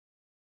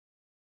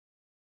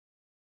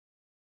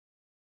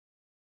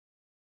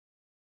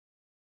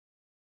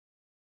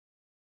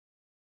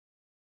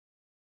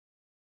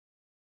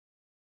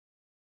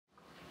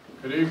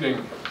Good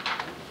evening.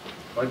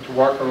 I'd like to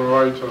welcome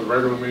everybody to the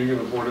regular meeting of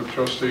the Board of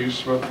Trustees,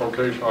 Smith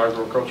Vocational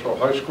Agricultural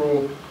High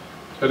School.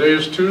 Today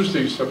is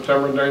Tuesday,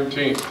 September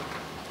 19th.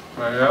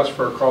 May I ask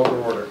for a call to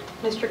order?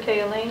 Mr.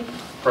 Kaline?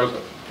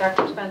 Present.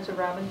 Dr. Spencer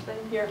Robinson?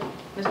 Here.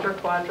 Mr.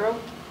 Quadro?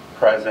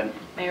 Present.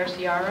 Mayor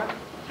Ciara?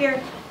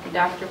 Here. And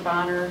Dr.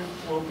 Bonner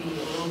will be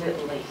a little bit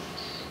late.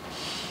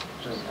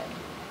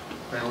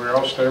 May we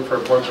all stand for a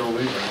pledge of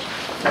allegiance?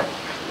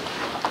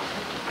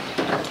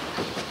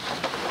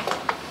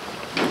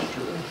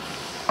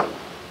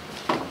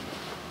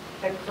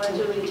 I pledge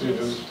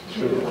allegiance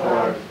To the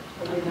flag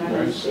of the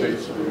United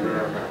States of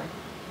America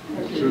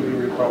and to the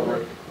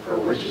republic for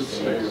which it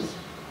stands,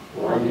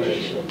 one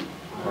nation,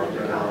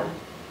 under God,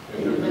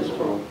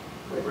 indivisible,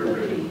 with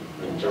liberty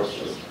and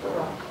justice for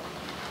all.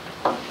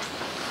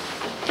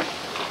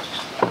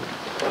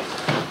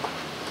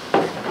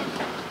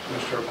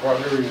 Mr.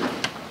 Quadro, you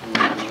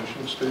read the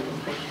mission statement,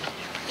 please?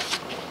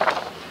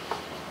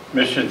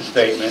 Mission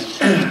statement,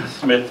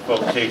 Smith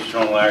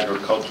Vocational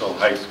Agricultural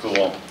High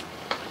School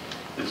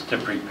is to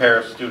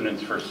prepare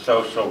students for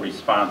social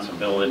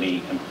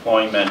responsibility,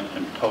 employment,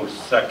 and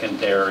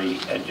post-secondary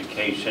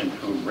education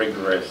through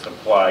rigorous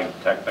applied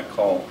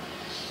technical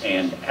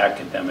and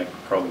academic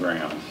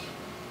programs.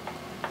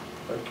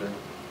 Thank you.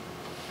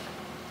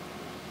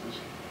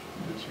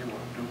 Does he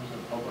want to do the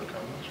public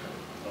comments?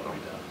 Or?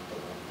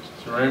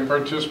 Is there any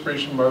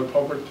participation by the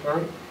public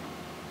tonight?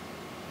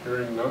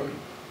 Hearing none.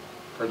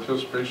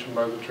 Participation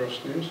by the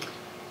trustees?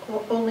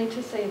 Well, only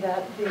to say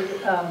that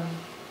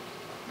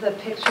the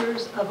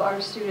pictures of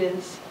our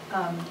students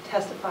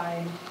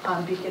testifying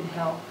on Beacon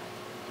Hill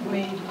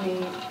made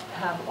me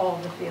have all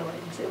the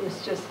feelings. It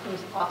was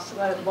awesome.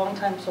 I'm a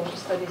longtime social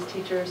studies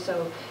teacher,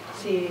 so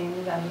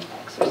seeing them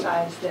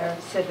exercise their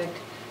civic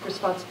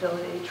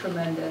responsibility,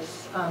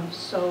 tremendous.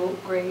 So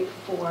great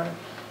for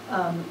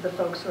the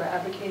folks who are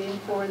advocating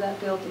for that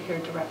bill to hear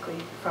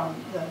directly from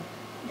the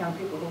young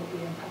people who will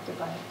be impacted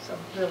by it. So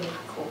really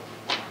cool.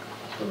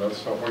 So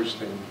that's the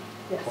hoisting.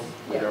 Yes. Oh,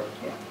 Yeah.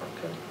 Yeah.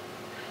 Okay.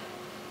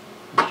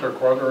 Mr.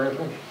 Quadro,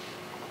 anything?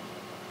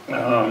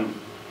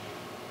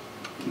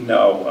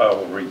 No,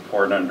 I'll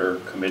report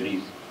under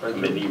committee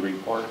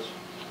reports.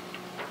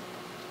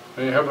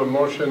 May I have a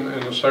motion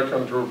and a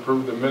second to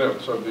approve the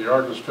minutes of the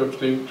August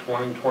 15,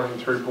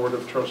 2023 Board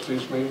of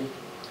Trustees meeting?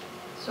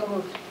 So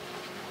moved.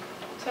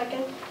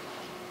 Second.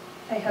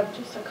 I have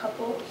just a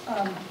couple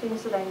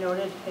things that I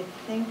noted. I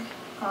think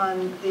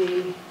on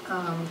the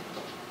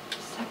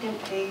second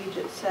page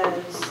it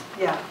says,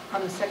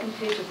 on the second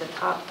page at the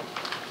top,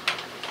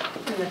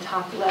 in the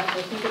top left,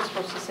 I think it's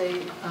supposed to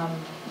say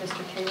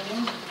Mr.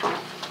 Kaling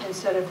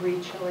instead of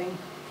Reed Chilling.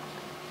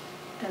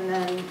 And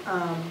then,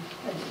 I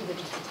think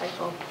it's just a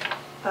typo.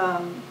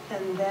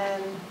 And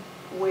then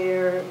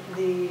where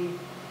the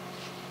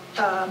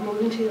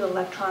moving to the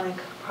electronic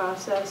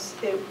process,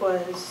 it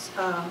was,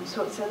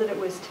 so it said that it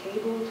was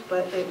tabled,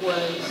 but it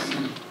was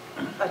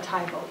a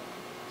typo.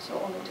 So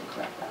only to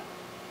correct that.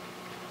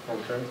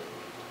 Okay.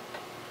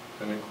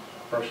 Any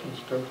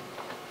questions, Tim?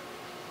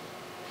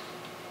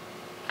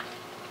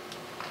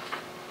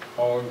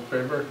 All in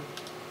favor?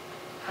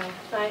 Aye.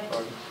 Aye.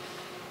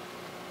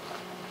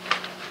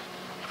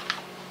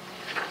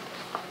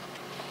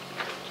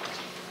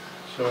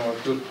 So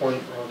at this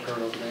point, I'll turn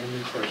it over to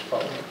Amy for his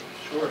follow-up.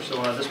 Sure.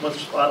 So this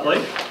month's spotlight,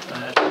 as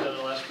we've done in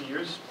the last few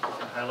years, to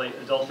highlight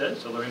adult ed.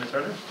 So Lorena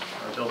Turner,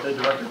 our adult ed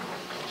director.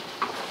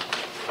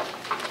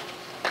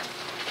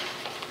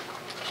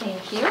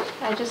 Thank you.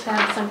 I just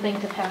have something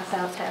to pass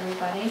out to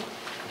everybody.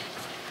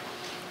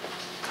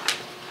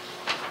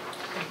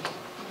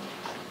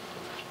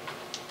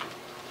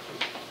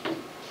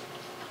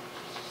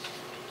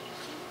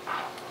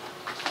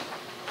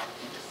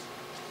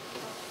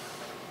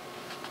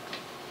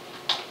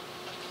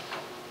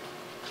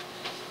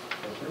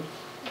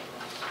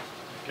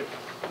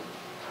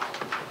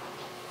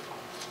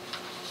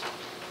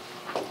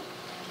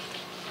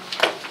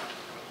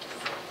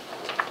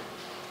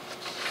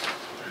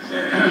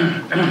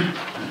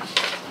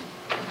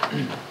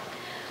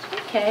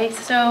 Okay,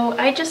 so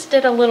I just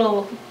did a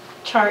little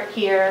chart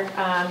here,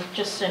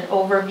 just an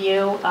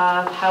overview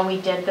of how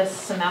we did this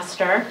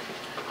semester.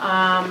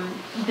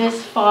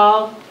 This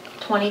fall,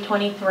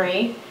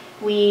 2023,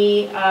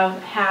 we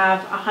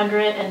have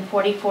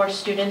 144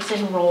 students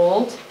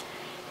enrolled,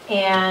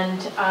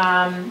 and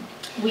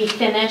we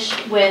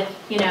finished with,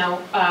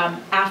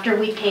 after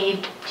we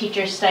paid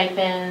teacher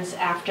stipends,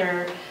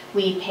 after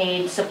we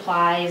paid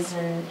supplies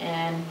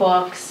and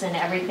books and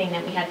everything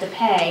that we had to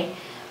pay,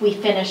 we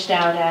finished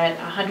out at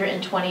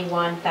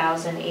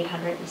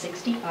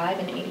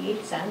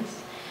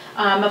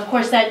 $121,865.88. Of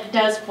course, that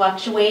does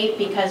fluctuate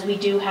because we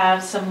do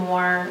have some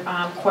more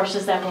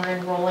courses that we're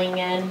enrolling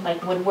in,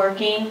 like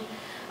woodworking.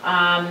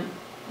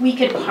 We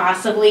could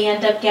possibly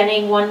end up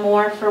getting one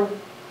more for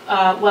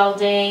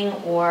welding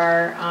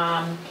or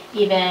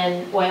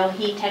even oil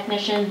heat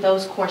technician.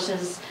 Those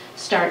courses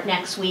start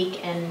next week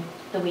and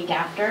the week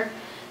after,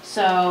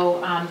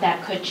 so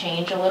that could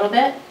change a little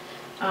bit.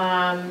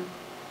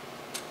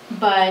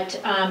 But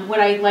what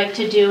I'd like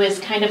to do is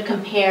kind of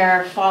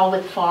compare fall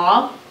with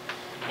fall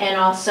and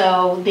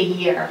also the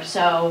year.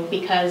 So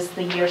because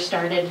the year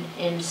started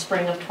in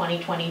spring of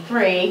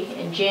 2023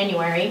 in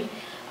January,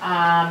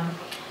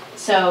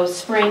 so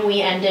spring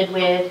we ended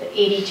with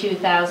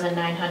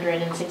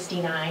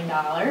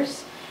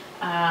 $82,969,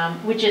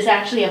 which is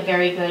actually a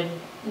very good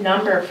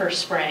number for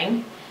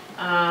spring.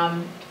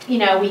 You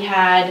know, we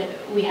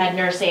had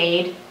nurse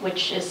aid,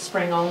 which is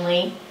spring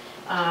only,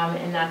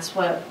 and that's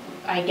what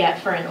I get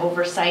for an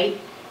oversight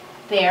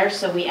there,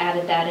 so we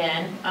added that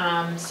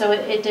in. So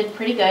it did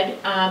pretty good.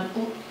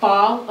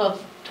 Fall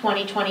of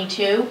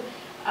 2022,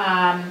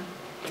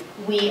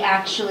 we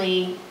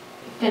actually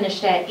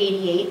finished at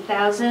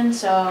 88,000,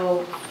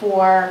 so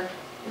for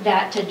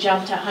that to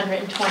jump to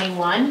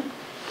 121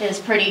 is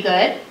pretty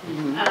good.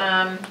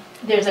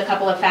 There's a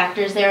couple of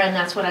factors there, and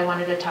that's what I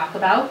wanted to talk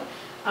about.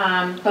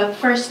 But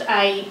first,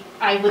 I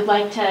would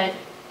like to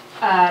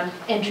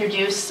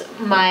introduce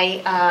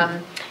my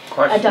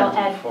Question adult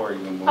ed. before you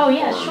move Oh,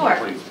 yeah, forward,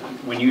 sure. please.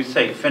 When you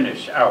say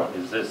finish out,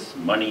 is this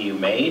money you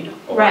made?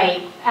 Or?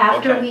 Right,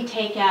 after Okay. we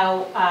take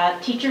out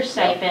teacher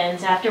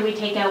stipends, after we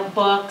take out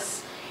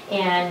books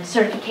and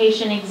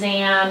certification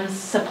exams,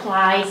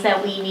 supplies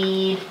that we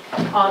need,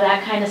 all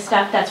that kind of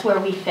stuff, that's where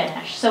we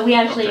finish. So we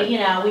actually, Okay. you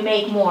know, we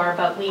make more,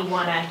 but we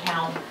want to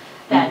count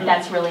that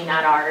that's really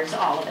not ours,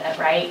 all of it,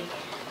 right?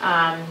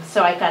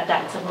 So I thought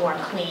that's a more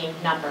clean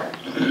number.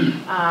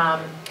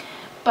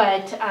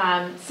 But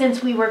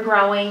since we were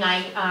growing,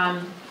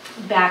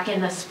 back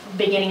in the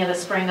beginning of the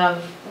spring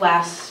of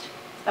last,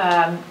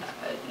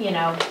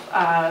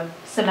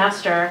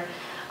 semester,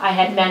 I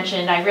had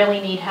mentioned I really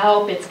need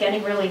help. It's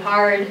getting really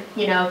hard,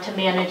 you know, to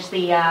manage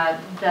the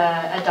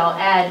adult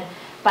ed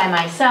by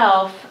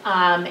myself,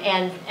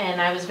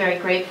 and I was very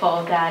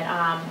grateful that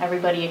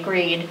everybody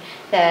agreed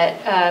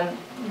that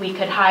we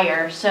could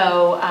hire.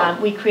 So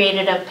we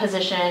created a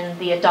position,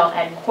 the adult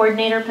ed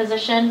coordinator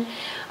position.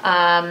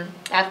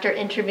 After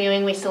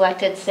interviewing, we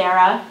selected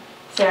Sarah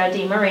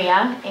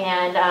DiMaria,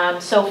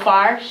 and so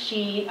far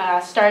she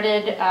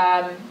started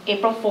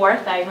April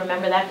 4th. I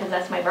remember that because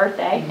that's my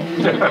birthday.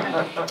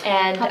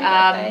 And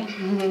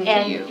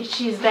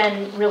she's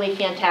been really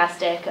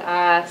fantastic.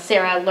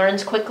 Sarah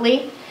learns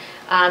quickly.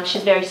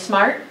 She's very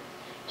smart.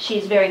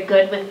 She's very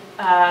good with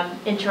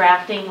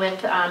interacting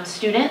with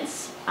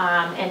students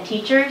and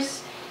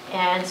teachers,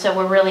 and so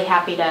we're really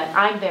happy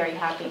I'm very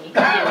happy to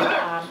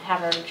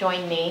have her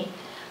join me.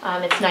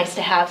 It's nice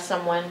to have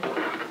someone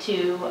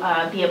to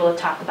be able to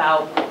talk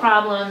about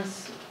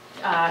problems,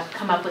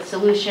 come up with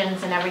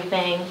solutions and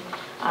everything.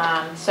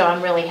 So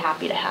I'm really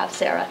happy to have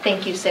Sarah.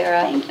 Thank you,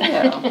 Sarah.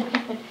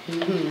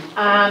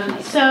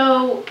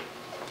 So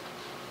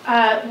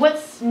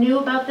what's new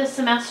about this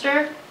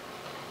semester?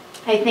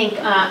 I think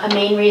a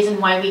main reason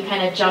why we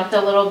kind of jumped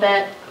a little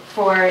bit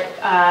for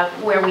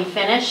where we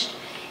finished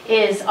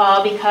is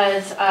all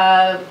because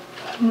of,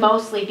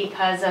 mostly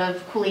because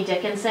of Cooley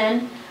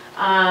Dickinson.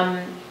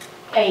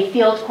 A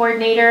field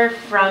coordinator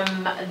from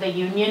the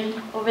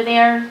union over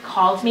there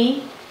called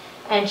me,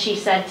 and she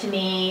said to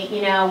me,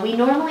 you know, we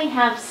normally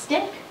have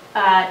stick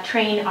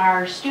train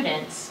our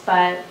students,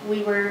 but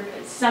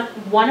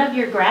one of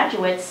your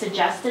graduates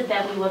suggested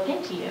that we look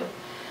into you.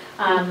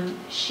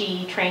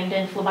 She trained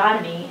in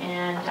phlebotomy,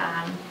 and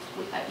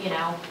you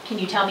know, can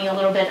you tell me a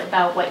little bit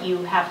about what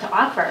you have to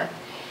offer?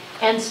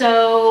 And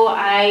so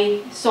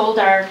I sold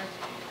our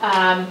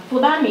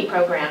phlebotomy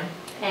program,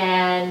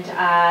 and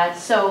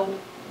so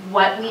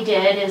what we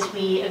did is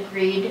we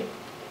agreed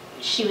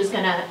she was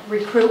going to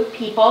recruit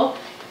people.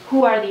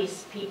 Who are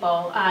these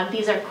people?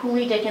 These are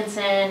Cooley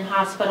Dickinson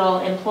Hospital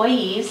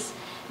employees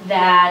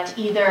that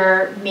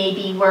either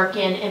maybe work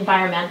in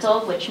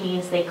environmental, which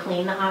means they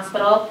clean the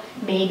hospital,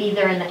 maybe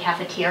they're in the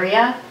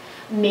cafeteria,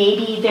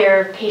 maybe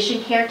they're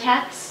patient care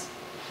techs,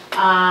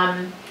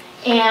 and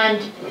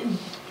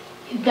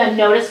the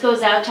notice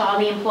goes out to all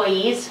the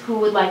employees who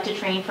would like to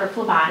train for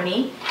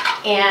phlebotomy,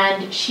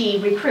 and she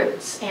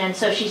recruits. And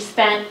so she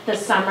spent the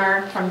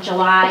summer from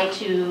July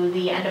to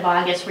the end of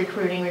August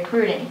recruiting.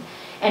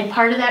 And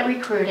part of that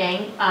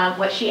recruiting,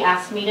 what she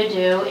asked me to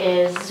do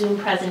is Zoom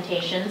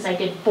presentations. I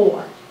did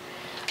 4.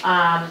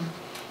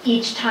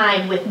 Each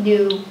time with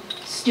new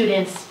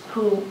students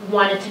who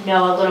wanted to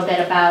know a little bit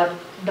about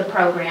the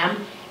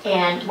program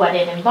and what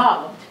it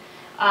involved.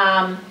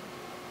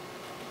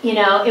 You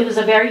know, it was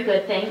a very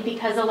good thing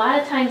because a lot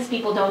of times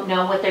people don't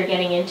know what they're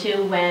getting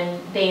into when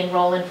they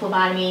enroll in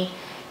phlebotomy.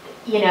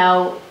 You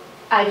know,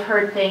 I've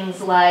heard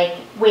things like,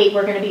 wait,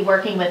 we're going to be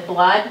working with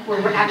blood.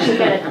 We're actually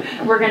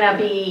we're going to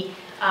be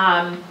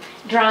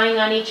drawing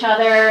on each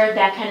other,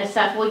 that kind of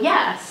stuff. Well,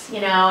 yes,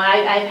 you know,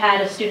 I've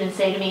had a student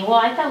say to me, well,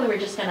 I thought we were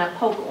just going to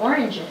poke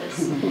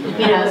oranges.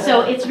 You know,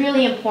 so it's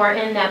really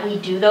important that we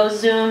do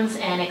those Zooms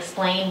and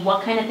explain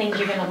what kind of things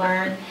you're going to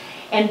learn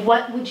and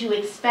what would you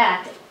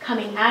expect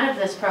coming out of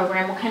this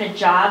program, what kind of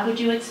job would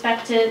you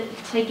expect to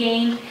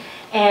gain,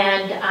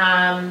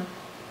 and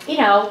you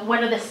know,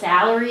 what are the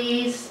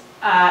salaries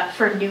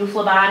for new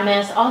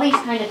phlebotomists, all these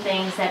kind of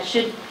things that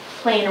should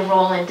playing a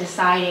role in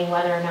deciding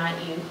whether or not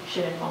you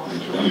should enroll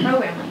into a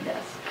program like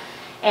this.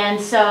 And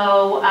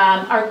so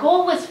our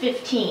goal was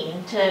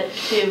 15,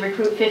 to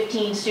recruit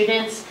 15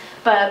 students,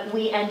 but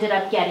we ended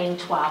up getting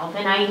 12.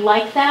 And I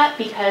like that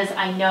because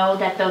I know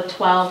that those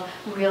 12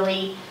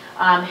 really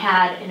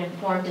had an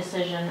informed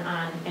decision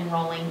on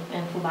enrolling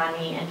in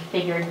phlebotomy and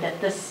figured that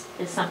this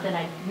is something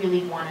I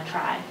really want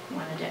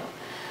to do.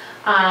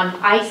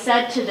 I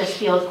said to this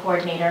field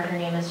coordinator, her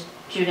name is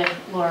Judith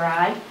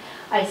Lorai,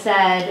 I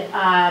said,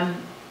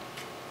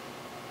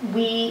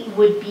 we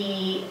would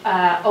be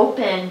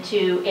open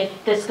to,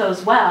 if this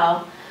goes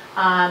well,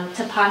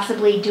 to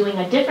possibly doing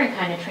a different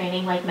kind of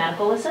training like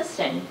medical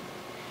assisting.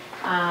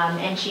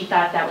 And she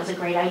thought that was a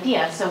great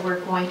idea. So we're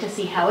going to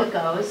see how it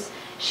goes.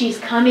 She's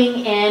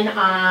coming in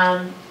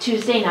on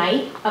Tuesday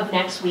night of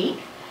next week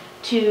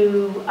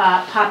to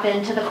pop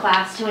into the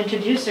class to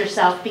introduce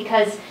herself,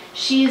 because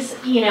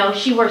she's,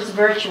 she works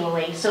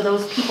virtually. So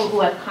those people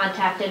who have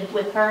contacted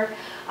with her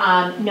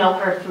know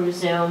her through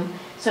Zoom.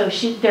 So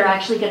they're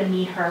actually going to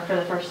meet her for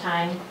the first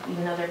time,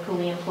 even though they're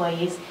Cooley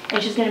employees.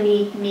 And she's going to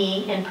meet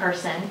me in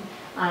person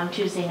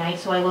Tuesday night.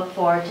 So I look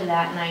forward to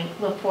that, and I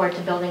look forward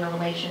to building a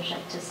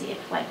relationship to see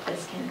if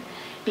this can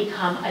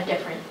become a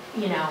different,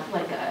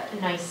 like a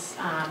nice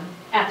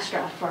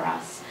extra for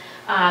us.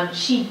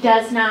 She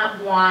does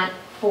not want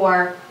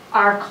for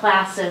our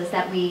classes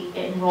that we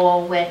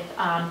enroll with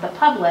the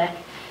public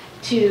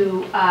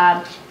to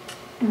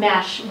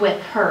mesh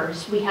with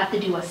hers. We have to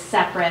do a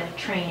separate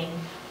training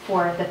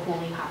for the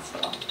Cooley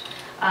Hospital,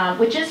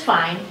 which is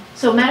fine.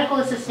 So medical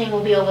assisting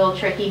will be a little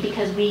tricky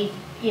because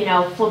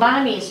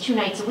phlebotomy is 2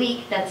 nights a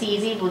week. That's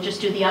easy. We'll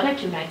just do the other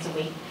 2 nights a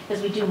week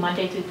because we do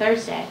Monday through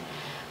Thursday.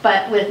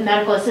 But with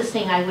medical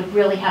assisting, I would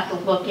really have to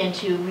look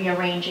into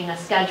rearranging a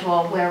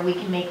schedule where we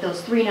can make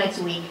those 3 nights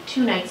a week,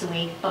 2 nights a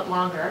week, but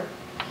longer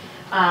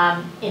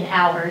in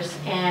hours,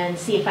 and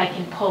see if I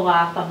can pull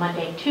off a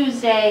Monday,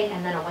 Tuesday,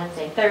 and then a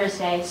Wednesday,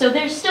 Thursday. So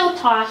there's still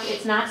talk.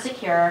 It's not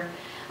secure.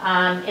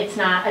 It's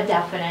not a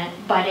definite,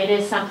 but it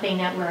is something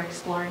that we're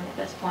exploring at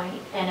this point.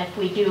 And if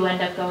we do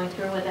end up going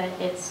through with it,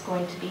 it's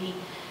going to be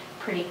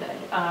pretty good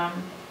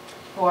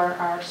for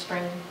our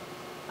spring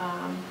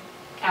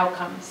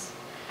outcomes.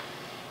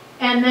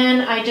 And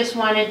then I just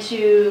wanted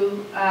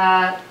to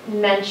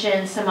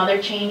mention some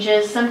other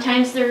changes.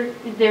 Sometimes they're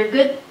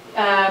good,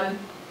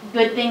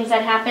 good things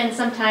that happen.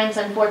 Sometimes,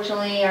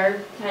 unfortunately, are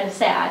kind of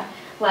sad.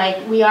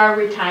 Like, we are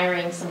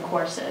retiring some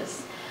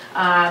courses.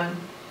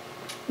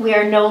 We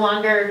are no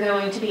longer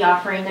going to be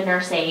offering the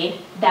nurse aid.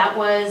 That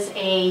was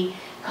a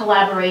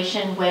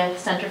collaboration with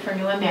Center for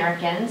New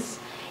Americans.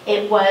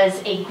 It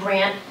was a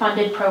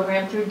grant-funded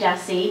program through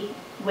DESE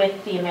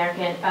with the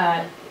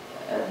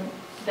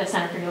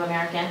Center for New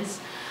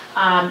Americans.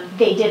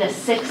 They did a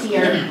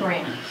 6-year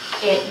grant.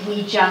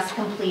 We just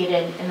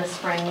completed in the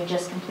spring. We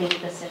just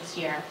completed the 6th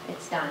year.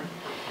 It's done.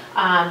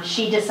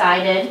 She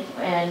decided,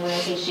 and when I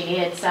say she,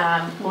 it's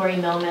Lori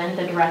Millman,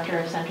 the director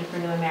of Center for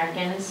New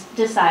Americans,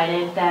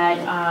 decided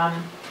that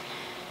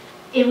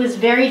it was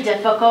very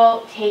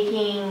difficult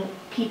taking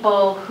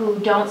people who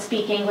don't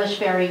speak English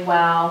very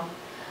well,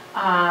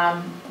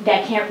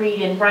 that can't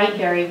read and write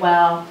very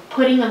well,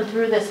 putting them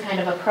through this kind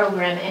of a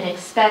program and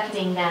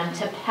expecting them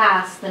to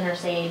pass the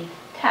nurse aid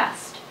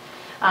test,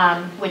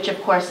 which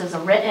of course is a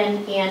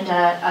written and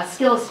a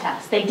skills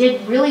test. They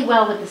did really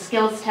well with the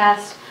skills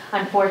test.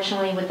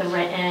 Unfortunately, with the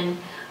written,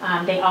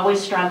 they always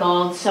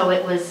struggled, so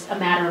it was a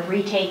matter of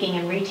retaking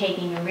and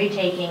retaking and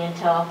retaking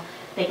until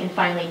they can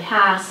finally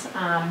pass.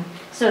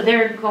 So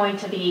they're going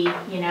to be,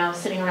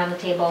 sitting around the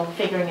table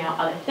figuring out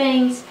other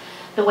things.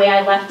 The way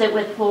I left it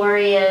with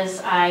Lori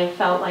is I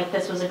felt like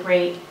this was a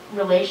great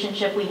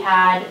relationship we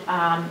had.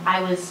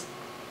 I was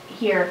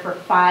here for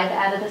 5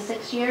 out of the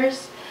 6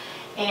 years,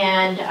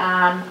 and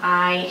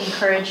I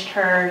encouraged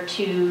her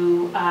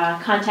to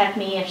contact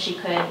me if she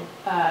could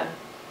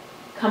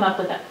come up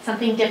with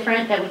something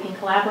different that we can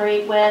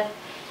collaborate with,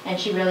 and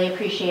she really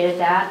appreciated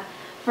that.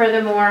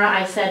 Furthermore,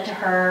 I said to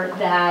her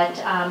that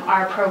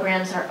our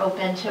programs are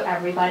open to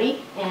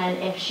everybody, and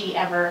if she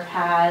ever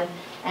had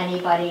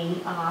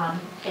anybody,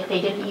 if they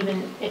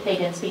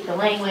didn't speak the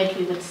language,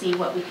 we would see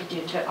what we could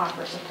do to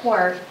offer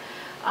support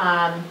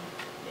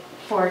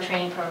for a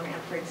training program,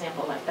 for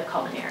example, like the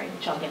culinary,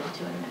 which I'll get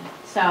into in a minute.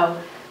 So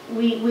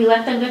we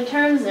left on good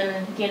terms,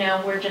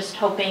 and we're just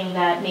hoping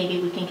that maybe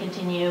we can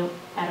continue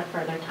at a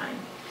further time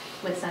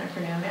with Center for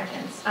New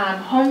Americans.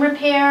 Home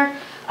repair,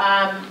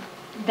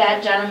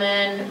 that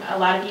gentleman, a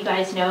lot of you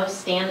guys know,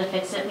 Stan the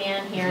Fix-It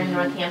Man here in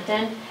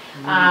Northampton,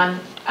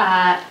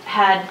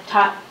 had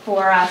taught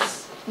for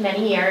us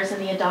many years in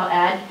the adult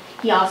ed.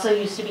 He also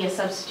used to be a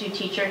substitute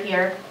teacher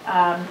here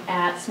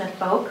at Smith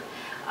Folk.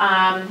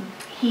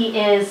 He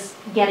is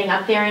getting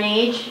up there in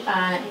age,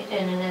 and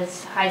in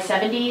his high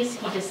 70s.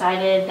 He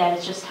decided that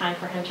it's just time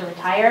for him to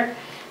retire.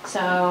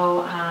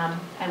 So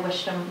I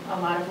wished him a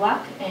lot of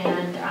luck,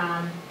 and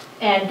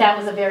that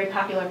was a very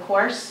popular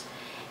course.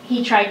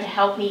 He tried to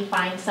help me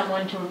find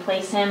someone to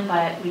replace him,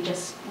 but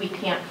we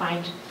can't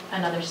find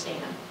another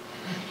Stan.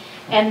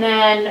 And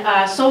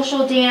then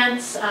social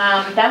dance,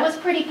 that was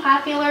pretty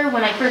popular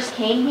when I first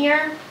came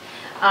here.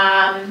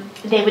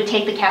 They would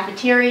take the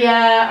cafeteria,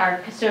 our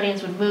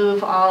custodians would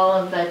move all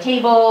of the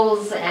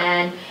tables,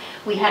 and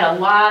we had a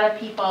lot of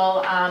people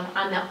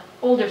on the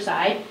older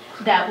side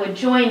that would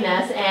join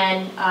this,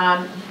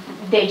 and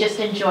they just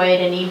enjoyed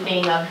an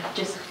evening of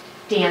just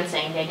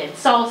dancing. They did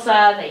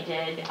salsa, they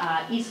did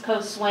East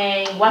Coast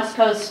swing, West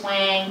Coast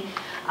swing,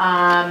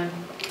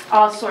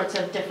 all sorts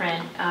of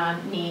different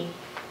neat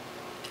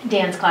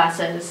dance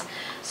classes.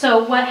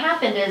 So what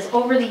happened is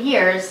over the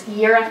years,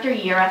 year after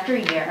year after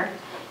year,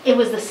 it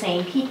was the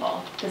same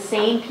people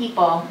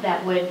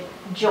that would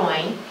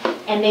join,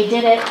 and they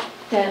did it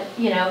to,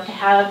 to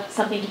have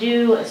something to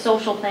do, a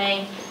social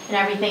thing and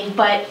everything,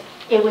 but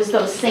it was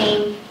those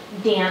same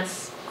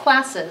dance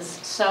classes.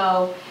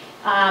 So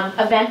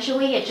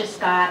eventually it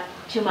just got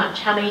too much.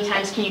 How many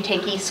times can you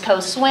take East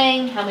Coast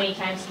swing? How many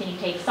times can you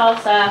take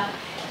salsa?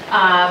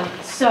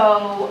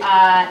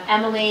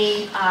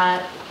 Emily,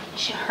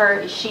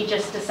 she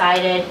just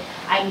decided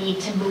I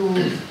need to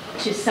move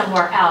to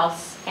somewhere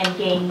else and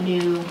gain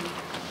new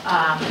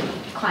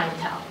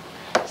clientele.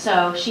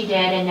 So she did,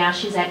 and now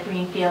she's at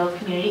Greenfield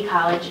Community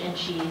College, and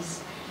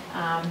she's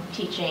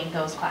teaching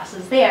those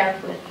classes there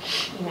with,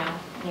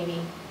 maybe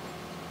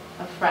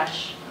a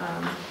fresh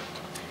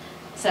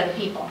set of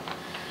people.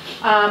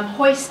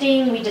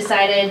 Hoisting, we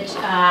decided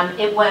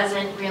it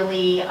wasn't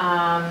really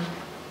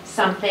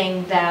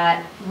something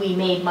that we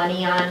made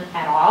money on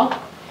at all.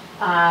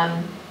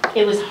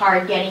 It was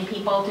hard getting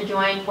people to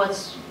join.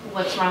 What's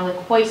wrong with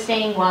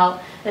hoisting?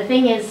 Well, the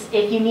thing is,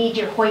 if you need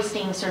your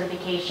hoisting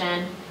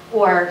certification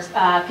or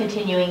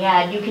continuing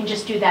ed, you can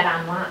just do that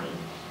online.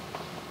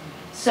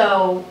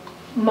 So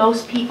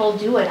most people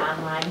do it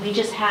online. We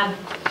just have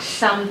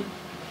some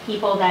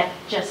people that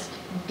just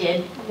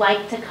did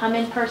like to come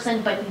in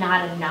person, but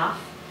not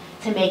enough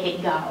to make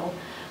it go.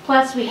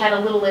 Plus, we had a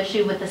little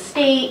issue with the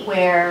state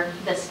where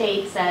the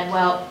state said,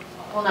 well,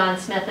 hold on,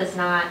 Smith is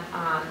not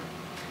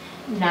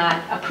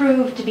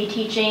approved to be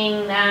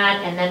teaching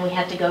that, and then we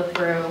had to go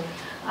through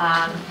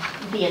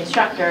the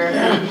instructor,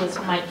 that was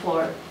Mike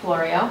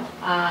Florio,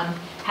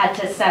 had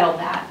to settle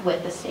that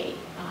with the state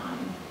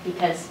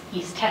because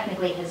he's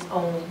technically his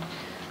own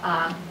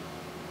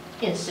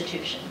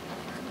institution.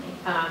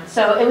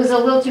 So it was a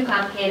little too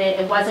complicated.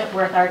 It wasn't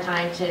worth our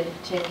time to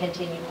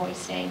continue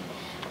hoisting,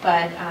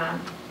 but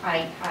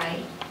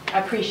I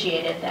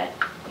appreciated that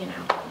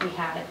we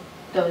had it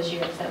those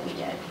years that we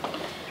did.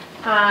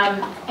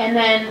 And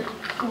then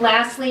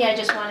lastly, I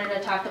just wanted to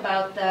talk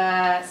about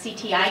the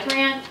CTI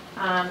grant.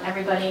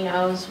 Everybody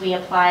knows we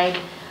applied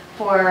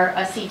for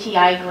a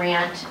CTI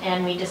grant,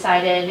 and we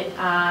decided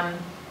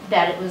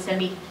that it was going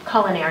to be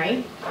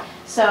culinary.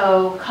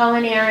 So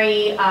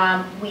culinary,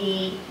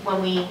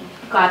 when we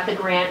got the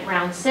grant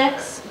round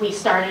 6, we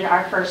started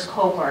our first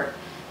cohort.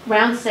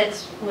 Round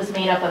 6 was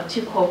made up of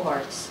 2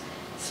 cohorts.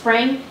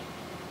 Spring,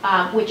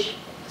 which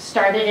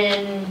started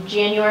in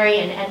January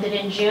and ended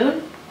in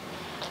June.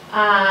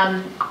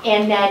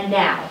 And then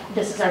now,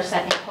 this is our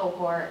second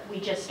cohort. We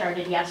just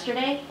started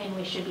yesterday, and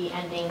we should be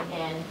ending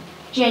in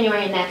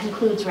January, and that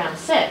concludes round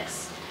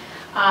 6.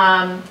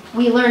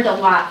 We learned a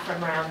lot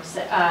from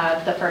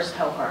the first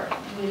cohort.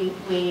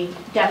 We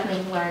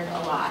definitely learned a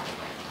lot.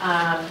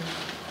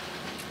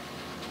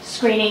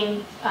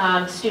 Screening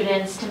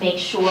students to make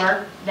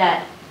sure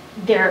that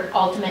their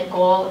ultimate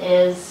goal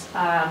is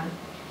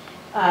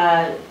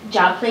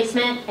job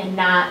placement, and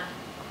not,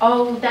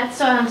 oh, that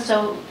sounds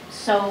so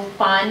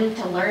fun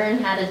to learn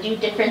how to do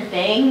different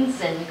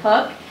things and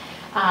cook,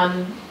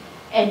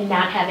 and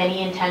not have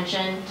any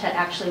intention to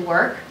actually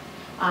work.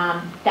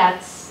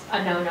 That's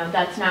a no-no.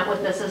 That's not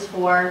what this is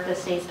for. The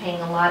state's paying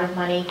a lot of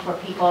money for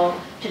people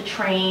to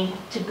train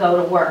to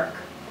go to work.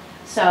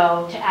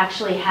 So to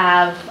actually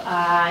have,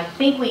 I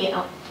think we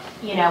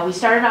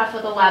started off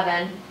with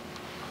 11.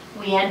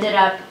 We ended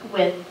up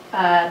with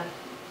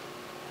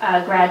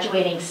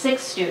graduating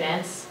 6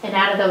 students, and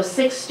out of those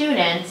 6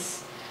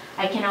 students,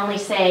 I can only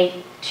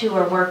say 2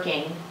 are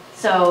working.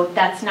 So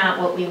that's not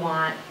what we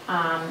want.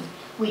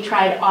 We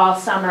tried all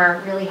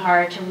summer really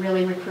hard to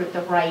really recruit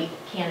the right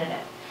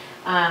candidate.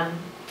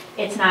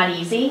 It's not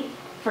easy.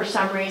 For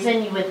some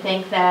reason, you would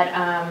think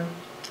that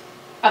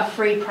a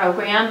free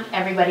program,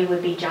 everybody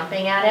would be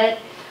jumping at it.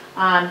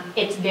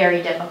 It's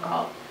very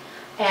difficult.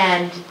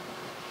 And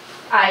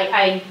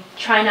I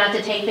try not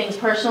to take things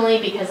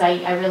personally because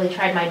I really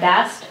tried my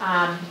best.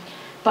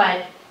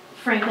 But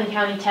Franklin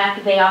County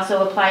Tech, they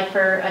also applied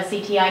for a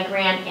CTI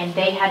grant, and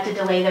they had to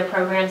delay their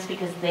programs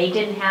because they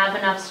didn't have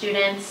enough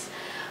students.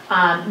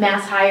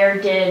 Mass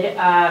Hire did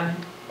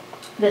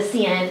the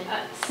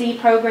CNC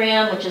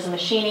program, which is a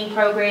machining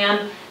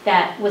program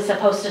that was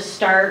supposed to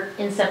start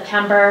in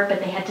September, but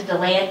they had to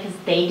delay it because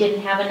they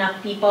didn't have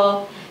enough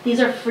people. These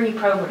are free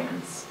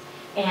programs,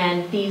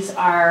 and these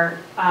are,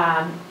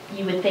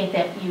 you would think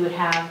that you would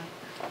have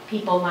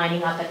people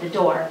lining up at the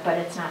door, but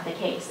it's not the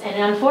case.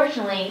 And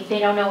unfortunately, they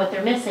don't know what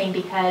they're missing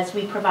because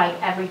we provide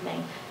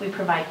everything. We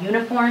provide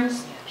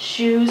uniforms,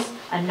 shoes,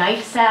 a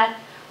knife set.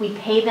 We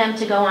pay them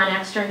to go on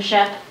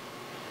externship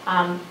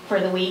for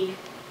the week,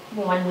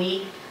 1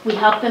 week. We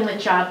help them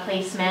with job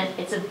placement.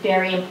 It's a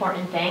very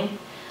important thing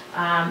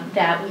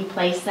that we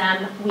place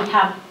them. We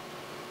have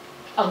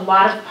a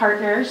lot of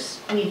partners.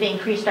 We've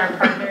increased our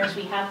partners.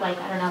 We have like,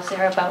 I don't know,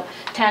 Sarah, about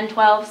 10,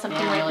 12,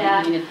 something like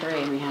that. We only needed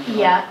 3. We have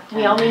Yeah,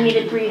 we 10. only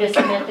needed 3 to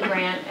submit the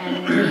grant,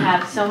 and we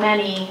have so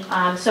many.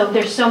 So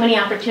there's so many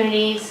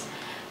opportunities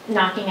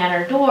knocking at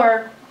our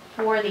door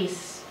for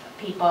these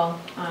people.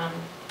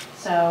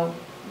 So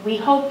we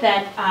hope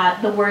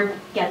that the word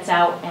gets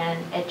out, and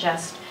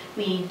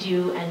we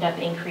do end up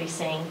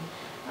increasing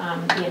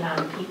the amount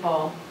of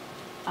people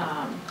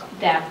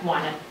that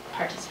want to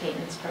participate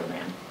in this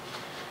program.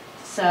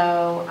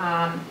 So,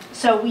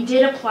 so we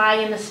did apply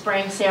in the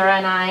spring, Sarah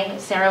and I.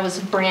 Sarah was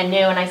brand new,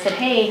 and I said,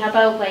 hey, how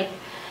about like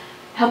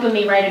helping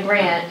me write a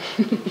grant?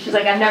 She's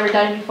like, I've never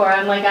done it before.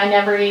 I'm like, I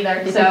never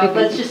either, so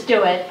let's just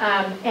do it.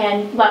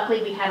 And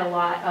luckily we had a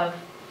lot of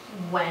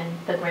when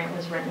the grant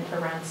was written for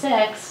round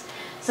 6,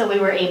 so we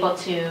were able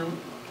to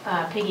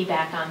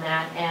piggyback on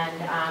that, and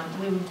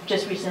we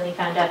just recently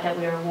found out that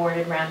we were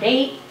awarded round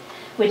 8,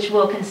 which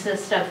will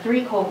consist of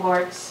 3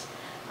 cohorts.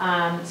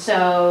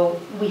 So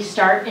we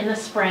start in the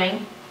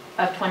spring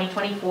of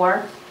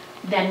 2024,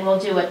 then we'll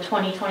do a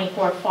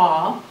 2024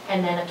 fall,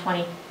 and then a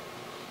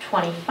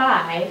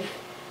 2025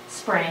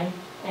 spring,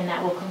 and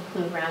that will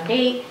conclude round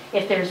 8.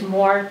 If there's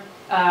more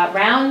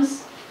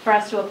rounds for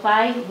us to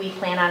apply, we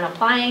plan on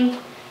applying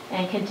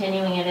and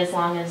continuing it as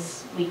long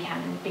as we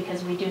can,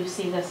 because we do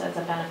see this as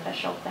a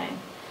beneficial thing.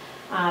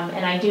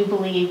 And I do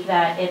believe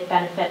that it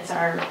benefits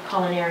our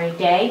culinary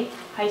day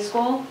high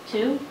school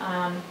too.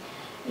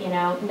 You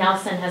know,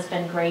 Nelson has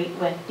been great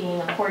with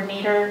being a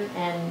coordinator,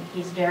 and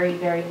he's very,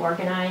 very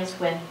organized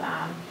with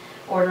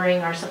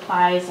ordering our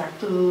supplies, our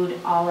food,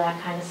 all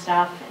that kind of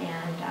stuff.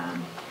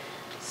 And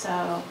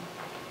so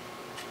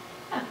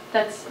yeah,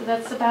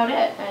 that's about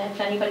it. And if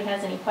anybody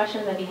has any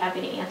questions, I'd be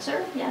happy to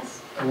answer.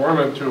 Yes? I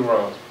wanted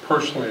to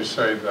personally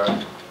say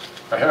that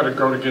I had to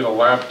go to get a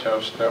lab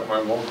test at my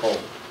local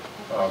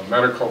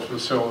medical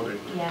facility.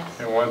 Yes.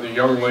 And when the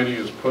young lady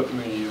is putting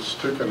the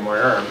stick in my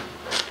arm,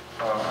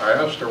 I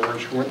asked her where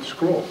she went to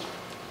school.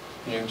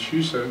 And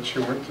she said she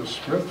went to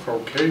Smith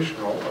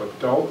Vocational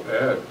Adult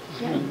Ed.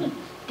 Yeah.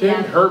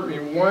 Didn't hurt me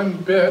one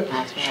bit.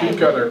 That's right. She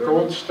got a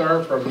gold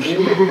star from me,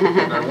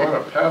 and I want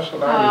to pass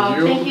it on to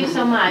you. Thank you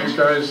so much. You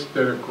guys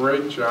did a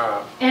great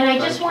job. And I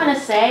Thank just you. want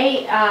to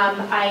say,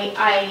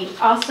 I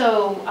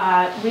also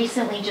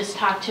recently just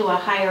talked to a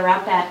higher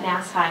up at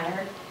Mass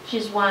Hire.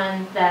 She's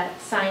one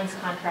that signs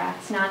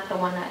contracts, not the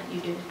one that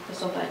you do,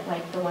 Crystal, but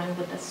like the one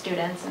with the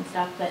students and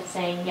stuff that's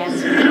saying,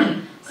 yes, we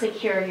will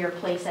secure your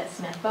place at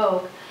Smith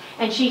Voc.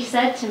 And she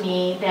said to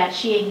me that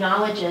she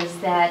acknowledges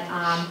that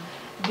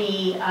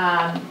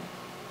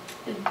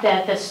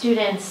that the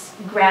students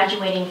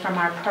graduating from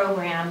our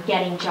program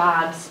getting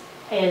jobs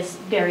is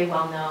very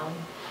well known.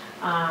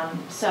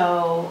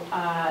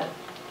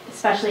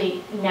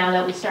 Especially now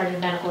that we started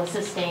medical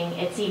assisting,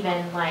 it's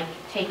even like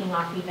taking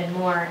off even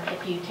more.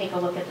 If you take a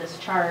look at this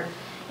chart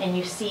and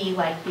you see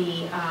like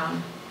the,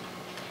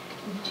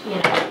 you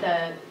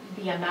know,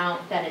 the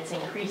amount that it's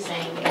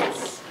increasing,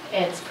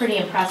 it's pretty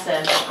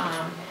impressive.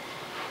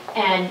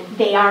 And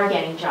they are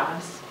getting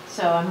jobs,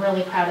 so I'm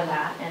really proud of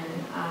that, and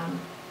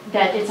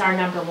that it's our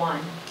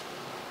 #1.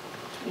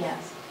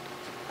 Yes.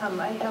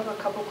 I have a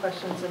couple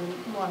questions and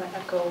want to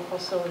echo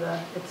also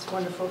it's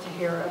wonderful to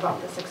hear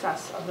about the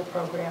success of the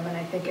program, and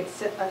I think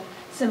it's a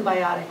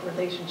symbiotic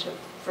relationship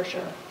for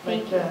sure.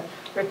 Thank like you. The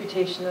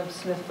reputation of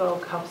Smith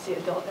Voc helps the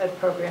adult ed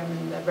program,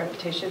 and the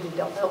reputation of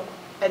the adult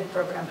ed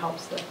program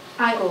helps the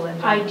school in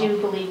I general.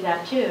 do believe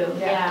that too.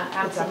 Yeah,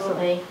 it's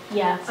absolutely.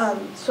 Yes.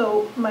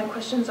 So my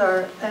questions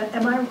are,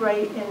 am I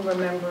right in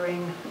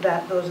remembering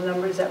that those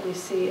numbers that we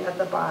see at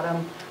the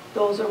bottom,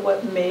 those are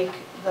what make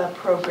the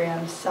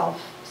program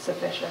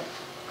self-sufficient?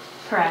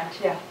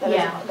 Correct. Yeah,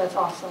 that's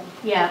awesome.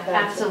 Yeah,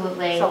 That's a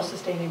absolutely.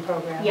 self-sustaining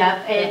program.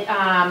 Yeah,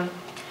 it,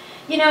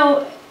 you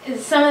know,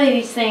 some of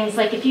these things,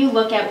 like if you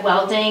look at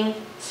welding,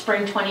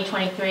 spring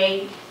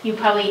 2023, you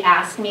probably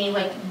ask me,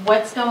 like,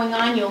 what's going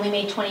on? You only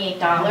made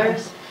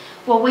 $28.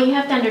 Well, what you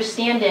have to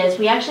understand is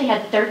we actually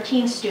had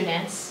 13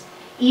 students.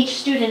 Each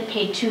student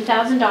paid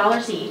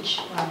 $2,000 each.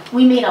 Wow.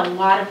 We made a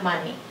lot of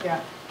money.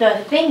 Yeah,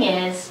 The thing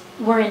is,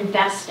 we're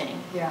investing.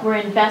 Yeah. We're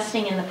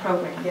investing in the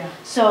program. yeah,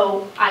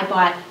 So I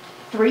bought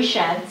 3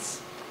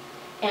 sheds,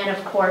 and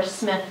of course,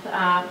 Smith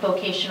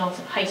Vocational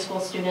High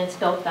School students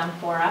built them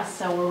for us,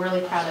 so we're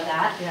really proud of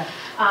that.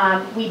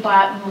 yeah, We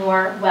bought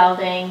more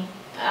welding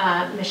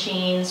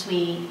machines.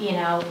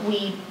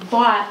 We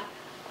bought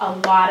a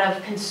lot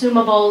of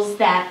consumables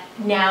that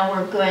now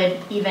we're good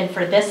even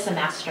for this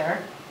semester.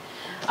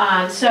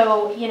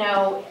 So, you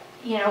know,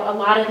 a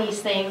lot of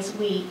these things,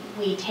 we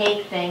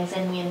take things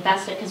and we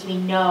invest it because we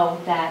know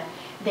that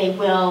they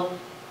will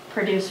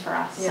produce for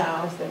us,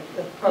 yeah, so. because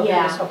the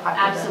program is so popular.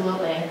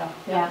 Absolutely,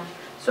 yeah.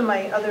 So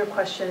my other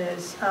question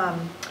is,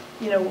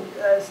 you know,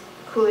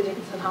 Cooley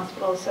Dickinson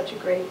Hospital is such a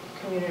great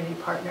community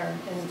partner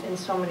in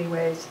so many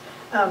ways.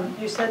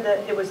 You said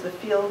that it was the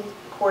field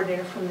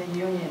coordinator from the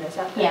union. Is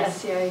that the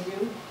Yes.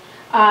 SCIU?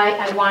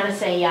 I want to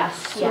say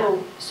yes, yeah.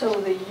 So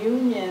the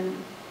union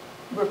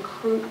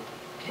recruit,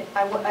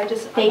 I want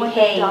They the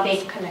pay,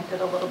 dots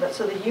connected a little bit.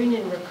 So the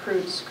union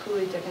recruits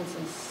Cooley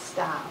Dickinson's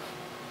staff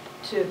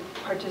to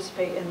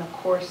participate in the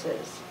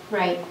courses.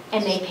 Right,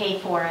 and they pay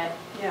for it,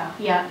 Yeah.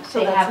 yeah, So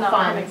they that's have not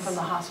coming funds. from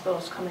the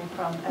hospitals, coming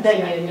from The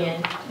SVAHS.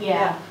 union,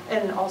 yeah.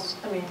 And also,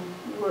 I mean,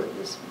 we're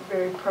this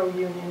very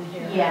pro-union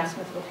here Yeah. at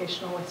Smith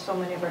Vocational, with so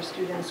many of our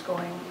students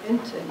going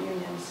into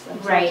unions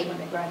themselves Right. when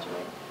they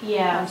graduate.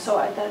 Yeah.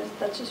 So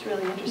that's just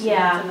really interesting.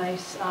 Yeah. It's a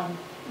nice,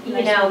 You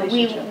nice know,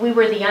 relationship. we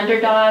were the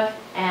underdog,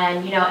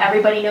 and, you know,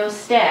 everybody knows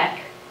Stick.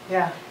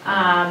 Yeah.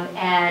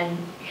 And,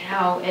 you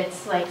know,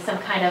 it's like some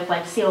kind of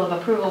like seal of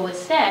approval with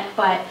Stick,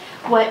 but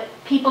what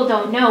people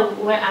don't know,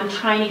 what I'm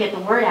trying to get the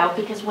word out,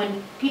 because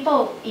when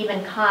people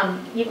even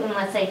come, even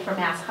let's say for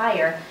Mass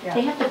Hire, Yeah.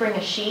 they have to bring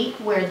a sheet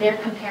where they're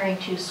comparing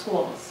two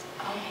schools.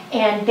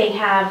 And they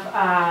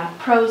have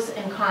pros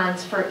and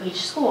cons for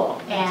each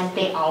school, and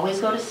they always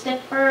go to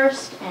Stick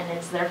first, and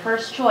it's their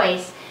first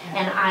choice.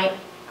 And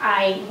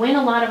I win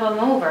a lot of them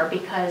over,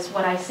 because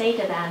what I say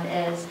to them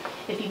is,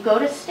 if you go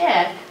to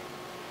Stick,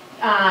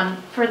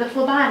 for the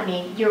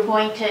phlebotomy, you're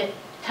going to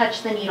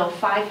touch the needle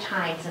 5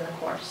 times in the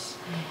course.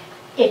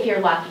 If you're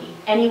lucky,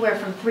 anywhere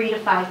from 3 to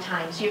 5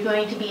 times. You're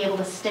going to be able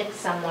to stick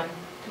someone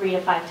 3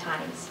 to 5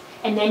 times.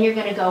 And then you're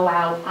going to go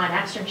out on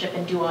externship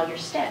and do all your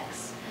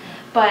sticks.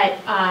 But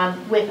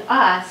with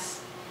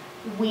us,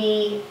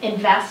 we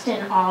invest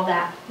in all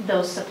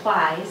those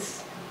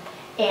supplies,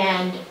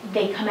 and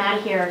they come out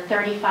of here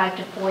 35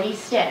 to 40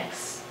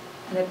 sticks.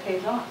 And it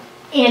pays off.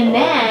 And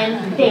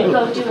then they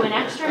go do an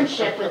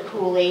externship with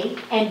Cooley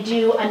and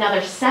do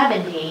another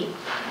 70.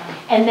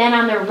 And then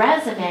on their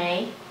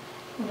resume,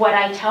 what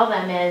I tell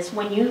them is,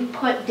 when you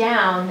put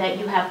down that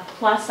you have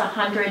plus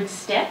 100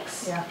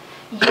 sticks, Yeah.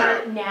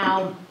 you're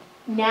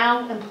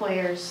now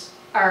employers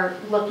are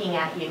looking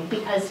at you.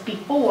 Because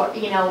before,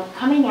 you know,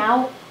 coming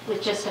out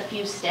with just a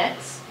few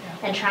sticks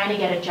and trying to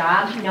get a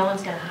job, no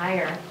one's going to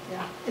hire.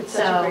 Yeah. It's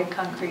such a great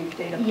concrete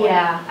data point.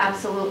 Yeah,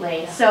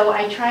 absolutely. So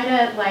I try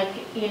to, like,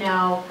 you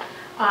know,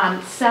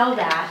 sell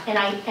that, and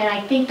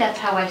I think that's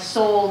how I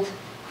sold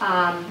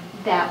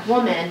that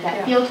woman,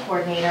 that field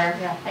coordinator.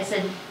 Yeah. I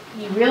said,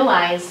 you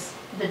realize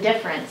the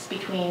difference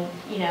between,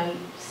 you know,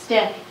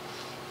 Stick,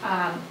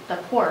 the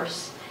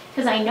course,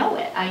 because I know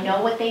it. I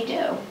know what they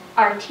do.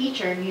 Our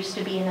teacher used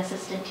to be an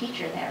assistant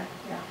teacher there,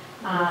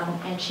 Yeah.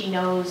 and she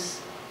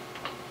knows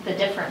the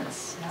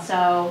difference. Yeah.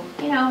 So,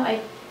 you know,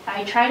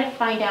 I try to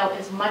find out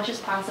as much as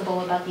possible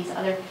about these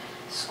other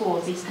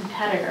schools, these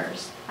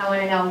competitors. I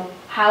want to know,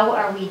 how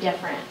are we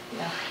different?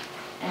 Yeah.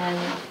 And,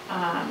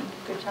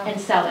 Good job.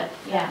 and sell it,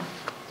 yeah.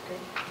 That's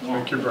great. Yeah.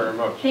 Thank you very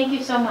much. Thank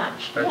you so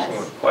much. Yes.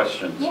 Excellent.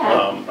 Questions?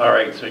 Yeah. All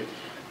right, so,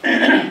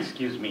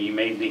 excuse me, you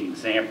made the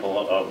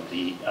example of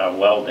the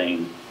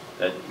welding,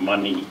 that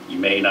money you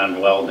made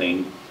on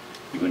welding,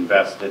 you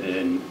invested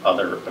in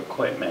other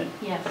equipment.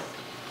 Yes,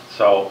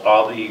 So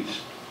all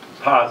these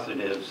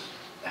positives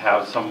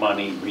have some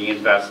money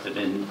reinvested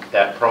in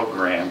that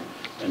program,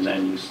 and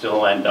then you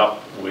still end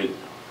up with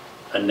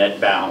a net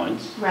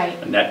balance, right,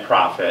 a net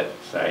profit,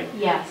 say.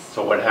 yes.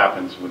 So what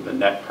happens with the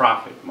net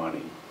profit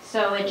money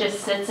So it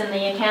just sits in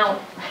the account.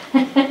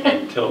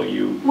 until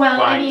you Well,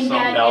 I find mean,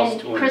 something that, else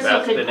and to Crystal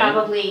invest it could in?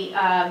 probably,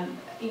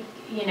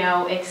 you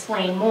know,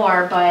 explain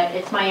more, but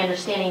it's my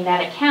understanding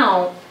that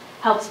account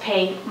helps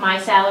pay my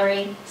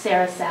salary,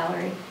 Sarah's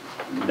salary.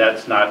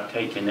 That's not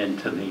taken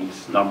into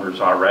these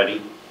numbers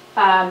already?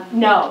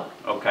 No,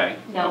 Okay,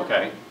 No.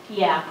 okay.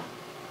 yeah.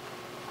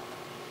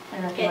 I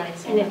don't know if you want to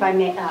explain. And if I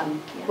may,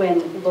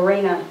 when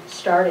Lorena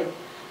started,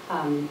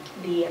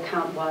 the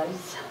account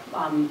was,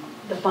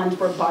 the funds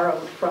were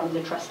borrowed from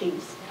the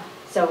trustees.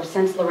 So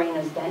since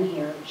Lorena's been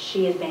here,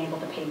 she has been able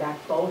to pay back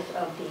both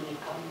of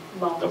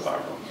the loans. The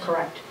borrows.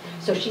 Correct.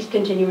 So she's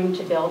continuing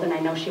to build, and I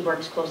know she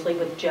works closely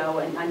with Joe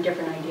and on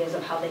different ideas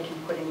of how they can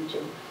put into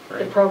the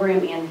Great.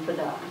 program and for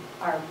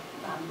our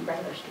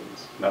regular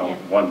students. Now, Yeah.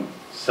 one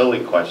silly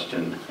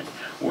question,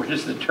 where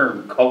does the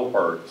term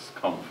cohorts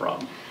come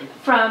from?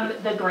 From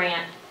the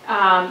grant.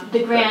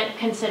 The grant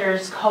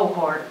considers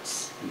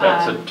cohorts.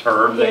 That's a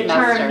term The they,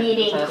 term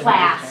meaning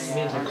class.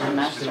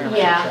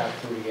 Yeah.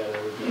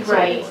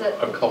 Right. It's a-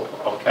 a couple,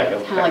 okay, Kind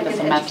of like okay. a an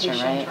semester,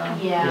 education right? term.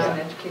 Yeah. It's an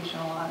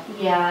educational lot.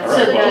 Yeah. All So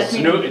right, well, the-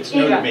 it's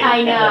new to me.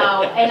 I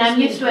know, and I'm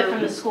used to it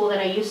from the school that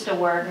I used to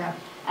work Yeah.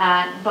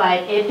 at,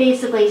 but it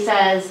basically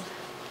says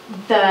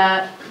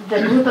the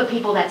group of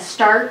people that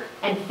start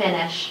and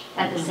finish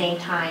at the same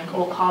time,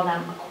 we'll call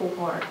them a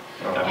cohort.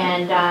 Okay.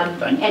 And,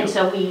 Thank you.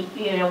 so we,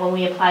 you know, when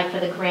we applied for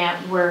the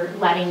grant, we're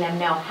letting them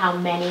know how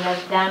many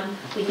of them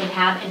we can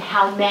have and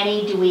how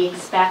many do we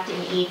expect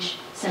in each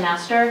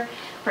semester.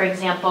 For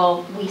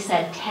example, we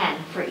said 10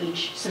 for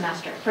each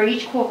semester. For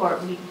each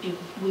cohort,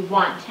 we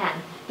want 10.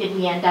 Did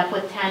we end up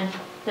with 10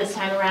 this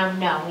time around?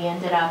 No, we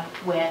ended up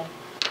with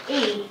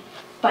 8,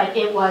 but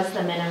it was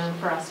the minimum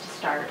for us to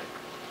start.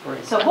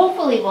 Great. So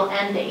hopefully we'll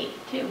end 8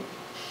 too.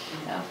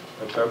 So,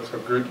 But that's a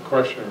good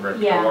question, Rick.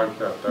 Yeah. I like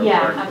that. That's yeah,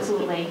 excellent.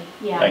 absolutely,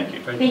 yeah. Thank you.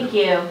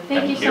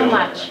 Thank you so you.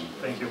 much.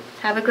 Thank you.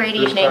 Have a great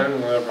This evening. time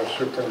we'll have a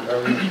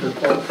superintendent's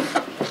report.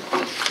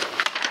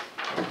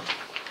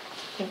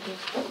 Thank you.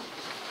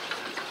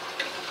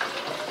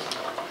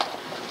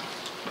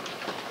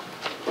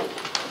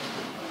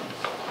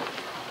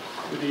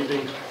 Good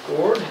evening,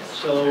 board.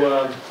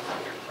 So,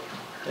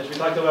 as we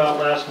talked about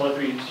last month,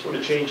 we sort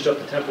of changed up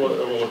the template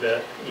a little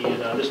bit.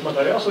 And this month,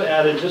 I also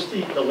added just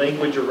the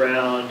language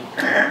around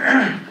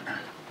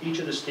each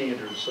of the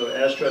standards. So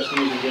as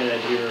trustees, again,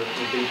 adhere to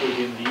the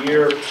end of the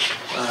year,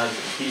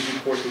 these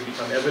reports will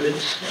become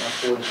evidence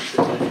for the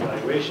superintendent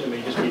evaluation. It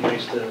may just be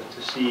nice to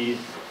see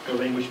the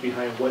language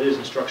behind what is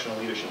instructional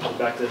leadership. So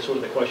back to sort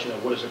of the question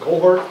of what is a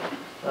cohort.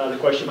 The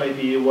question might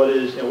be what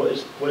is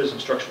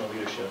instructional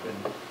leadership,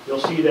 and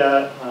you'll see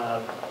that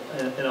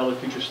in other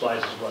future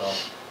slides as well.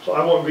 So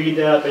I won't read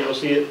that, but you'll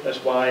see it.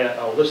 That's why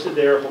I'll list it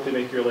there. Hopefully,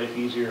 make your life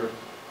easier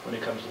when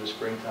it comes to the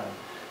springtime.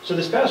 So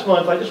this past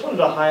month, I just wanted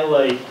to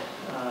highlight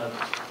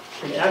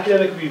an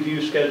academic review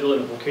schedule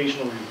and a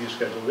vocational review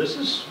schedule. This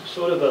is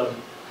sort of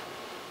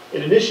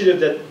an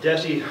initiative that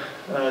DESE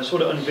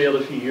sort of unveiled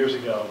a few years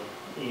ago.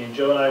 And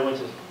Joe and I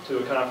went to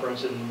a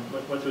conference and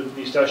went through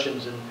these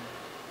sessions,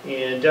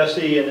 and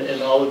DESE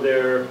and all of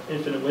their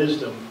infinite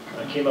wisdom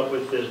came up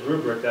with this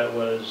rubric that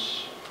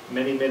was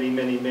many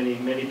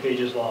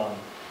pages long.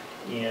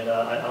 And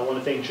I want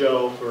to thank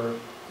Joe for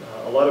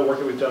a lot of work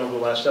that we've done over the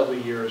last several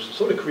years,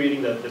 sort of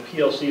creating the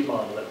PLC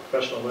model, that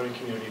professional learning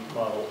community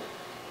model,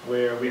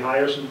 where we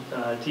hire some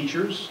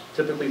teachers,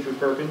 typically through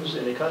Perkins,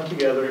 and they come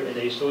together and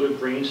they sort of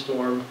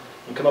brainstorm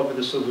and come up with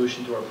a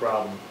solution to our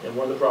problem. And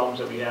one of the problems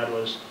that we had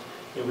was,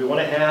 we want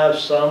to have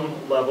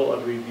some level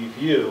of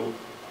review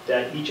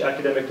that each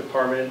academic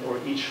department or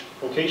each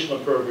vocational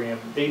program,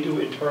 they do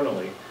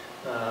internally,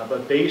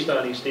 but based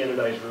on a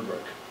standardized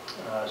rubric.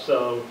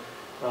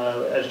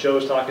 As Joe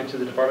was talking to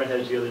the department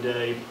heads the other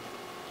day,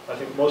 I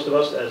think most of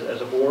us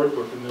as a board,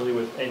 we're familiar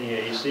with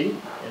NEAAC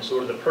and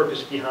sort of the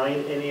purpose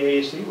behind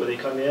NEAAC, where they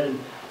come in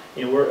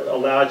and we're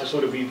allowed to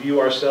sort of review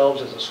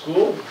ourselves as a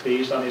school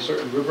based on a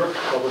certain rubric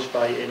published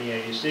by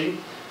NEAAC.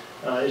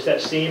 It's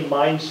that same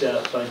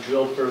mindset but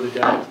drilled further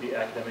down into the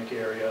academic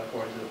area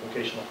or into the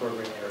vocational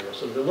program area.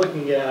 So they're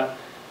looking at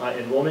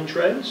enrollment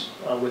trends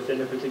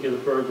within a particular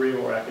program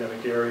or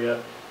academic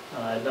area,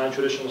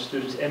 non-traditional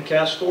students'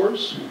 MCAS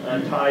scores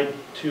tied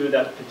to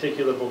that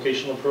particular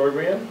vocational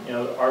program.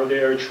 Are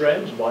there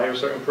trends? Why are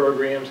certain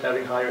programs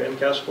having higher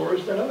MCAS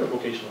scores than other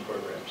vocational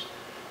programs?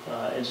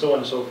 And so on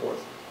and so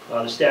forth.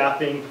 The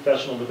staffing,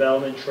 professional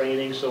development,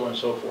 training, so on and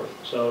so forth.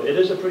 So it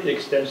is a pretty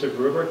extensive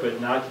rubric,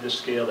 but not to the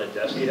scale that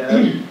DESE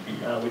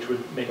had, which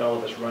would make all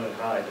of us run and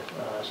hide.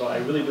 So I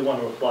really do want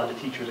to applaud the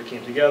teachers that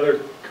came together,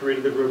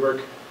 created the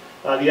rubric.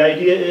 The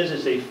idea is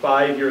it's a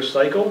 5-year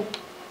cycle.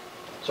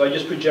 So I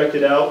just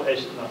projected out,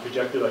 not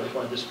projected, I just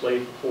want to display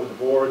for the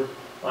board.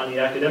 On the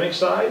academic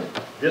side,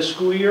 this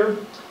school year,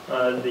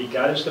 the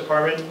guidance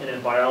department and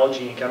in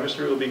biology and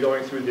chemistry will be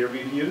going through their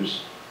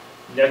reviews.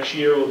 Next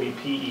year will be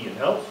PE and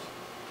health.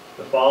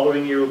 The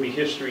following year will be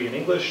history and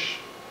English.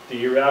 The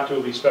year after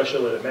will be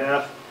special ed and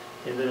math.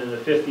 And then in the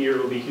 5th year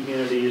will be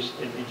humanities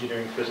and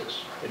engineering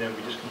physics. And then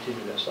we just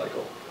continue that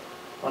cycle.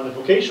 On the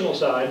vocational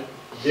side,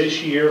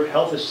 this year,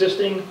 health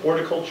assisting,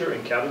 horticulture,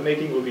 and cabinet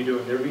making will be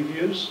doing their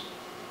reviews.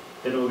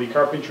 Then it will be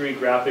carpentry,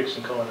 graphics,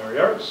 and culinary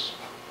arts.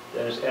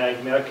 Then it's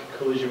ag, mech,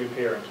 collision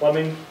repair, and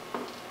plumbing.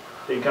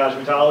 Then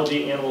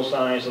cosmetology, animal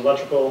science,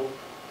 electrical.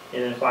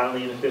 And then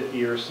finally in the 5th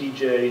year,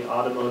 CJ,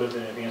 automotive,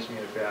 and advanced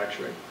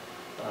manufacturing.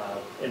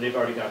 And they've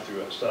already gone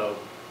through it, so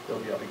they'll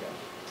be up again.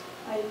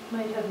 I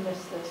might have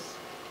missed this.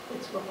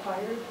 It's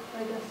required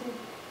by DESE?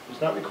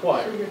 It's not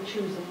required. So you're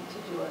choosing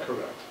to do it?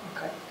 Correct.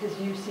 Okay, because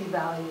you see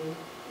value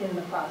in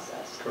the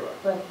process. Correct.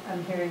 But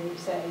I'm hearing you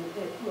say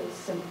it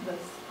was the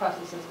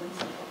process has been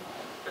simplified.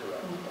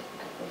 Correct.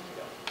 Okay.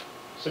 Yeah.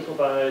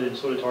 Simplified and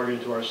sort of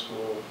targeted to our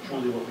school,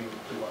 truly what we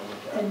want to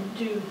look at. And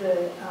do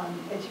the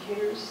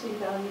educators see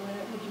value in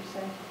it, would you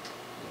say?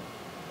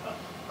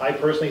 I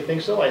personally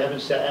think so. I haven't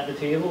sat at the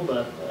table,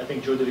 but I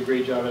think Joe did a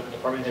great job at the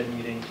department head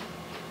meeting.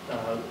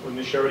 When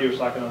Ms. Sherry was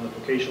talking on the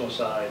vocational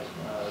side,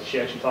 she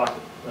actually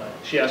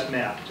she asked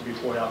Matt to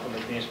report out from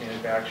advanced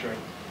manufacturing,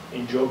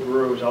 and Joe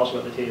Brewer was also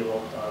at the table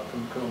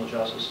from criminal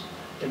justice.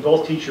 And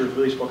both teachers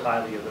really spoke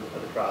highly of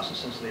the process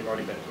since they've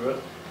already been through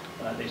it.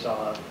 They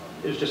saw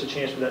it was just a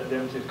chance for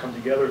them to come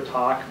together,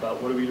 talk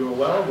about what are we doing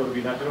well, what are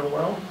we not doing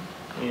well,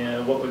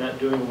 and what we're not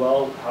doing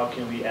well, how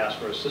can we ask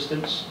for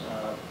assistance,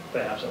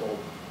 perhaps that will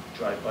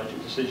drive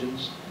budget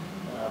decisions,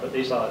 but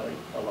they saw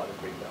a lot of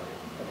great value.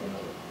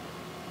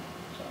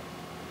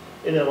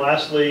 And then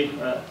lastly,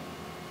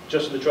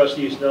 just so the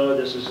trustees know,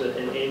 this is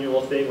an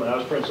annual thing. When I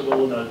was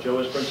principal, now Joe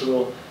is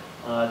principal,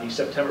 the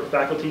September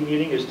faculty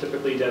meeting is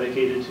typically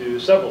dedicated to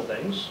several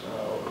things,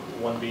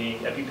 one being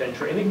EpiPen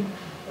training,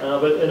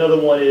 but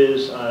another one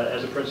is,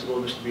 as a principal,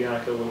 Mr.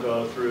 Bianco will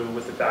go through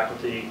with the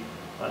faculty.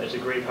 It's a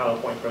great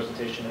PowerPoint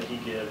presentation that he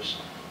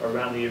gives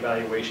around the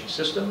evaluation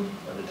system,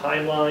 the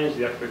timelines,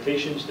 the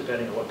expectations,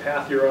 depending on what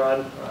path you're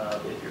on,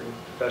 if you're in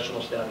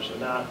professional status or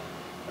not.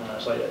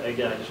 So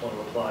again, I just want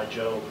to applaud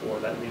Joe for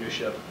that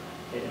leadership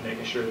and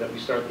making sure that we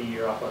start the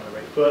year off on the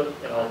right foot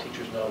and all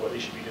teachers know what they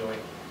should be doing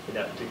in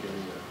that particular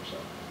year. So,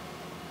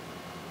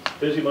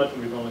 busy month,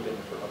 and we've only been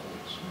there for a couple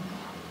weeks.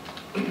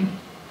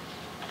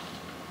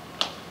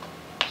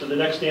 So the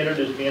next standard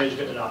is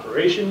management and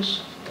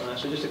operations.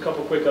 So just a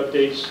couple quick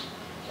updates.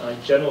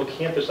 General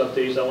campus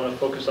updates, I want to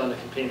focus on the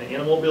companion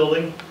animal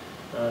building.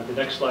 The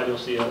next slide, you'll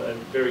see a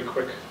very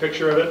quick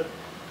picture of it.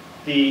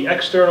 The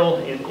external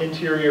and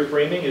interior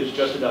framing is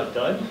just about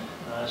done.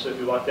 So if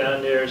you walk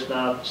down there, it's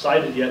not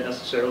sided yet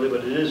necessarily,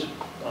 but it is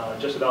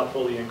just about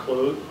fully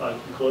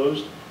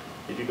enclosed.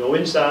 If you go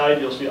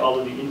inside, you'll see all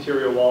of the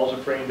interior walls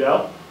are framed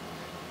out.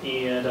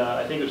 And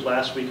I think it was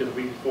last week or the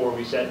week before,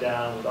 we sat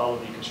down with all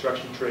of the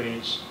construction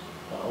trades,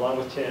 along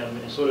with Tim,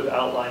 and sort of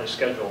outlined a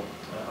schedule.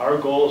 Our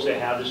goal is to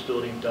have this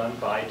building done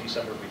by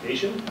December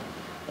vacation.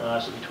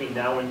 So between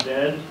now and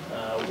then,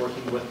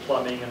 working with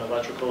plumbing and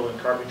electrical and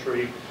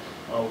carpentry,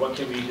 what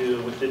can we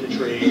do within the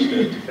trades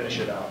to finish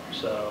it out?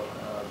 So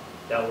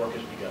that work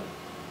has begun.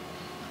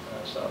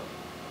 So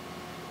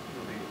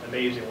it'll be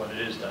amazing when it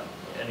is done.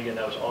 And again,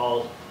 that was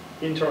all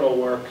internal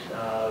work.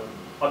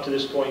 Up to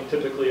this point,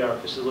 typically our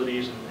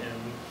facilities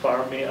and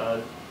farm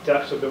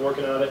techs have been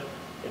working on it,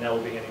 and now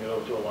we'll be handing it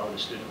over to a lot of the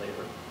student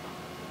labor.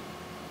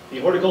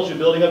 The horticulture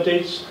building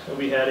updates,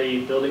 we had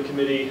a building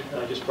committee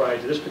just prior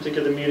to this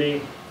particular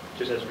meeting.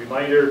 Just as a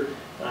reminder,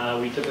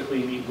 we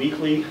typically meet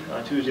weekly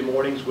on Tuesday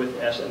mornings with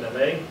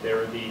SMMA.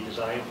 They're the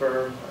design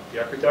firm,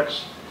 the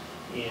architects,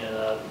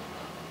 and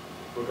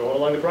we're going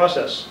along the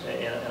process.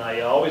 And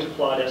I always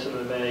applaud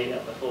SMMA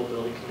at the full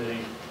building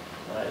committee.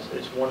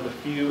 It's one of the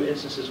few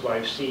instances where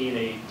I've seen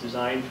a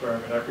design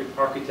firm and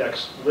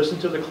architects listen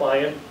to the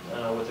client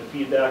with a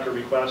feedback or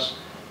requests,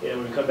 and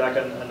when we come back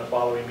on the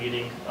following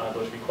meeting,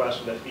 those requests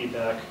and that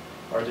feedback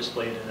are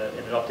displayed in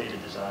an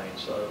updated design.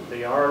 So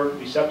they are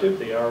receptive,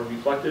 they are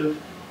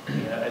reflective,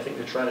 and I think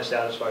they're trying to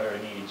satisfy our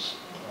needs.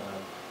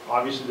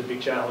 Obviously the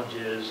big challenge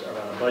is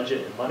around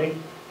budget and money.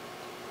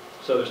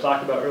 So as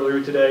talked about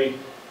earlier today,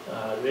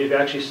 they've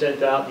actually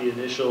sent out the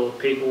initial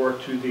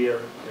paperwork to their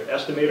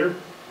estimator.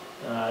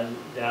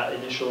 That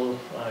initial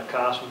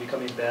cost will be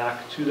coming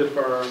back to the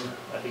firm,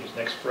 I think it's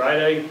next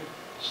Friday.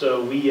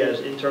 So we as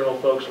internal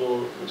folks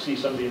will see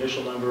some of the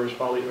initial numbers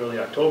probably early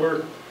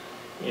October.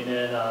 And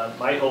then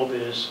my hope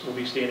is we'll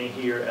be standing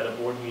here at a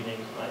board meeting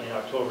in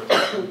October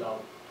talking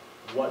about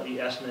what the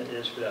estimate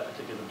is for that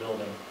particular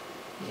building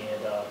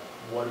and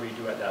what do we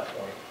do at that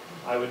point.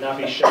 I would not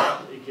be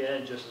shocked,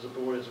 again, just as a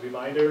board, as a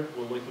reminder,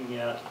 we're looking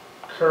at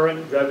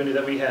current revenue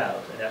that we have,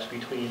 and that's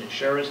between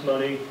insurance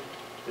money,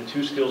 the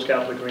 2 skills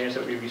capital grants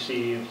that we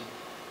received,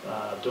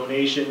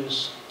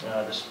 donations,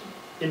 this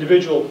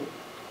individual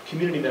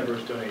community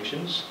members'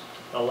 donations,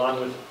 along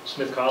with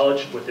Smith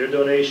College with their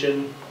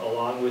donation,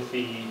 along with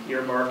the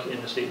earmark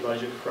in the state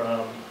budget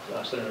from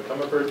Senator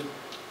Comerford.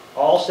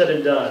 All said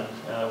and done,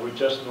 we're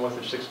just north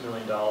of $6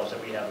 million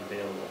that we have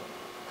available.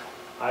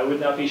 I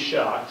would not be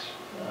shocked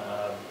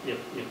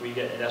if we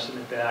get an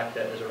estimate back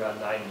that is around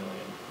 $9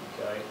 million,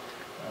 okay?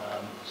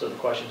 So the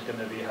question is going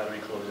to be how do we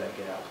close that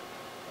gap?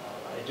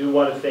 I do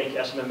want to thank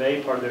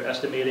SMMA, part of their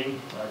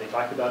estimating. They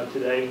talked about it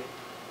today.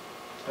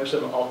 There's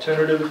some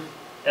alternative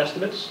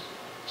estimates.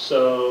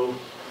 So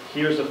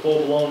here's the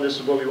full-blown, this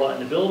is what we want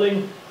in the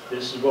building,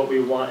 this is what we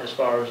want as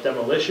far as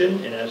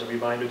demolition, and as a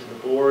reminder to the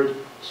board,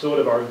 sort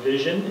of our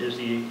vision is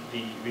the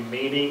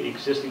remaining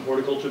existing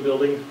horticulture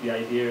building. The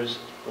idea is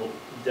we'll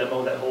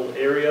demo that whole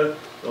area,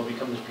 it'll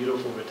become this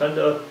beautiful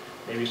rotunda,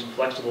 maybe some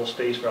flexible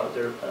space for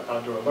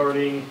outdoor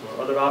learning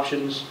or other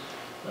options.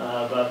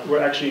 But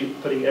we're actually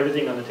putting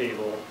everything on the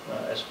table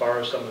as far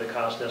as some of the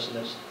cost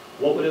estimates.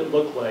 What would it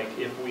look like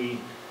if we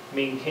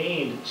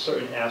maintained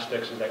certain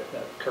aspects of that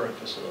current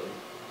facility,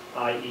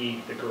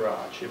 i.e. the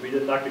garage? If we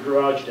didn't knock the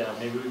garage down,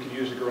 maybe we could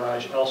use the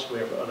garage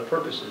elsewhere for other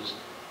purposes.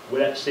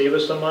 Would that save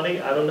us some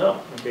money? I don't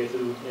know, okay,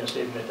 through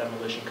saving that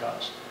demolition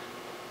cost.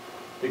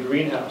 The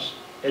greenhouse.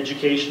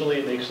 Educationally,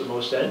 it makes the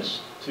most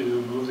sense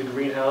to move the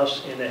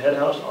greenhouse and the head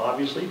house,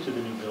 obviously, to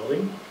the new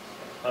building.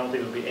 I don't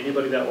think there will be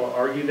anybody that will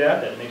argue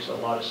that. That makes a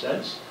lot of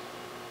sense.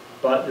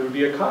 But there would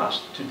be a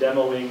cost to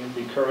demoing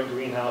the current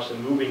greenhouse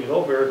and moving it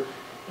over,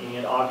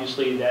 and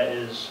obviously that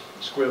is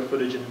square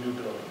footage in the new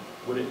building.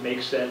 Would it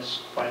make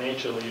sense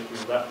financially if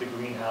we left the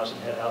greenhouse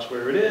and head house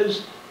where it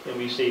is and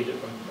we saved it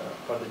from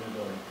part of the new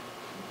building?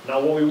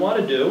 Now what we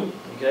want to do,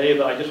 okay,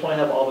 but I just want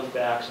to have all the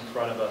facts in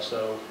front of us,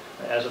 so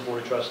as a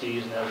board of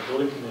trustees and as a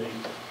building committee,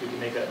 we can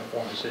make that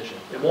informed decision.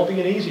 It won't be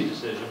an easy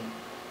decision,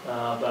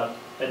 but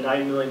a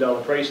 $9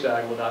 million price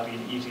tag will not be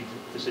an easy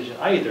decision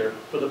either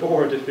for the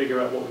board to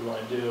figure out what we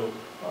want to do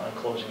on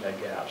closing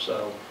that gap.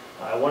 So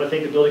I want to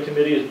thank the building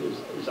committee.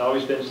 It's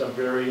always been some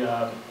very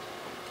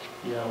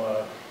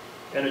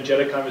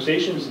energetic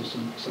conversations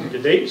and some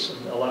debates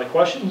and a lot of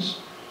questions,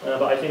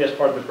 but I think that's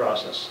part of the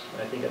process.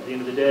 I think at the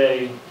end of the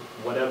day,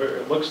 whatever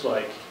it looks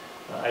like,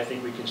 I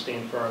think we can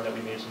stand firm that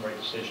we made some right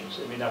decisions.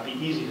 It may not be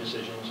easy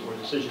decisions or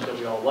decisions that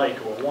we all like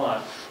or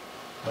want,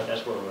 but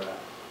that's where we're at.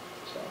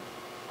 So,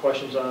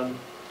 questions on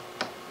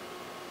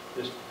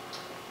this?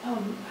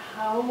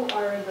 how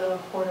are the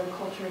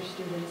horticulture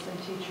students and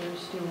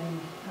teachers doing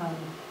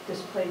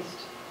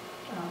displaced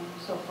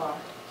so far?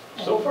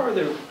 So far,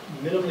 they're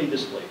minimally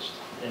displaced,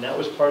 and that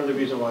was part of the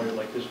reason why we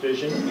like this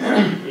vision,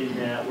 in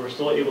that we're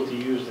still able to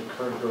use the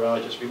current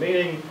garage that's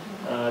remaining.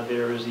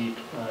 There is the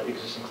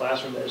existing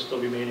classroom that is still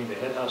remaining, the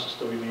head house is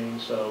still remaining,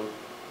 so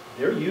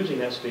they're using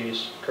that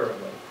space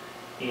currently.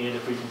 And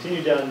if we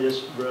continue down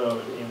this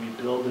road and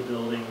we build the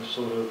building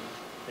sort of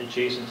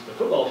adjacent to the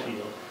football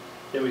field,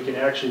 then we can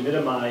actually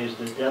minimize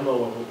the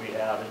demo of what we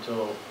have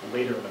until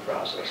later in the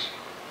process.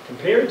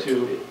 Compared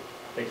to,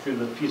 like through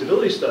the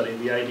feasibility study,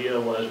 the idea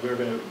was we were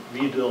going to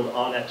rebuild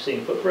on that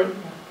same footprint,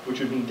 which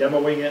would mean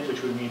demoing it,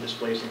 which would mean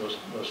displacing those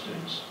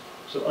students.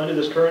 So under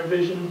this current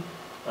vision,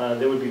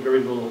 there would be very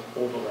little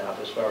overlap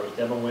as far as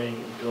demoing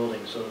and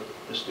building, so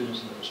the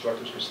students and the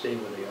instructors could stay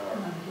where they are,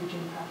 Not a huge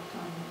impact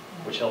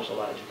on, which helps a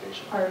lot of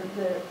education. Are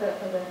the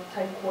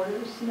tight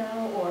quarters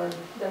now, or are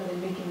they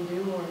making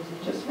do, or is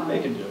it just fine?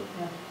 They can do.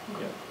 Yeah.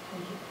 Okay. Yeah.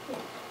 Thank you.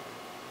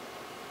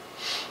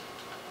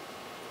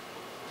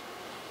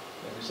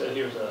 As I said,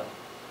 here's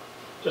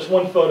just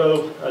one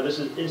photo. This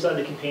is inside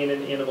the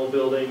companion animal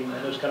building.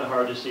 I know it's kind of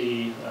hard to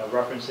see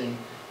referencing,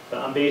 but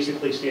I'm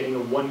basically standing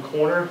in one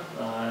corner.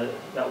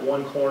 That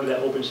one corner, that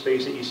open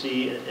space that you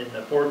see in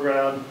the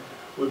foreground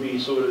would be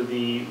sort of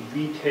the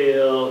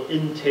retail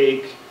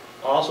intake,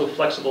 also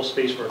flexible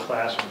space for a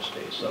classroom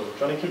space. So we're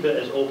trying to keep it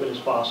as open as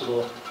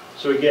possible.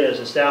 So again, as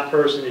a staff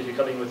person, if you're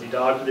coming with your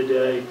dog for the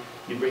day,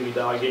 you bring your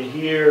dog in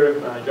here,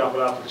 drop it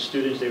off with the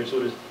students. They would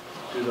sort of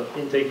do the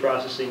intake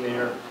processing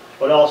there.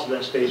 But also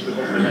that space would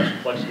hopefully have some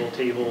flexible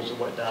tables and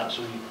whatnot.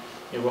 So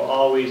we're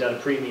always at a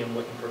premium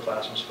looking for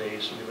classroom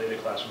space, related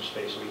classroom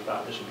space. So we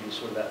thought this would be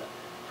sort of that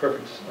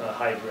perfect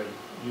hybrid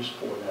use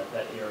for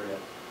that area.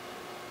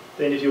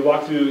 Then if you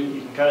walk through,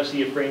 you can kind of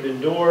see a framed-in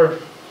door.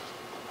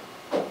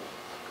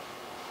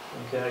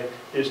 Okay,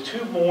 there's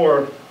two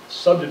more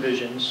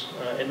subdivisions,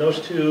 and those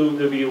two,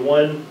 there'll be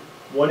one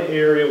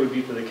area would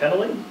be for the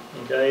kenneling,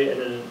 okay, and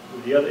then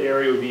the other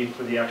area would be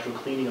for the actual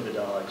cleaning of the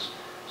dogs.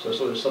 So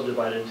sort of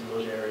subdivided into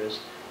those areas.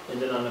 And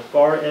then on the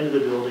far end of the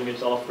building,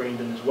 it's all framed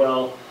in as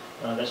well.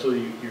 That's where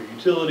your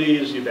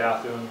utilities, your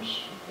bathrooms,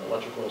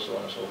 electrical, so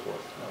on and so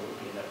forth would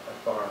be in that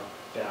far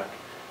back.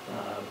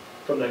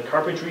 From the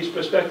carpentry's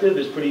perspective,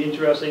 it's pretty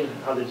interesting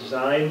how the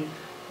design,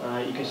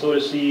 you can sort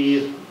of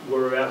see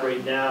where we're at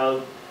right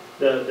now.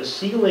 The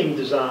ceiling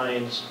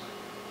designs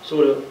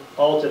sort of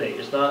alternate.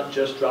 It's not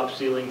just drop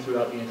ceiling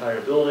throughout the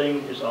entire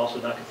building. It's also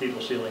not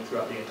cathedral ceiling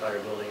throughout the entire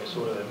building. It's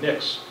sort of a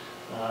mix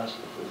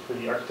for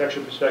the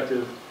architecture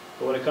perspective.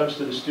 But when it comes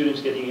to the students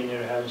getting in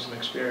there and having some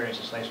experience,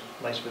 it's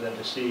nice for them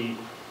to see,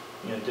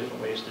 different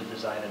ways to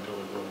design and build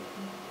a building.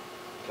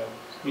 Okay.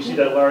 You see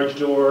that large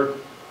door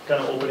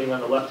kind of opening on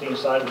the left-hand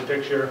side of the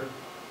picture.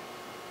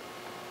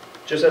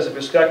 Just as a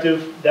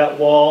perspective, that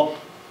wall,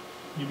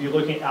 you'd be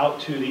looking out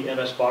to the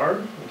MS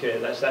barn. Okay,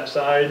 that's that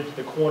side.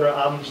 The corner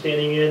I'm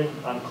standing in,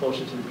 I'm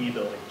closer to the B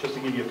building, just to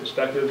give you a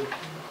perspective.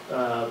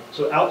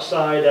 So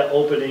outside that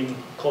opening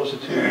closer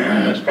to the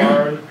MS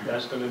barn,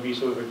 that's going to be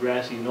sort of a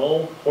grassy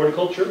knoll.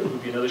 Horticulture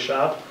would be another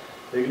shop.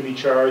 They're going to be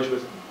charged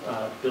with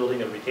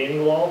building a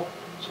retaining wall.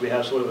 So we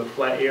have sort of a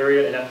flat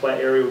area, and that flat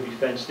area will be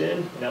fenced in,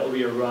 and that will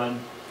be a run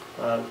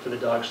for the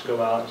dogs to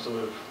go out and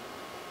sort of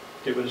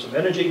get rid of some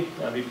energy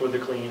before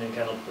they're clean and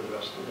kenneled for the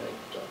rest of the day.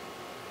 So,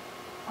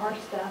 Our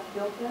staff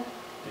built that?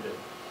 you did.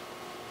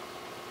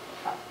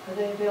 Are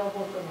they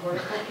available for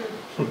horticulture?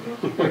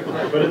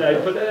 I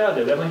put that out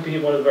there. That might be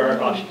one of our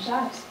options.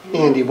 That's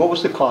Andy, what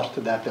was the cost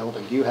of that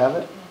building? Do you have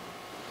it?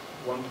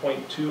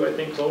 1.2, I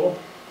think, total.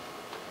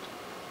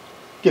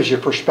 Gives you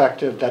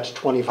perspective, that's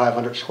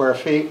 2,500 square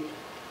feet.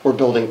 We're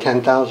building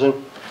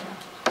 10,000.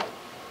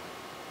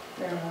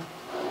 fair enough.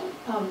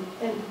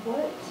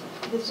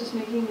 And this is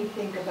making me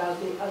think about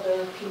the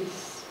other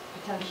piece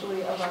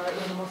potentially of our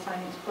animal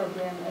science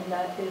program, and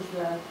that is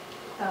the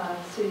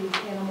city's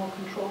animal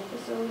control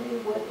facility.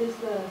 What's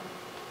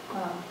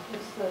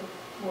the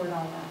word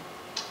on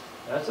that?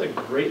 That's a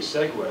great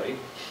segue.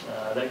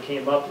 That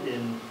came up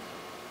in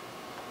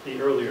the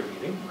earlier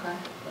meeting. Okay.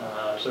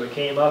 So it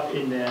came up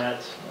in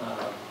that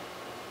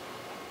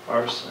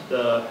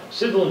the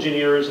civil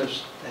engineers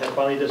have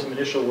finally done some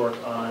initial work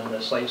on the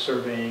site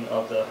surveying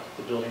of the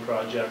building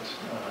project.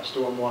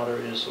 Stormwater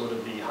is sort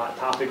of the hot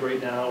topic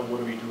right now. What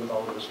do we do with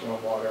all of the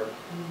stormwater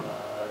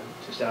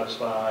to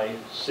satisfy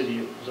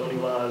city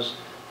zoning laws?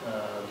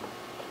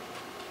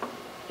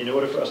 In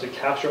order for us to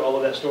capture all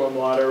of that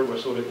stormwater, we're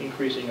sort of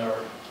increasing our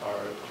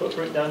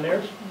footprint down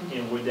there,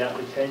 and would that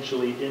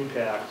potentially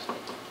impact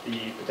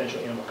the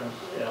potential animal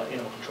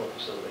control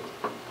facility?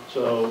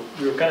 So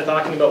we were kind of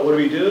talking about what do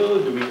we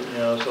do?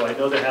 So I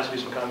know there has to be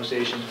some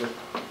conversations with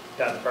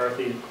Pat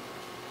McCarthy.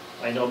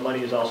 I know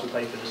money is also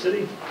tight for the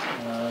city.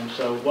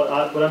 So what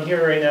I'm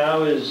hearing right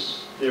now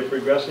is they're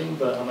progressing,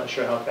 but I'm not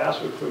sure how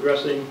fast we're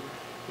progressing.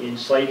 In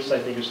sites, I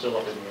think it's still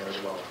up in the air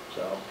as well.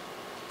 So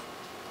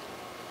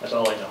that's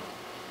all I know.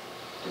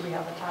 Do we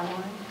have a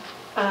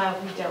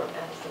timeline? We don't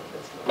as of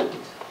this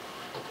moment.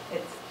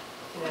 It's,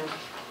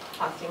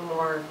 costing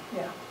more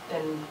Yeah.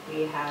 than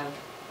we have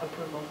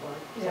approval for.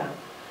 So Yeah.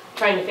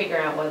 trying to figure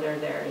out whether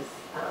there's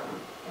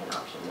an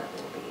option that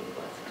will be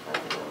less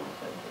expensive than we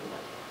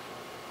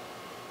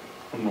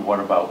could. And what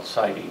about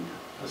siting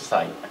the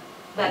site?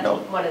 That's No.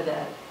 one of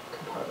the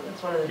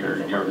components, one of the things.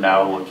 that You're we're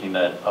now looking looking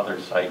at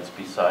other sites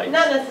besides,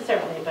 Not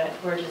necessarily, but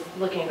we're just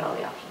looking at all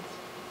the options.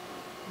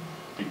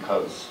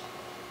 because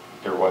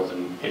there was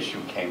an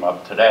issue came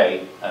up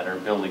today at our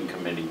building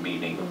committee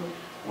meeting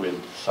with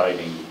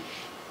citing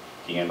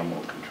the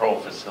animal control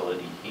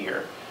facility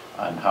here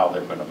on how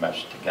they're going to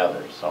mesh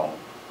together. So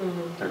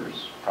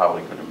there's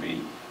probably going to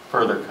be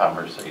further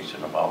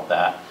conversation about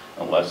that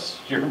unless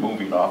you're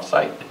moving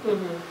off-site,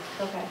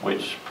 Okay.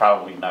 which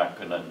probably not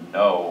going to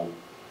know.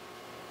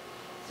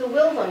 So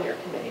Will's on your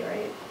committee,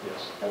 right?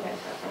 Yes. Okay,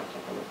 so I'll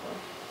check on this one.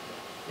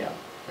 Yeah.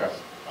 Yes.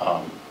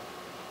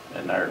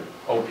 And our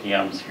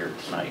OPM's here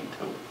tonight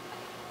too,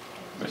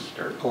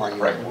 Mr. How are you?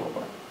 Greg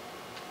Wilbur.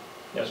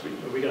 Yes,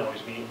 we can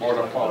always meet. and More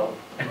to talk follow.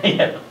 about,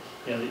 Yeah.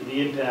 you know,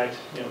 the impact,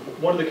 you know,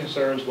 one of the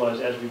concerns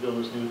was as we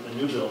build this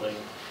new building,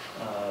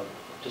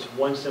 just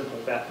one simple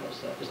fact,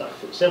 it's not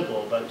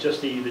simple, but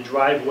just the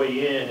driveway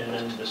in and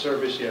then the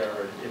service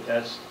yard, if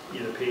that's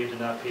either paved or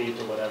not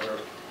paved or whatever,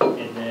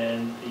 and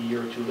then a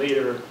year or two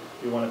later,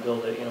 we want to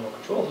build an animal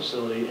control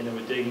facility, and then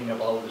we're digging up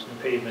all of this new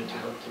pavement to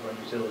run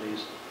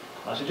utilities.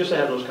 So just to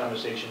have those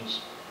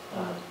conversations.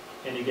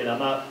 And again, I'm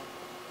not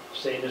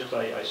saying this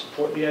because I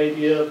support the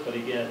idea, but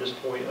again, at this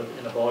point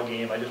in the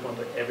ballgame, I just want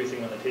to put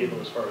everything on the table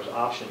as far as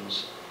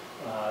options.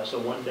 So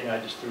one thing I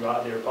just threw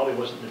out there probably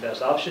wasn't the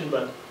best option,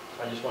 but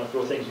I just want to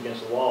throw things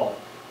against the wall.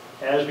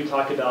 As we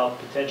talk about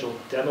potential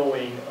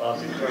demoing of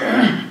the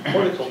current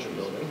horticulture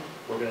building,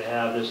 we're going to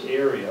have this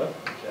area,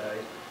 okay?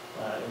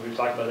 And we've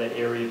talked about that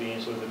area being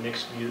sort of a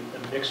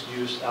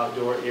mixed-use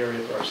outdoor area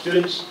for our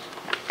students.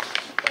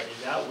 But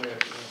is that where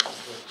the control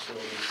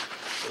facility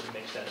doesn't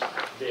make sense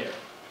there?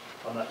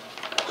 I'm not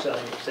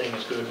saying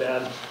it's good or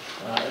bad.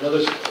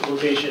 Another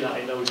location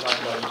I know we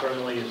talked about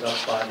internally is up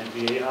by the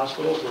VA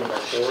hospital, sort of our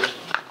forest,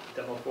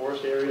 demo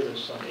forest area.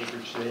 There's some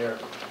acreage there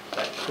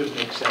that could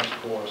make sense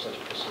for such a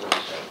facility.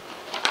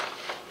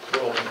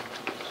 So we're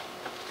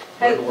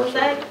open. Was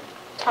that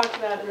talked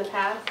about in the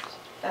past,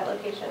 that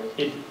location?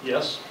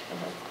 Yes.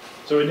 Okay.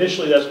 So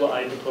initially, that's what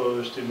I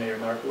proposed to Mayor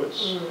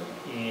Narkowitz,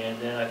 and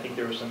then I think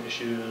there were some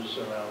issues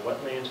around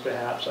wetlands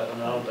perhaps, I don't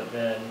know, but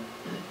then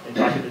in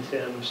talking to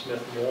Tim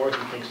Smith Moore,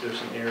 he thinks there's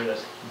some area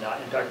that's not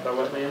impacted by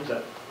wetlands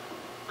that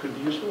could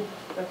be useful.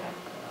 Okay.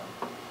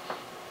 So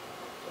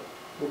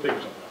we'll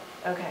figure something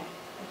out. Okay.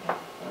 We'll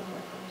have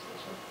more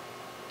conversation.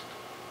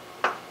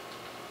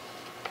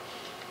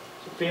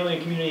 So family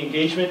and community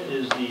engagement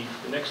is the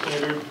next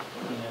standard,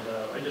 and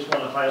I just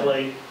want to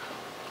highlight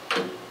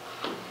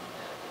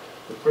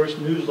the first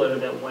newsletter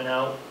that went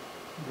out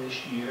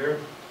this year.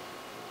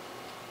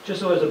 Just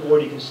so as a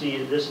board you can see,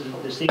 this is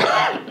the sequence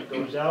that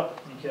goes out,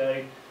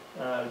 okay?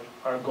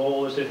 Our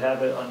goal is to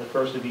have it on the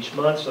first of each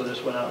month, so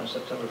this went out on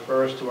September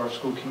 1st to our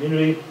school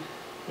community.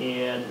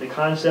 And the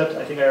concept,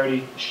 I think I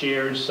already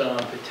shared some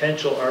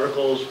potential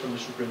articles from the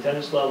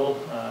superintendent's level.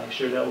 I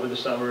shared that over the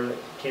summer that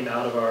came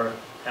out of our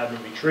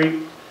admin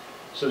retreat.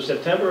 So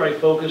September I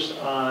focused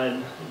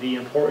on the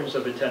importance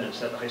of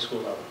attendance at the high school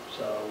level.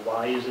 So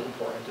why is it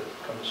important to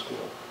come to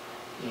school?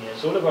 And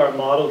sort of our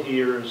model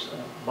here is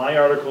my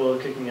article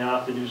kicking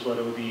off the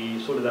newsletter would be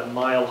sort of that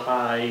mile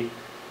high,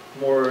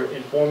 more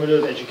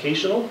informative,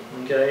 educational.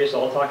 Okay,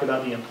 so I'll talk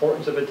about the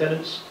importance of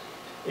attendance.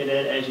 And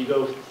then as you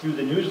go through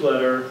the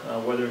newsletter,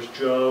 whether it's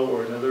Joe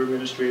or another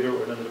administrator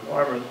or another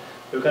department,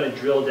 they'll kind of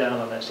drill down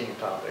on that same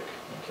topic.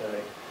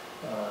 Okay,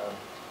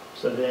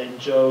 so then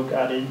Joe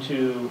got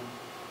into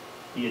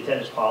the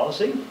attendance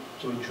policy.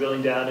 So we're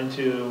drilling down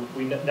into,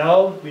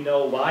 now we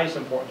know why it's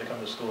important to come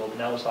to school, but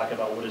now let's talk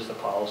about what is the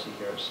policy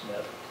here at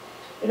Smith.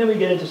 And then we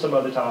get into some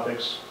other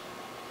topics.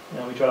 You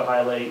know, we try to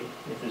highlight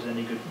if there's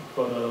any good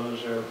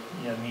photos or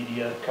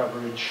media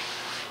coverage.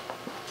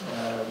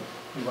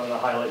 We wanted to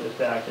highlight the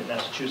fact that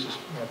Massachusetts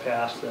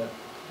passed the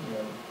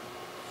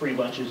free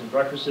lunches and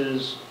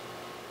breakfasts.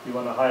 We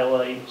want to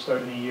highlight,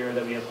 starting the year,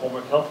 that we have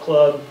Homework Health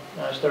Club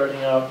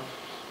starting up.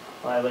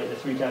 Highlight the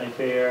 3-county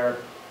fair.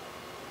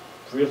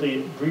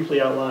 Briefly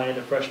outline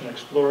the freshman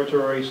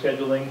exploratory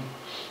scheduling,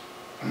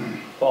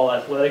 fall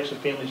athletics, so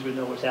families would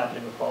know what's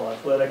happening with fall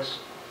athletics,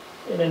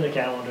 and then the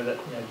calendar that,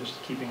 just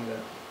keeping the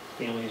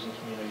families and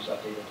communities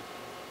updated.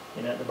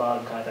 And at the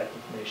bottom, contact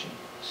information.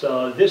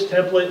 So this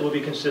template will be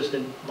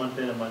consistent month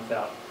in and month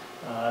out.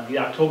 The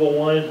October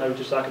one, I was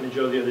just talking to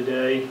Joe the other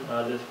day,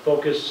 the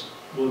focus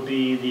will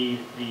be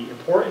the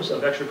importance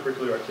of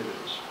extracurricular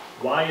activities.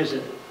 Why is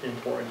it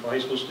important for high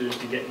school students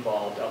to get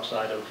involved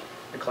outside of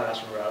the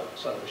classroom or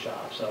outside of the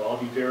shop? So I'll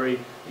be very,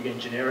 again,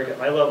 generic at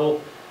my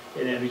level,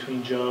 and then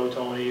between Joe,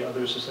 Tony,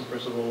 other assistant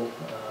principal,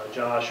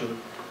 Josh, or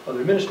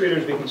other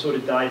administrators, we can sort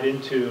of dive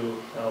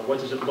into what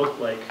does it look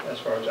like as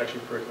far as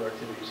extracurricular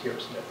activities here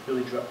at Smith.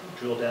 Really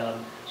drill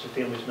down so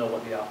families know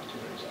what the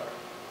opportunities are.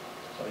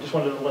 So I just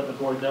wanted to let the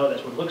board know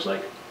that's what it looks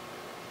like.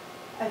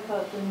 I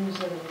thought the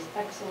newsletter was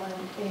excellent,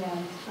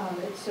 and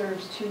it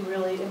serves two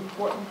really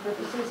important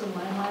purposes in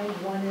my mind.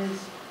 One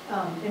is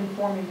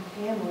informing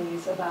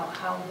families about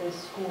how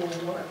this school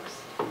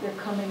works. They're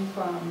coming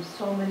from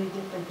so many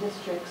different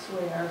districts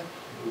where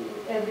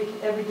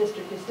every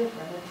district is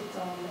different, it's its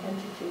own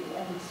entity,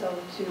 and so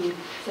to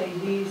say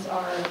these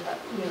are,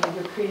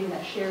 you're creating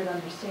that shared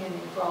understanding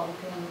for all the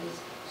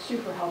families,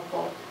 super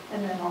helpful.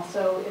 And then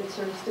also it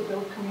serves to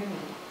build community.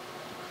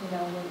 With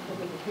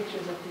the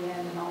pictures at the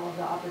end and all of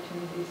the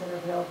opportunities that are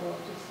available,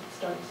 it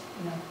starts,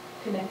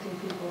 connecting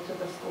people to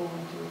the school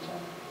and to each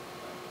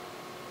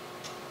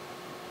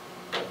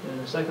other. And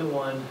the second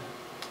one,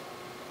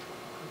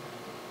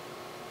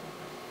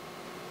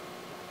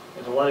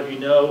 as a lot of you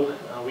know,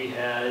 we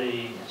had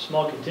a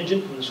small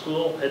contingent from the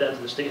school head out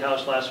to the State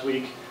House last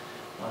week,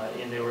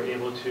 and they were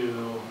able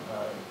to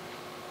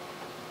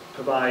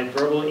provide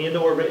verbal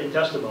and/or written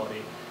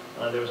testimony.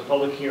 There was a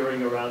public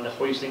hearing around the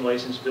hoisting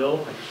license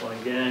bill. I just want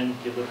to again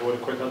give the board a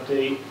quick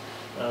update.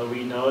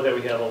 We know that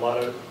we have a lot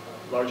of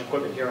large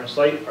equipment here on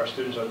site. Our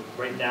students are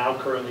right now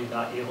currently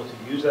not able to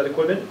use that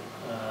equipment.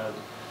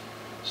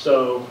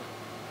 So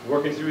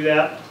working through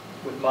that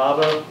with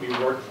MAVA, we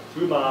worked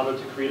through MAVA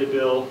to create a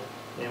bill,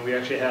 and we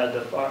actually had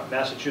the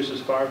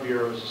Massachusetts Farm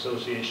Bureaus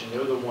Association. They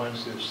were the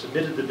ones who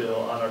submitted the bill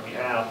on our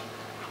behalf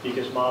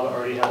because MAVA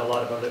already had a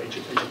lot of other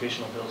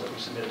educational bills that we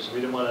submitted. So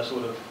we didn't want to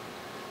sort of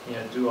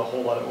do a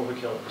whole lot of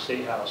overkill at the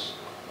State House.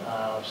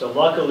 So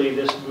luckily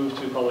this moved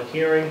to a public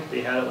hearing.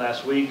 They had it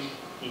last week,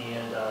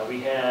 and we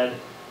had,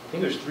 I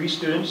think there's 3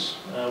 students.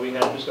 We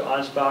had Mr.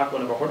 Onspach,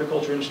 one of our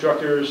horticulture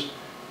instructors.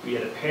 We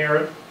had a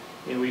parent,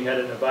 and we had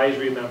an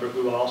advisory member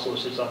who also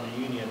sits on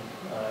the union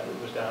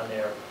that was down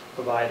there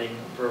providing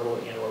verbal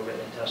and/or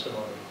written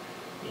testimony.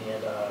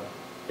 And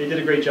they did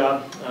a great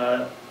job.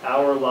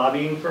 Our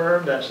lobbying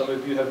firm that some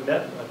of you have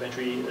met,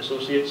 Ventry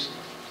Associates,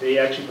 they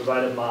actually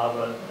provided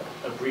MAVA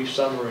a brief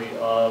summary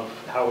of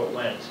how it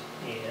went,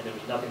 and there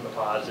was nothing but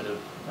positive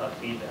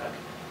feedback.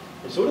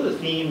 And sort of the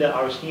theme that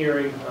I was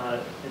hearing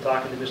in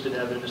talking to Mr.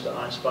 Nevin and Mr.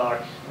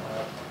 Onspach,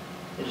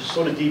 and just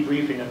sort of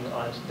debriefing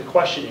on the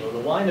questioning, or the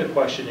line of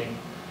questioning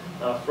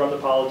from the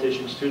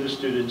politicians to the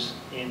students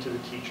and to the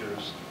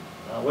teachers,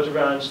 was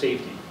around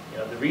safety.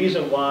 The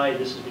reason why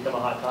this has become a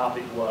hot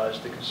topic was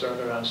the concern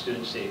around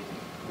student safety.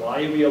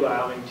 Why are we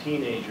allowing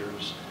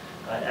teenagers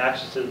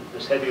access to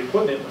this heavy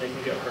equipment when they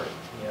can get hurt?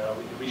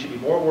 We should be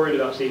more worried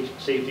about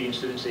safety and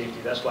student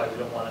safety. That's why we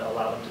don't want to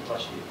allow them to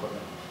touch the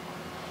equipment.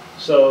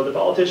 So the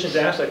politicians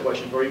asked that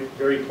question very,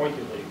 very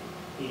pointedly.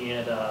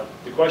 And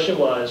the question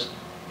was,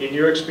 in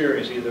your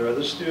experience, either as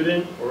a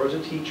student or as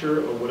a teacher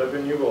or whatever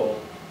in your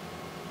role,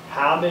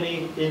 how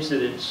many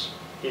incidents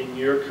in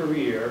your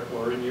career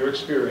or in your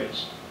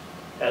experience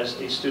has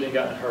a student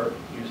gotten hurt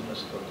using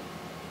this equipment?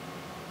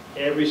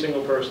 Every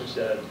single person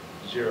said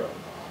 0.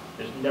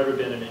 There's never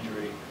been an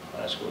injury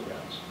on school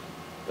grounds.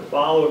 The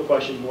follow-up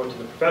question more to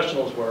the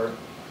professionals were,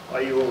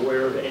 are you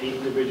aware of any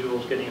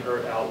individuals getting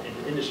hurt out in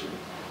the industry?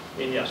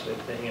 And yes,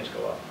 the hands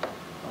go up.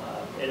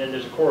 And then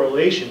there's a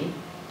correlation,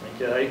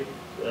 okay?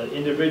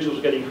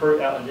 Individuals getting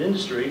hurt out in the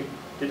industry,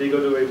 did they go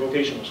to a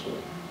vocational school?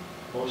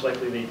 Most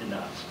likely they did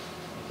not.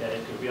 Okay?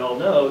 Because we all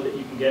know that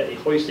you can get a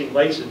hoisting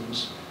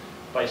license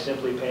by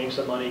simply paying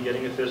some money,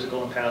 getting a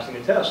physical, and passing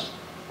a test.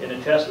 And a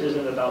test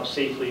isn't about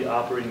safely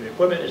operating the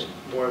equipment, it's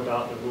more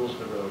about the rules of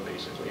the road,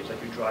 basically. It's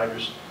like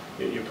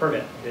your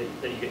permit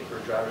that you get for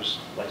a driver's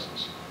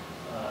license.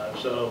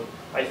 So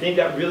I think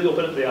that really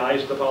opened up the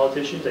eyes of the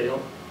politicians. I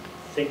don't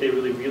think they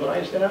really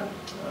realized that.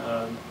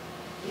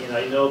 And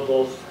I know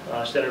both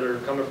Senator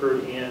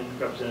Comerford and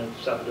Representative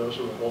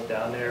Sapadosa were both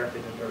down there.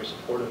 They've been very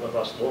supportive of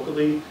us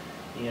locally,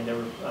 and they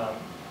were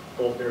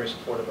both very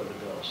supportive of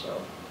the bill.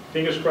 So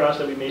fingers crossed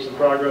that we made some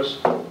progress.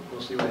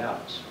 We'll see what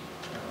happens.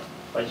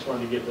 I just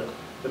wanted to give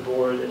the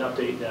board an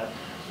update that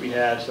we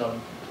had some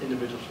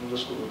individuals from the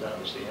school down at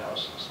the State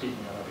House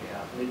speaking on our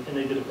behalf, and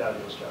they did a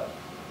fabulous job.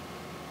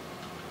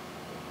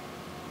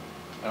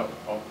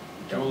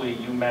 Julie,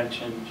 you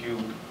mentioned you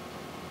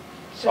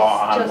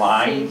saw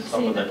online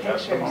some of the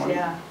testimony?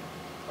 Yeah.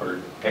 Or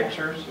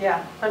pictures?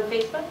 Yeah. On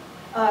Facebook?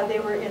 They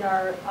were in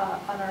on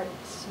our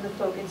Smith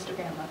Folk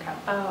Instagram account.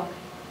 Oh.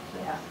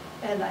 Yeah.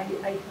 And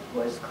I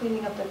was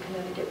cleaning up the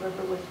Connecticut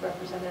River with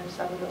Representative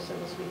Sabadosa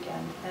this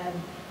weekend,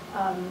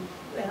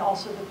 and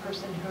also the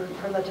person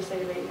her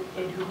legislative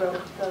aide who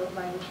wrote the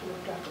language for the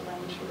draft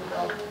language for the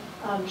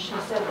bill. She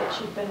said that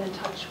she'd been in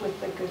touch with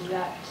the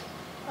Gazette,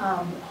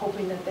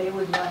 hoping that they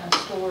would run a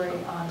story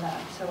on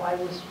that. So I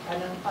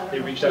don't know. They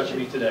reached out to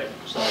me today,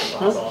 so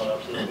I'll follow it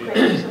up. So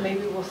great. So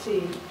maybe we'll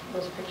see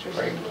those pictures.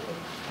 Great.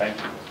 Thank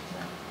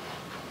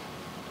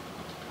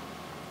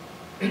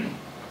you.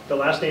 The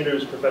last standard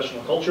is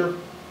professional culture.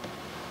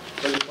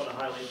 I just want to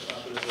highlight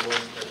for the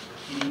board the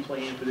PD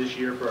plan for this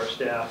year for our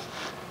staff.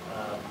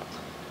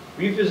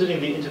 Revisiting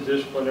the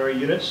interdisciplinary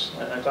units.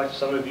 I've talked to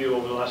some of you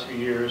over the last few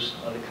years.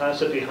 The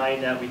concept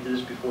behind that, we did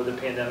this before the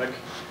pandemic.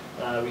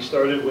 We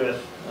started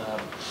with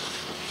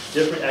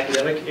different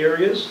academic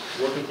areas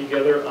working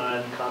together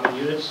on common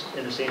units,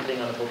 and the same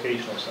thing on the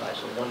vocational side.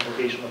 So one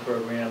vocational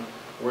program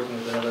working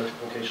with another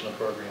vocational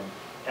program.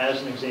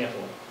 As an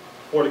example,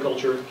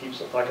 horticulture, keeps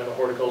talking about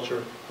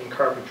horticulture, and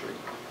carpentry.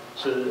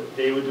 So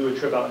they would do a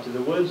trip out into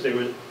the woods, they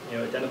would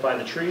identify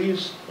the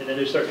trees, and then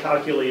they start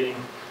calculating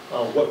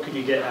what could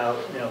you get out,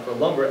 for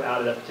lumber out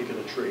of that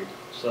particular tree.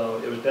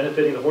 So it was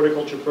benefiting the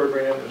horticulture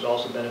program, it was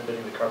also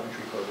benefiting the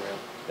carpentry program.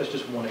 That's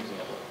just one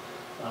example.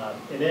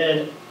 And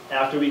then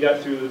after we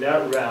got through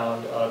that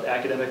round of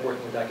academic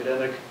working with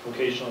academic,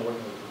 vocational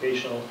working with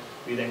vocational,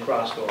 we then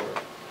crossed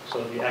over.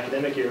 So the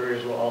academic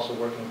areas were also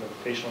working with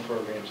vocational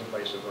programs and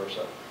vice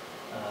versa.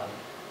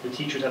 The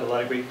teachers had a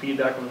lot of great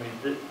feedback when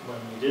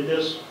we did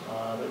this.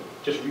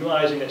 Just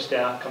realizing that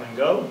staff come and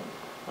go,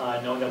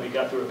 knowing that we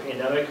got through a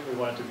pandemic, we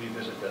wanted to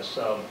revisit this.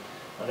 So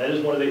that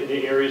is one of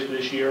the areas for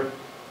this year.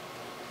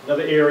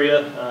 Another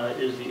area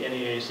is the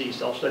NAAC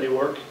self-study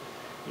work.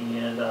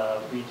 And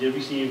we did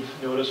receive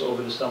notice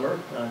over the summer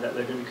that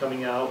they're going to be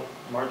coming out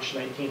March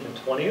 19th and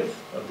 20th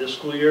of this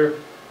school year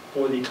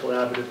for the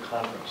collaborative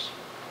conference.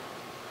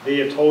 They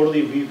have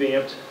totally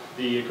revamped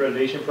the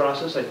accreditation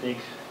process, I think,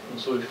 in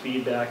sort of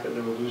feedback that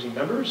they were losing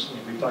members.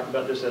 We've talked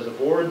about this as a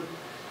board.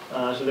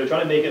 So they're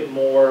trying to make it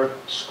more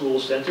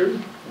school-centered.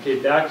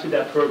 Okay, back to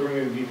that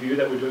program review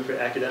that we're doing for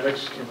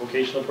academics and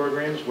vocational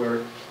programs,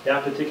 where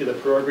that particular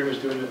program is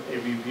doing a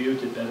review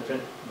to benefit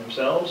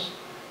themselves.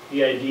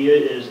 The idea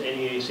is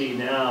NEAC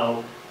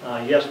now,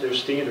 yes,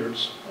 there's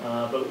standards,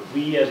 but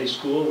we as a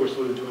school, we're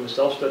sort of doing a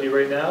self-study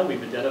right now.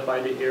 We've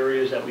identified the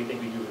areas that we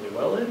think we do really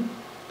well in,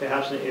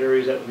 perhaps in the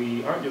areas that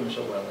we aren't doing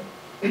so well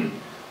in.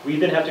 We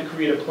then have to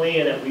create a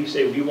plan that we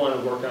say we want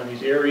to work on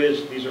these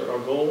areas, these are our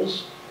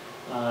goals.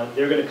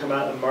 They're going to come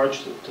out in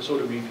March to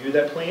sort of review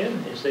that plan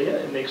and say, yeah,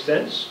 it makes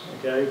sense,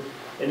 okay?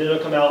 And then it'll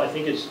come out, I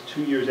think it's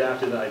 2 years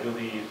after that, I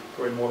believe,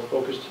 for a more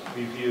focused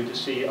review to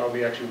see are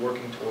we actually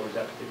working towards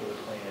that particular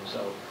plan.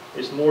 So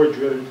it's more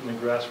driven from the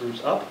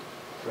grassroots up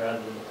rather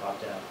than the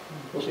top down.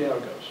 We'll see how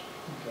it goes,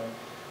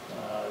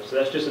 okay? So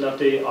that's just an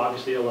update,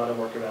 obviously a lot of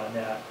work around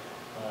that.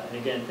 And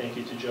again, thank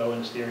you to Joe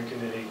and the steering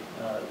committee.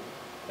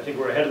 I think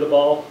we're ahead of the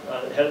ball,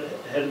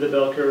 ahead of the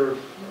bell curve.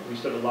 We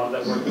started a lot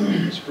of that work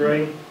in the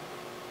spring.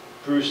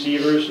 Bruce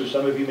Severs, who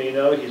some of you may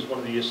know, he's one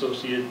of the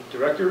associate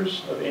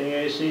directors of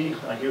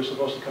NEAC. He was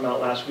supposed to come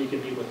out last week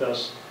and meet with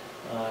us.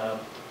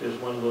 There's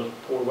one of those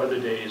poor weather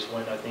days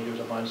when I think there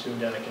was a monsoon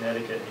down in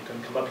Connecticut and he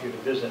couldn't come up here to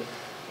visit.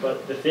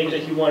 But the things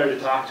that he wanted to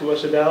talk to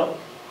us about,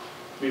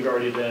 we've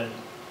already been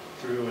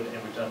through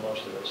and we've done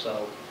most of it.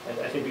 So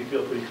I think we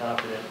feel pretty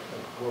confident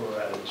of where we're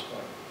at this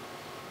point.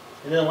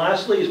 And then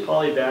lastly is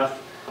Polly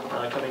Bath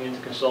coming in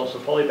to consult. So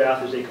Polly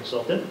Bath is a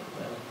consultant.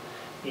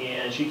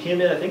 And she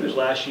came in, I think it was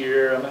last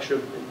year, I'm not sure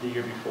the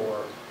year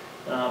before.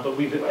 But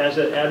we've, as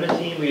an admin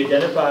team, we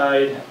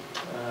identified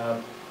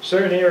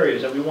certain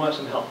areas that we want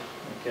some help.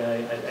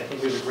 Okay, I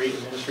think we have a great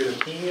administrative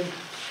team,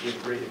 we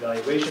have a great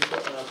evaluation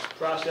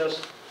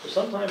process, but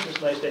sometimes it's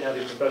nice to have a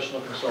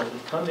professional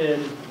consultant come in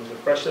with a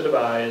fresh set of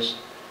eyes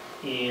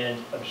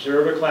and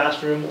observe a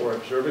classroom or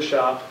observe a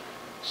shop,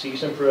 see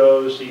some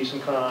pros, see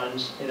some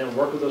cons, and then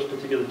work with those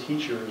particular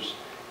teachers.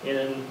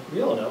 And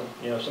we all know,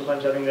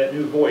 sometimes having that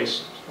new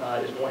voice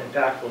is more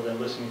impactful than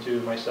listening to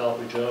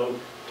myself or Joe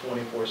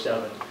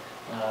 24/7.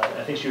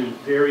 I think she was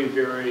very,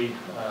 very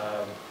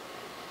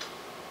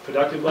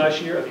productive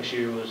last year. I think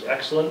she was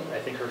excellent. I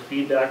think her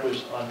feedback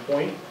was on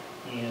point,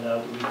 and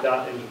we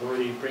thought it was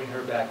worthy of bringing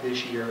her back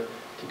this year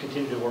to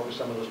continue to work with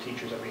some of those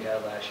teachers that we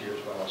had last year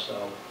as well.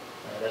 So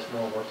that's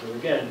more work to,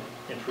 again,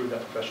 improve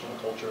that professional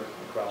culture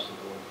across the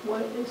board.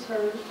 What is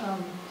her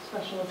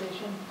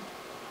specialization?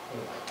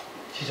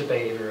 She's a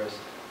behaviorist,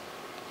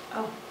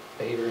 Oh,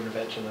 behavior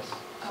interventionist.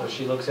 So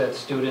she looks at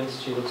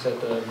students, she looks at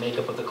the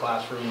makeup of the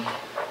classroom,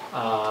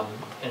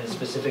 and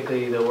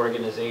specifically the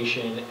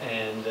organization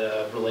and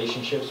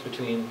relationships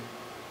between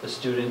the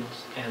student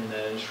and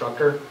the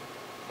instructor,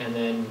 and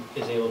then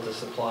is able to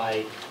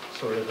supply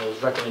sort of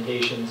those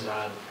recommendations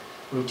on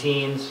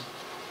routines,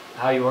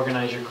 how you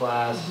organize your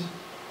class,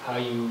 how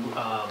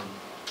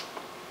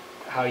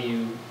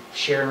you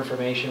share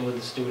information with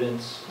the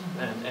students,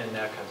 and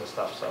that kinds of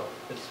stuff. So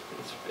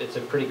it's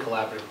a pretty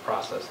collaborative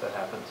process that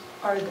happens.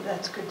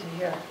 that's good to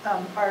hear.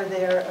 Are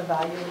there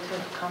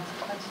evaluative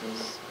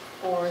consequences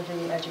for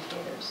the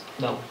educators?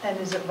 No, And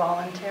is it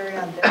voluntary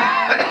on their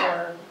part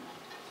or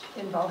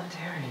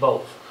involuntary?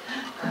 both.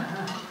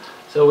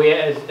 So we,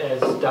 as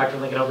Dr.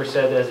 Linkenover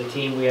said, as a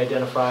team, we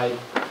identified,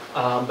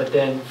 but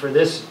then for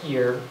this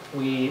year,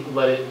 we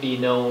let it be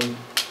known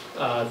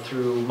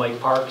through Mike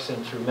Parks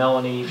and through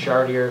Melanie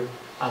Chartier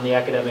on the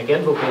academic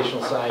and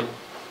vocational side,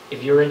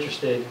 if you're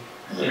interested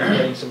in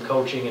getting some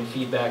coaching and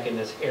feedback in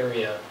this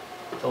area,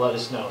 to let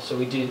us know. So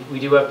we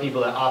do have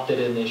people that opted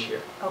in this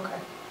year. Okay,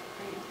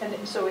 great.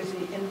 And so is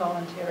the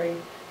involuntary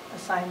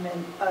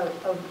assignment a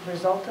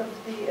result of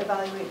their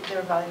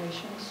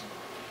evaluations,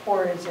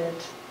 or is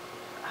it,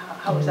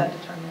 how is that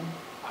determined?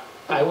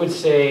 I would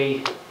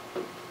say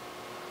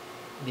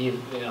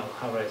it's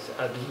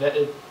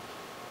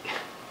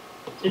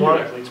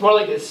more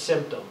like a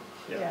symptom.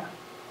 Yeah.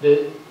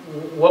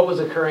 What was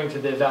occurring to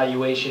the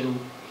evaluation,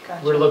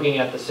 Gotcha. We're looking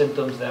at the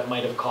symptoms that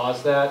might have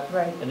caused that,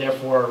 Right, and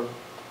therefore,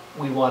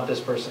 we want this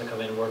person to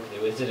come in and work with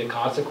you. Is it a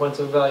consequence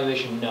of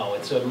evaluation? No,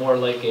 it's more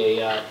like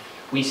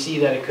we see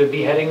that it could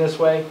be heading this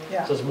way,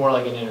 yeah. so it's more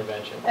like an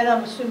intervention. And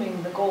I'm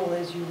assuming the goal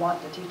is you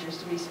want the teachers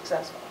to be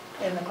successful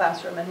in the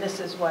classroom, and this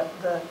is what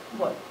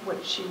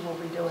she will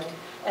be doing.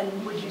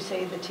 And would you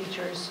say the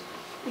teachers,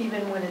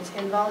 even when it's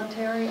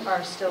involuntary,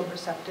 are still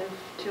receptive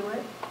to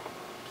it?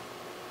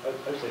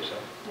 I'd say so.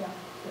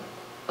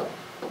 Yeah.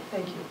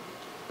 Thank you.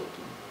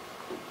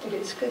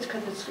 It's because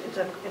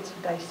it's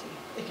dicey.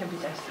 It can be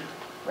dicey,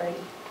 right?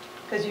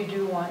 Because you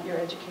do want your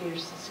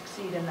educators to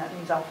succeed, and that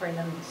means offering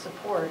them the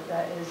support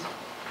that is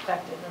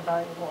effective and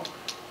valuable,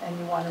 and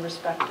you want to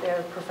respect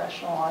their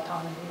professional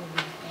autonomy.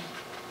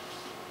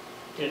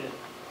 And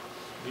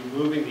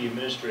removing the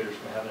administrators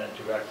from having that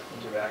direct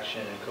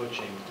interaction and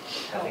coaching,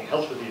 I think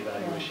helps with the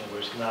evaluation, where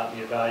it's not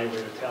the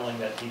evaluator telling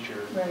that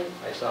teacher, Right,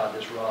 I saw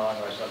this wrong,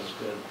 or I saw this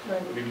good.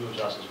 right. It removes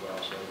us as well,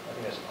 so I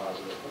think that's a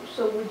positive.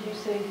 So would you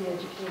say the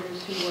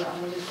educators who were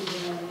on the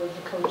receiving end of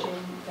the coaching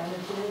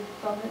benefited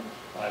from it?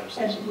 I would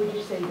say so. And would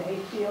you say they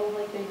feel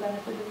like they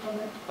benefited from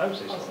it? I would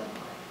say so. Also?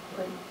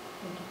 Great,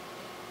 thank you.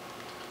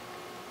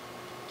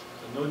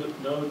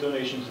 So no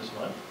donations this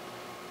month.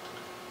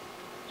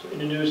 So in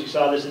the news, you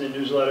saw this in the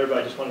newsletter, but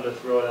I just wanted to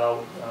throw it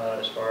out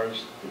as far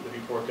as the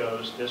report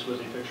goes. This was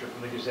a picture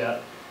from the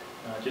Gazette.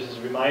 Just as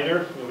a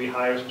reminder, we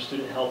hired some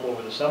student help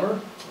over the summer.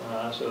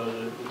 So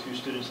the two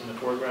students in the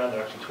foreground,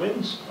 they're actually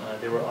twins.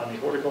 They were on the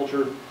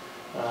horticulture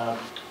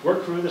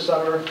work crew this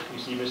summer. You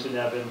see Mr.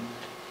 Nevin,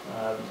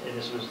 and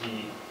this was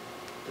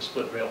the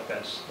split rail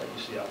fence that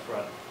you see out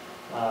front.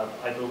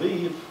 I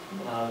believe,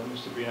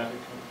 Mr. Brian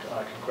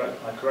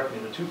can correct me,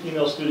 the two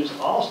female students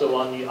also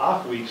on the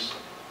off weeks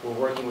were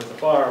working with the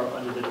farm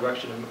under the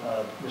direction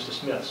of Mr.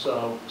 Smith.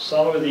 So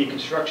some of the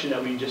construction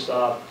that we just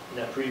saw in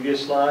that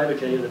previous slide,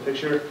 okay, in the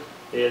picture,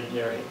 they had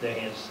their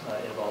hands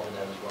involved in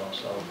that as well.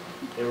 So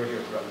they were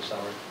here throughout the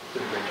summer,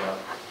 did a great job.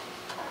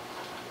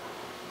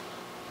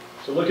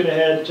 So looking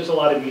ahead, just a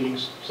lot of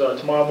meetings. So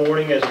tomorrow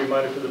morning, as a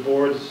reminder for the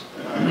boards,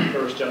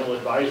 first general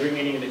advisory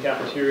meeting in the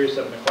cafeteria,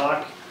 7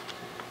 o'clock.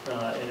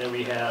 And then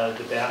we have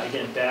the BAT,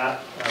 again,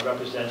 BAT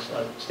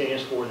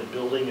stands for the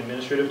building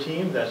administrative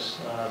team. That's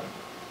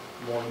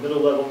more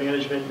middle-level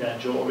management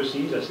that Joe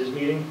oversees. That's his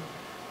meeting.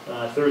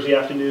 Thursday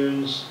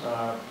afternoons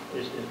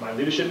is my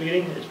leadership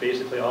meeting. It's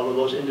basically all of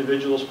those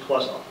individuals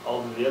plus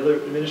all of the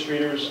other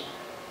administrators,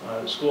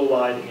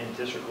 school-wide and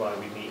district-wide.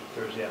 We meet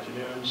Thursday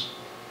afternoons.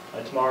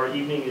 Tomorrow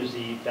evening is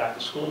the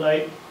back-to-school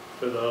night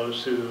for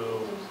those who,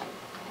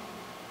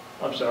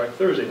 I'm sorry,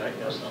 Thursday night,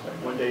 yes,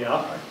 one day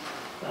off.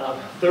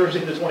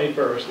 Thursday the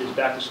 21st is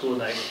back-to-school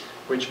night,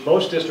 which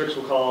most districts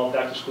will call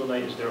back-to-school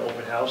night is their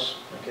open house,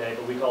 okay?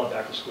 But we call it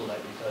back-to-school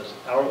night because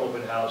our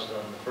open house is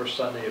on the first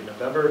Sunday of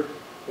November,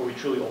 where we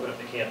truly open up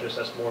the campus.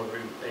 That's more of a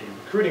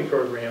recruiting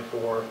program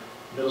for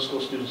middle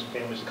school students and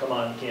families to come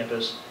on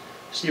campus,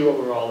 see what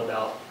we're all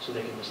about, so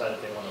they can decide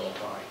if they want to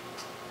apply.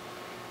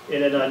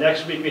 And then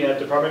next week we have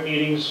department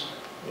meetings.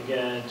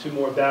 Again, 2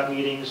 more BAT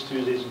meetings,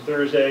 Tuesdays and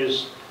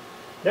Thursdays.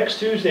 Next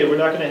Tuesday, we're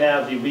not going to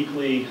have the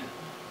weekly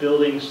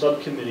building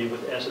subcommittee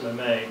with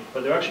SMMA,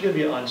 but they're actually going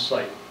to be on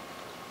site.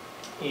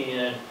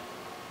 And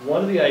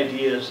one of the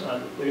ideas,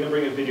 they're going to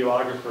bring a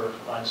videographer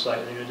on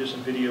site. They're going to do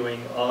some videoing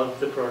of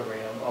the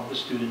program, of the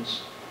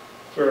students,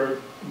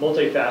 for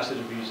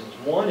multifaceted reasons.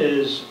 One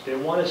is they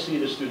want to see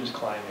the students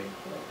climbing,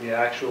 the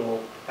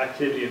actual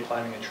activity of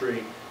climbing a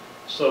tree.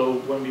 So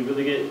when we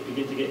really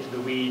begin to get into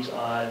the weeds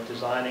on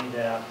designing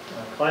that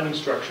climbing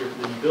structure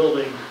for the new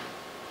building,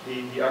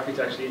 the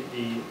architects,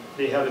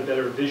 they have a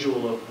better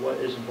visual of what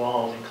is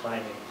involved in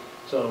climbing.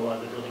 So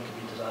the building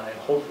can be designed,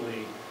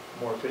 hopefully,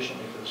 more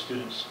efficiently for the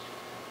students.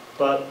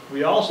 But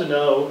we also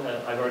know,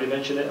 I've already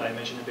mentioned it, I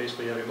mention it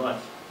basically every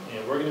month,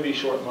 we're going to be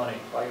short money,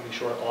 probably going to be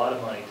short a lot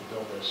of money to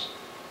build this.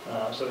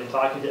 So in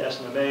talking to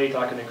SMMA,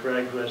 talking to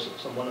Craig, who has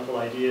some wonderful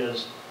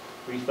ideas,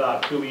 we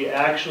thought, could we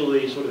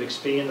actually sort of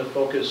expand the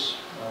focus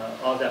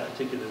of that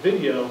particular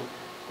video,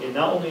 and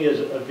not only as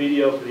a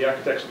video for the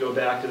architects to go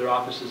back to their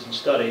offices and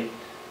study,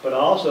 but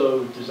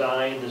also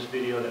design this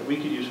video that we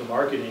could use for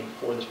marketing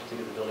for this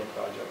particular building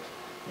project.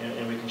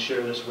 And we can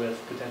share this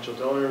with potential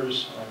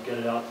donors, get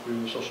it out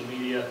through social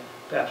media,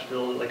 perhaps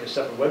build like a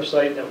separate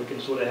website that we can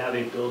sort of have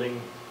a building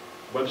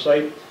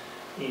website,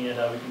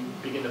 and we can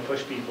begin to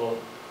push people,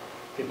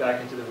 get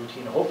back into the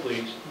routine, and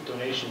hopefully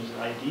donations,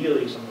 and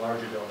ideally some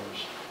larger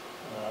donors.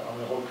 I'm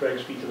going to hold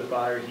Craig's feet to the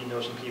fire. He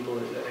knows some people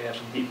that may have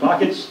some deep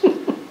pockets.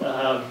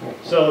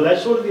 So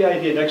that's sort of the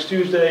idea. Next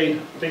Tuesday,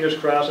 fingers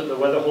crossed that the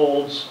weather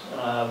holds,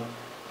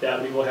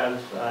 that we will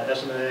have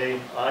SMMA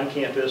on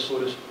campus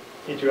sort of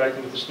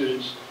interacting with the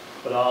students,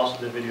 but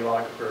also the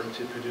videographer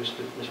to produce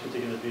this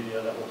particular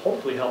video that will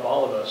hopefully help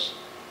all of us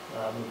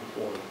moving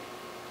forward.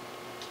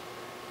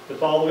 The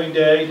following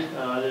day,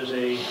 there's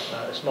a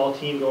small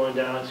team going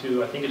down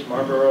to, I think it's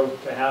Marlboro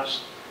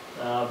perhaps,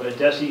 but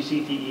DESE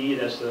CTE,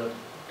 that's the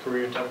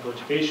Career and Technical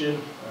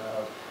Education.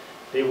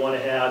 They want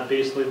to have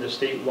basically the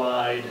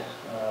statewide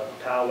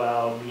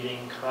powwow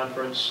meeting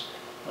conference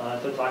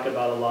to talk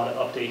about a lot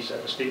of updates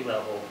at the state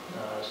level.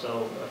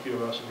 So a few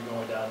of us will be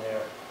going down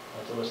there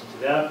to listen to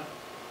that.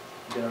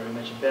 Again, I already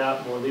mentioned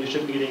that. More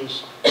leadership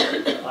meetings.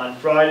 On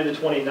Friday the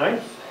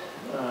 29th,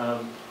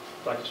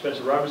 Dr.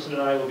 Spencer Robertson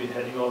and I will be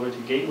heading over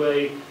to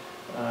Gateway.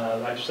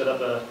 I've set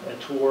up a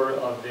tour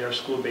of their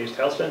school-based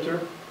health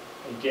center.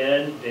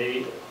 Again,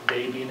 they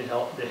being the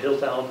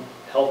Hilltown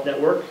Health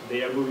Network,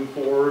 they are moving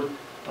forward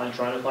on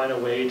trying to find a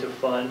way to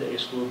fund a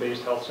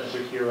school-based health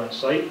center here on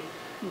site.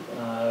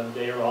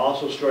 They are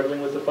also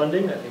struggling with the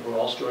funding. I think we're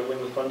all struggling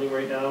with funding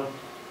right now.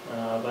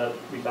 But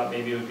we thought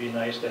maybe it would be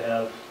nice to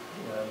have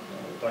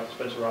Dr.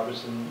 Spencer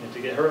Robertson and to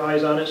get her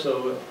eyes on it,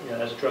 so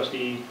as a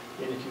trustee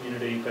in the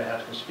community,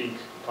 perhaps can speak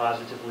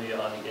positively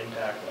on the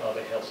impact of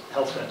a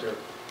health center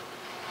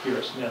here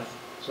at Smith.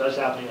 So that's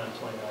happening on the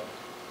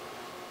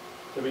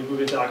 29th. Then we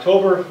move into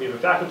October. We have a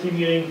faculty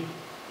meeting,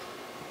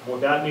 more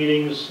BAT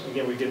meetings.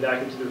 Again, we get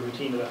back into the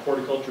routine of the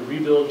horticulture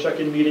rebuild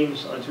check-in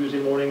meetings on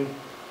Tuesday morning.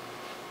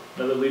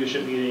 Another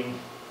leadership meeting.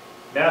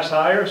 Mass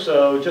hire.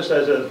 So just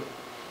as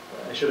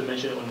I should have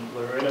mentioned it when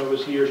Lorena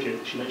was here.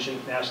 She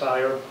mentioned mass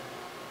hire.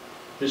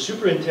 The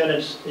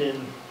superintendents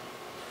in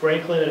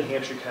Franklin and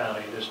Hampshire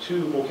County, there's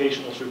 2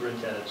 vocational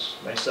superintendents,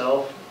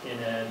 myself and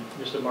then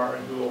Mr.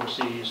 Martin, who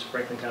oversees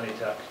Franklin County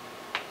Tech.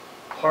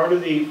 Part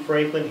of the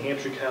Franklin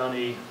Hampshire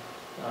County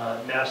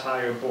mass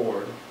hire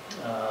board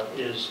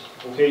is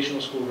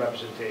vocational school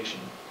representation.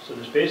 So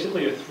there's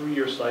basically a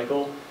 3-year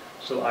cycle.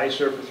 So I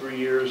served for 3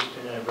 years,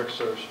 and then Rick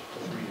serves for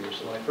 3 years.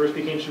 So when I first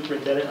became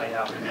superintendent, I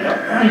happened to be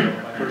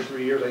up. My first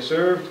 3 years I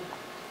served,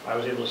 I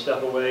was able to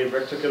step away.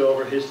 Rick took it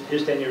over. His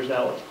tenure is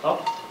now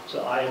up,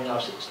 so I am now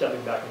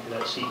stepping back into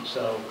that seat.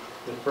 So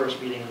the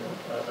first meeting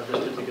of this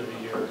particular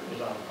year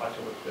is on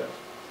October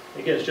 5th.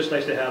 Again, it's just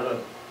nice to have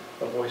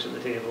a voice at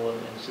the table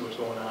and see what's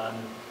going on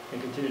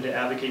and continue to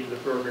advocate for the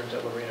programs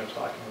that Lorena was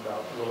talking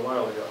about a little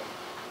while ago.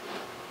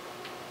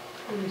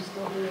 Are you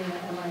still doing the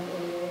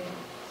MIAA?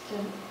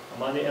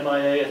 I'm on the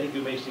MIA. I think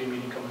you may see a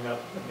meeting coming up.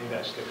 Maybe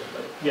I skipped it,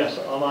 but yes,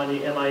 I'm on the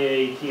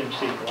MIA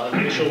TMC. A lot of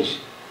initials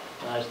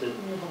as the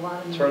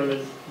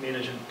Tournament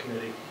Management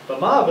Committee. But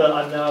MAVA,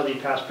 I'm now the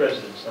past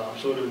president, so I'm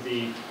sort of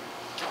the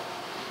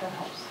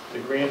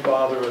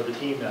grandfather of the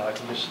team now. I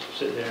can just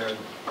sit there and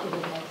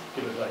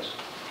give advice.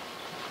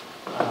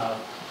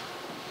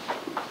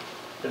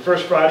 The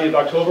first Friday of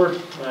October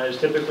is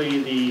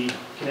typically the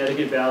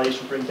Connecticut Valley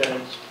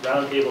Superintendent's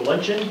Roundtable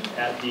Luncheon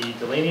at the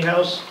Delaney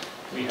House.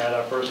 We had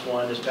our first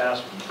one this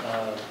past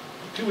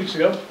 2 weeks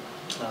ago,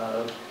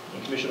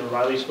 and Commissioner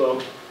Riley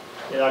spoke.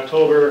 In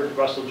October,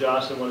 Russell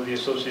Johnson, one of the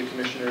associate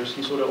commissioners,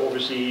 he sort of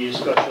oversees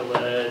special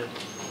ed,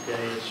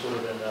 okay, it's sort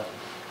of in the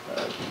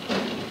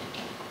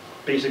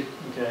basic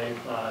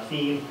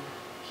theme.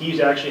 He's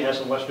actually has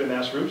some Western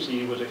Mass roots.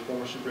 He was a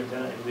former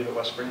superintendent, I believe, at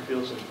West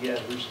Springfield, so he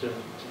has roots to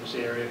this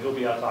area. He'll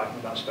be out talking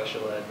about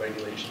special ed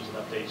regulations and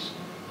updates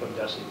from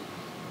DESE.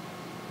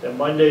 Then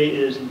Monday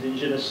is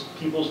Indigenous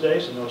Peoples Day,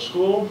 so no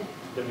school.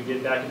 Then we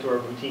get back into our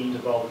routines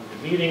of all of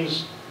the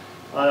meetings.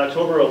 On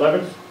October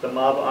 11th, the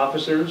MOB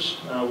officers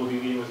will be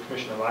meeting with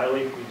Commissioner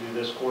Riley. We do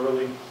this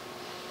quarterly.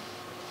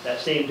 That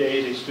same day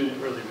is a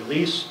student early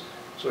release.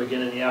 So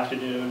again, in the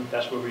afternoon,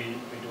 that's where we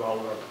do all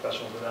of our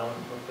professional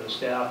development for the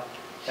staff.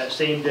 That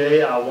same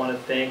day, I want to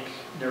thank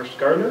Nurse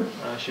Gardner.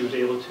 She was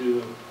able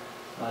to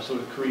sort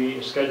of create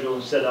a schedule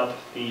and set up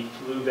the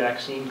flu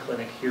vaccine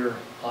clinic here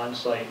on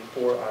site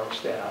for our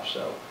staff.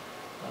 So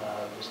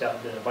the staff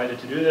have been invited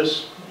to do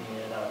this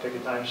and pick a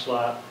time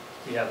slot.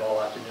 We have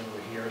all afternoon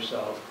we're here,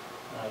 so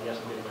yes,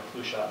 I'm getting my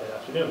flu shot that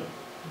afternoon.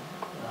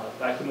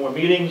 Back to more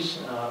meetings.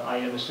 I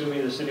am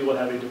assuming the city will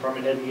have a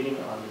department head meeting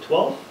on the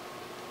 12th.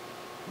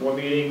 More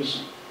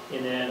meetings.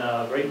 And then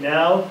right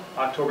now,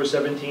 October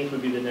 17th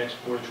would be the next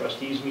Board of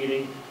Trustees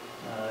meeting.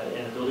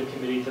 And the building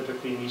committee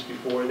typically meets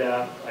before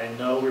that. I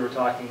know we were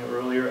talking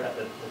earlier at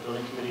the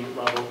building committee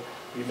level.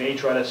 We may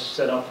try to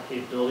set up a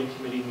building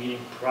committee meeting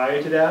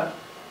prior to that,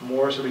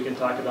 more so we can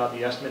talk about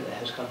the estimate that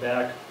has come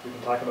back. We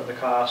can talk about the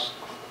costs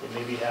and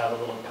maybe have a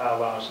little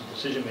powwow and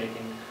decision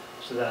making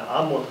so that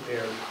I'm more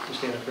prepared to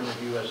stand in front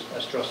of you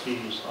as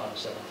trustees on the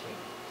 17th.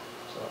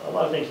 So a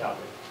lot of things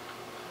happening.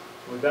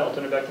 With that, I'll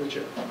turn it back to the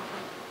chair.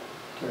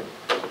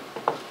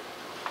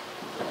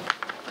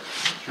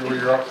 Julie,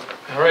 you're up.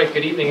 All right,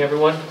 good evening,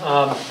 everyone.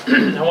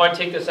 I want to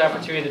take this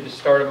opportunity at the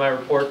start of my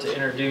report to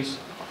introduce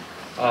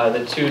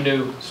the 2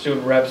 new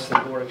student reps to the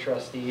Board of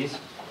Trustees.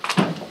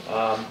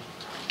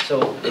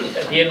 So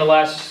at the end of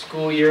last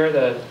school year,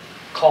 the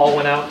call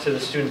went out to the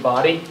student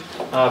body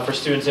for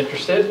students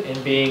interested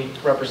in being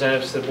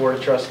representatives to the Board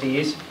of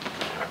Trustees.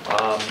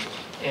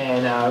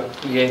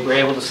 We were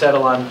able to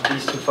settle on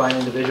these 2 fine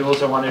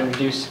individuals. I want to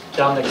introduce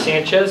Dominic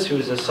Sanchez, who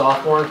is a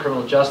sophomore in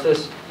criminal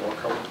justice.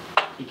 Welcome.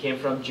 He came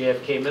from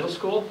JFK Middle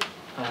School.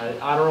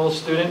 Honor roll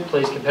student,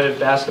 plays competitive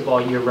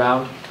basketball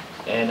year-round,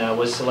 and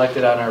was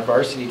selected on our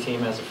varsity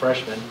team as a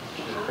freshman,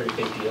 which is a pretty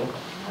big deal.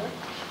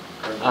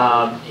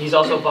 He's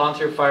also a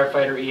volunteer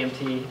firefighter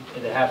EMT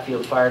in the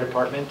Hatfield Fire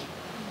Department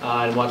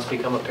and wants to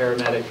become a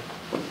paramedic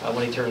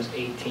when he turns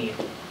 18.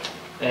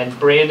 And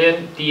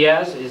Brandon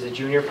Diaz is a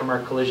junior from our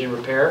collision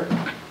repair.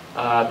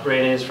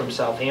 Brandon is from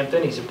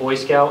Southampton. He's a Boy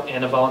Scout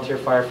and a volunteer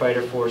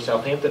firefighter for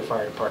Southampton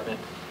Fire Department.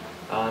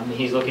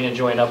 He's looking to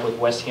join up with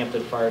West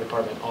Hampton Fire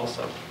Department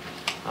also.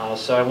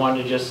 So I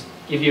wanted to just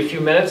give you a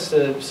few minutes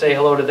to say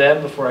hello to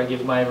them before I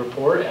give my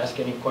report, ask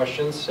any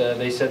questions.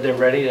 They said they're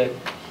ready to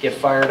get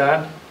fired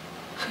on.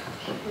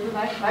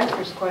 My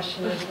first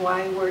question is,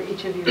 why were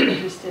each of you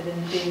interested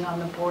in being on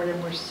the board,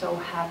 and we're so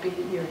happy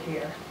that you're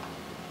here?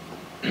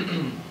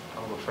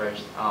 I'll go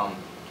first.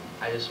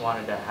 I just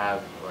wanted to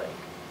have like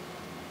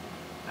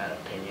an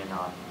opinion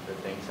on the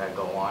things that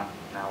go on,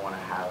 and I want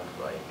to have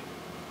like,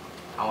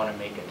 I want to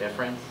make a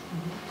difference,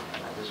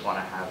 and I just want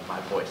to have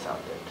my voice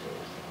out there too.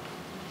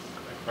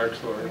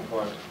 Excellent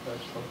reply.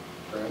 Excellent.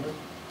 Brandon?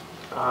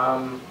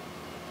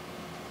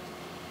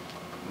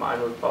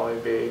 Mine would probably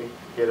be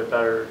get a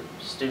better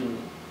student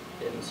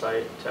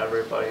insight to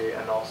everybody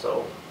and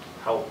also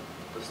help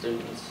the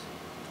students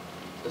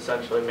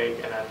essentially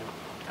make an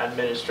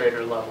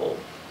administrator level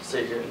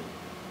decision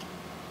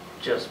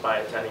just by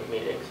attending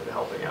meetings and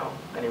helping out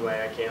any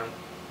way I can.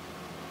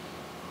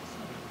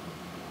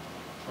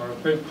 Well, I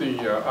think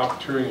the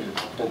opportunities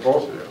for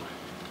both of you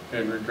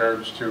in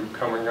regards to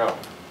coming up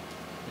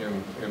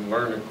in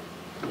learning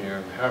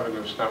and having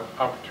this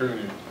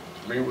opportunity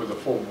to meet with a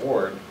full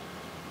board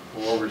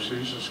who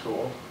oversees the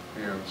school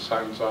and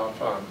signs off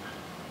on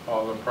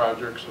all the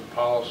projects and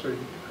policy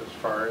as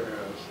far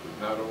as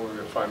not only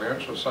the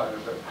financial side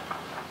of it,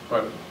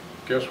 but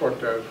guess what,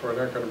 guys, we're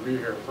not going to be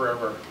here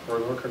forever. We're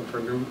looking for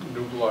new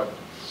blood.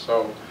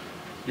 So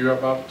you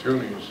have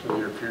opportunities in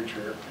your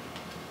future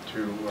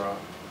to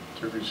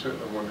be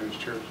sitting in one of these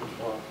chairs as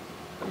well.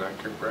 And I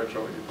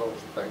congratulate you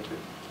both. Thank you.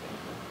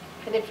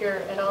 And if you're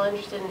at all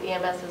interested in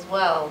EMS as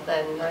well,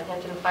 then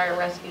Northampton Fire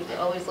Rescue is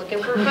always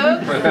looking for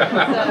folks. So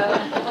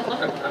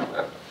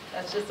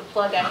that's just a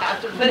plug I have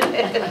to put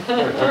in.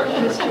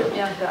 Mr.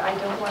 Bianca, I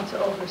don't want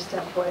to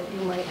overstep what you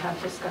might have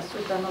discussed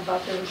with them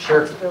about their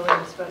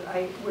responsibilities, but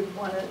I would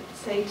want to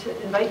say to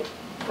invite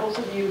both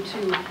of you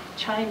to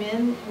chime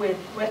in with,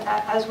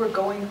 as we're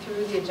going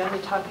through the agenda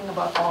talking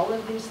about all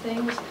of these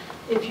things,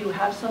 if you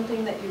have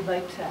something that you'd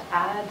like to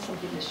add,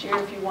 something to share,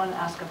 if you want to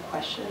ask a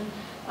question,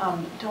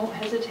 don't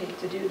hesitate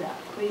to do that.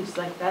 Please,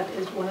 like that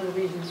is one of the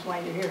reasons why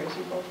you're here, as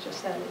you both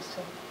just said, is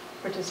to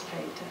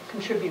participate, to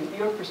contribute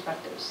your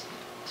perspectives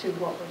to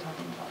what we're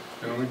talking about.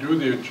 And we do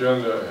the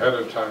agenda ahead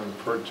of time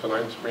for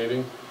tonight's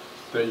meeting,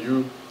 that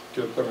you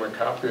get them a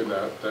copy of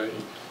that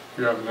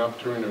you have an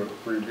opportunity to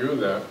review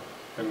that,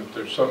 and if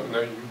there's something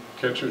that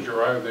catches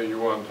your eye that you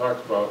want to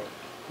talk about,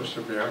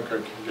 Mr.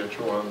 Bianca can get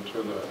you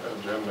onto the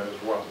agenda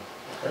as well.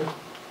 Okay?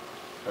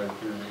 Thank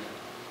you.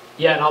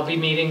 Yeah, and I'll be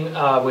meeting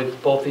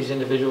with both these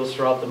individuals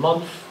throughout the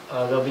month.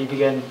 They'll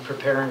begin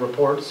preparing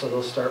reports, so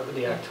they'll start with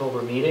the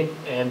October meeting.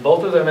 And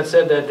both of them have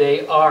said that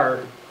they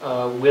are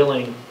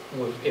willing,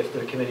 if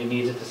the committee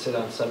needs it, to sit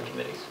on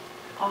subcommittees.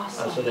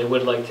 Awesome. So they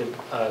would like to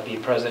be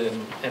present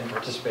and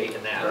participate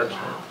in that.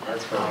 Wow,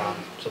 that's great.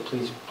 So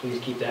please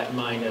keep that in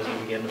mind as we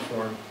begin to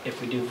form,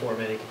 if we do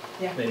form any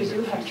committees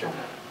in the future.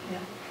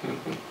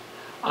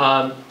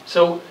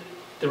 So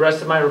the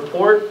rest of my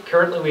report,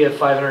 currently we have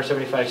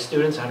 575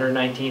 students,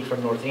 119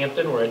 from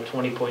Northampton. We're at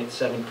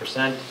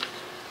 20.7%.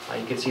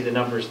 You can see the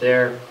numbers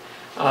there.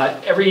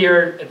 Every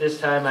year at this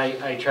time,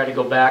 I try to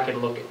go back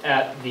and look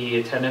at the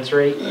attendance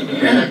rate and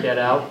check that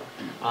out.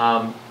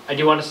 I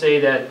do want to say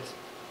that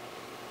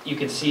you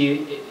can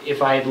see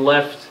if I had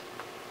left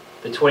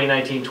the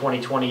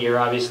 2019-2020 year,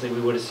 obviously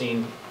we would have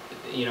seen,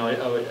 you know,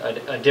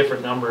 a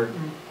different number.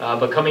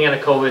 But coming out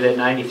of COVID at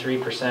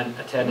 93%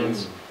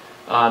 attendance,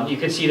 you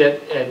can see that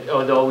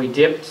although we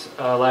dipped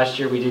last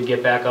year, we did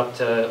get back up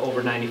to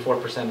over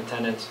 94%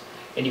 attendance.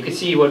 And you can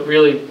see what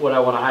I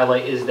want to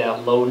highlight is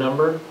that low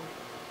number.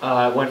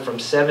 Went from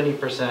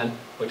 70%,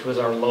 which was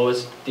our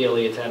lowest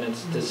daily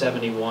attendance, to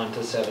 71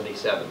 to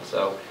 77.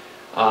 So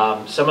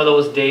some of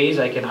those days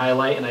I can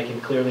highlight and I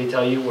can clearly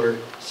tell you were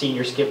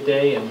senior skip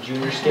day and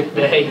junior skip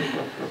day.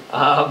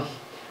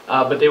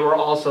 But there were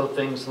also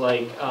things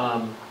like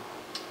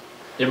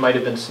there might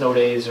have been snow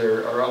days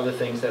or other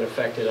things that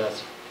affected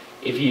us.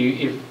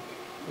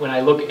 When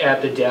I look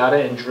at the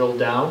data and drill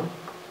down,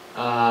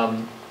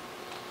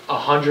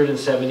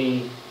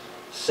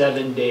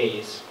 177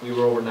 days we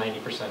were over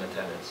 90%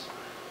 attendance,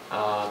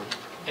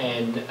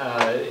 and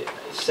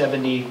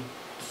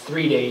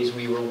 73 days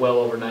we were well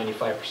over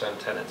 95%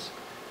 attendance.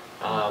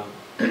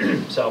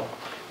 So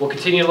we'll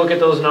continue to look at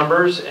those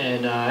numbers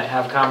and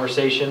have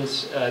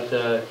conversations at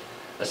the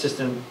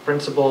assistant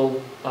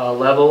principal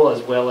level,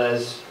 as well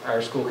as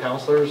our school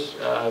counselors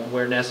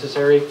where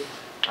necessary,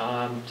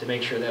 to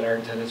make sure that our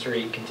attendance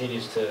rate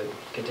continues to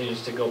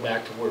go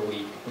back to where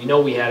we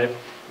know we had it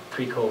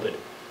pre-COVID.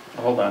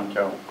 Hold on,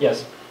 Joe.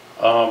 Yes.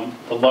 The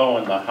low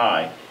and the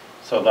high.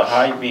 So the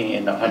high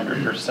being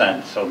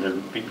 100%, so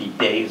there'd be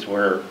days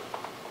where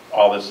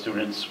all the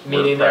students were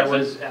Meaning there present?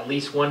 was at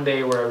least one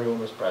day where everyone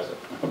was present.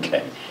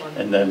 Okay.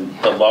 And then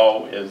the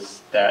low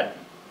is that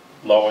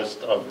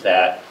lowest of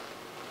that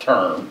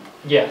term.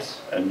 Yes.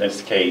 In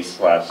this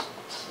case, last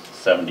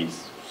 70,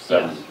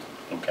 Seven.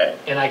 Okay.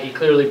 And I can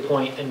clearly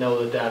point and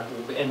know that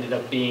that ended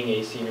up being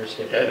a senior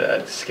skip day.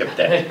 Yeah, skip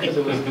that. Because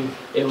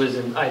it was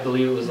in, I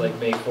believe it was like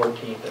May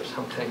 14th or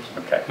something.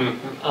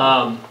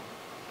 Okay,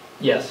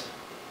 Yes.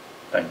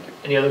 thank you.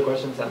 Any other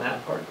questions on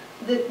that part?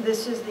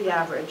 This is the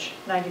average,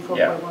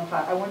 94.15.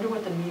 I wonder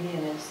what the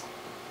median is.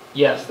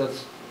 Yes,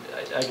 that's,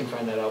 I can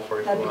find that out for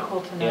you. if you That'd be want.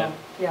 cool to Yeah. know.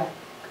 Yeah,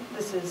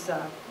 this is,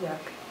 yeah,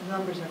 the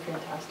numbers are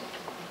fantastic.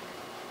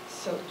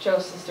 So Joe,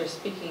 since they're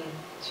speaking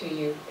to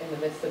you in the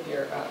midst of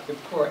your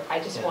report, I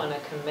just Yeah. want to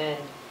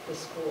commend the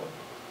school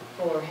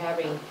for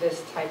having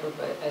this type of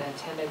an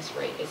attendance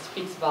rate. It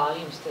speaks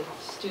volumes that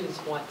students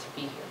want to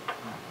be here.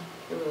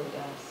 It really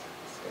does.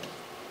 It's good.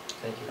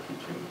 Thank you.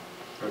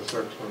 That's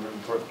excellent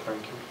input,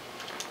 thank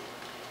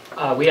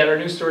you. We had our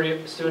new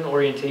student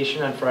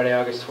orientation on Friday,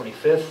 August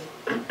 25th.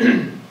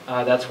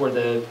 That's where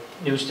the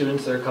new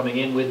students that are coming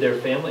in with their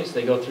families,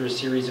 they go through a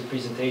series of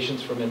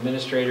presentations from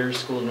administrators,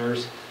 school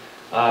nurse,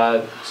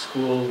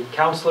 school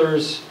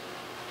counselors,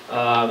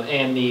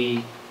 and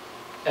the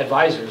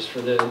advisors for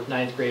the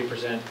 9th grade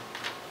present.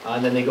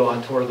 And then they go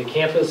on tour of the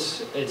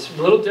campus. It's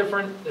a little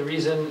different. The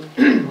reason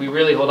we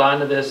really hold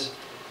on to this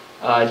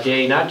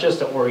day, not just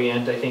to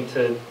orient, I think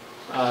to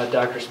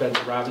Dr.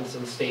 Spencer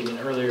Robinson's statement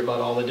earlier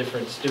about all the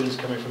different students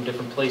coming from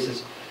different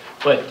places,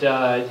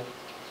 but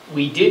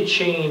we did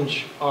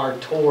change our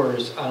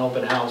tours on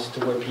open house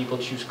to where people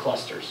choose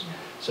clusters.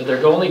 So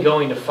they're only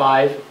going to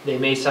 5. They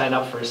may sign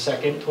up for a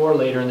second tour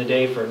later in the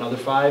day for another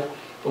 5,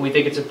 but we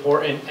think it's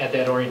important at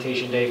that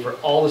orientation day for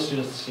all the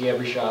students to see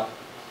every shop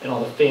and all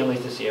the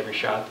families to see every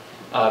shop,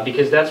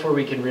 because that's where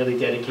we can really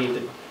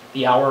dedicate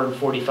the hour and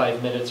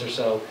 45 minutes or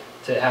so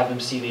to have them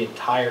see the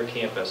entire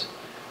campus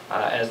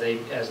as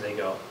they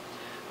go.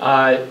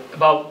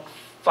 About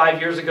 5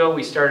 years ago,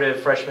 we started a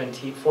freshman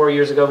team. 4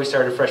 years ago, we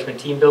started a freshman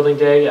team building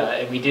day,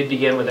 and we did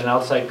begin with an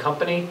outside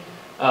company,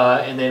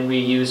 and then we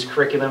used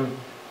curriculum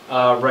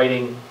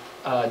writing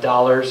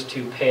dollars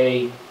to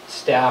pay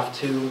staff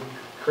to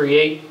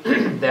create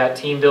that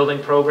team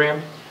building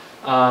program.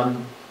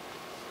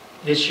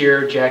 This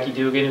year, Jackie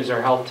Dugan, who's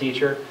our health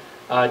teacher,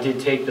 did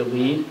take the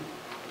lead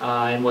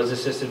and was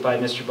assisted by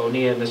Mr.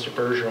 Bonilla and Mr.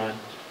 Bergeron.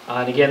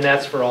 And again,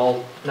 that's for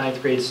all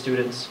 9th grade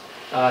students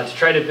to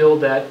try to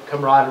build that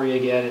camaraderie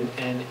again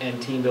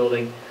and team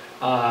building.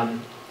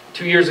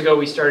 2 years ago,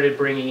 we started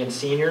bringing in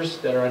seniors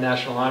that are a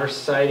National Honor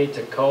Society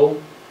to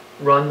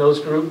co-run those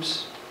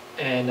groups,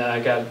 and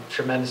got a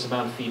tremendous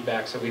amount of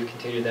feedback, so we've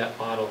continued that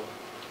model.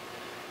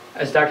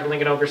 As Dr.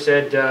 Lincoln-Oker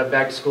said,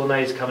 back to school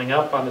night is coming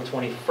up on the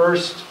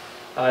 21st.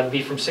 It'll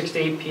be from 6 to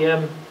 8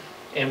 p.m.,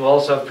 and we'll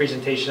also have a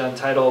presentation on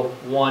Title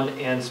I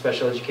and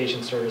Special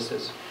Education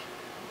Services.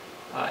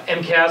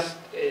 MCAS,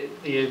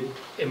 the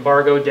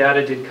embargo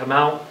data did come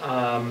out.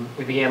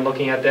 We began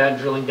looking at that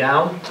and drilling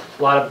down.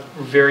 A lot of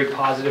very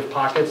positive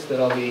pockets that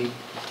I'll be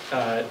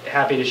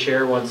happy to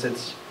share once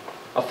it's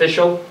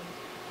official.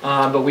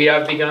 But we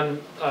have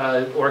begun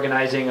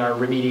organizing our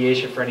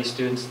remediation for any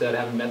students that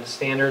haven't met the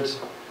standards.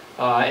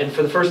 And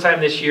for the first time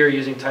this year,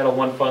 using Title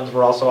I funds,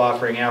 we're also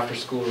offering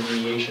after-school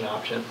remediation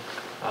option,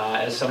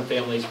 as some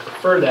families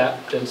prefer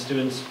that than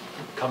students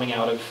coming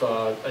out of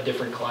a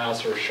different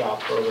class or shop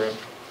program.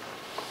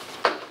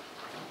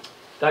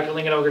 Dr.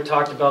 Lincoln-Oker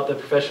talked about the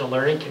professional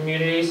learning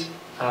communities.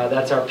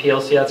 That's our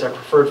PLC, that's our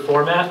preferred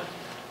format,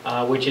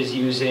 which is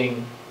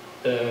using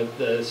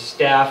the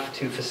staff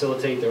to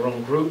facilitate their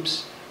own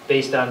groups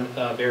based on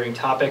varying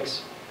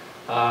topics.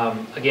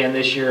 Again,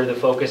 this year the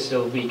focus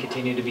will be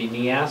continue to be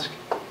NEASC.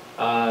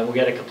 We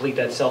got to complete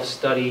that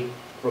self-study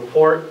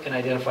report and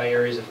identify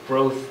areas of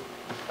growth.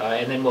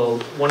 And then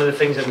one of the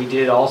things that we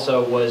did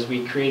also was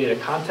we created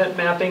a content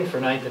mapping for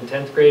 9th and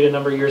 10th grade a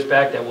number of years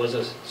back. That was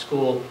a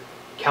school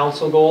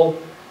council goal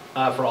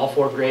for all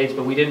 4 grades,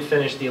 but we didn't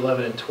finish the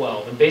 11 and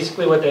 12. And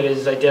basically what that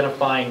is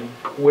identifying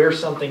where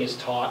something is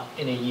taught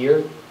in a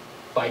year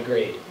by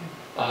grade.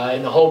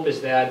 And the hope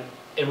is that,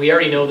 and we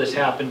already know this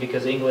happened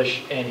because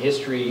English and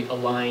history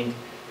aligned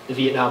the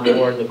Vietnam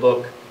War in the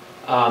book,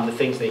 the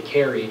things they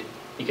carried,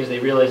 because they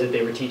realized that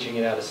they were teaching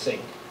it out of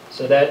sync.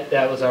 So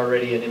that was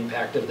already an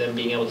impact of them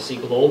being able to see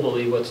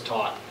globally what's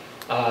taught.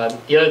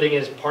 The other thing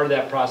is part of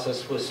that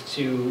process was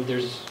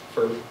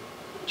for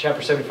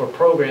Chapter 74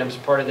 programs,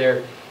 part of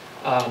their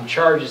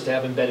charge is to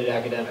have embedded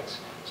academics.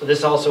 So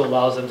this also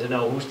allows them to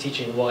know who's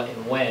teaching what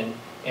and when,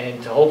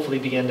 and to hopefully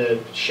begin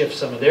to shift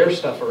some of their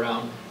stuff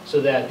around so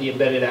that the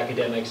embedded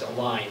academics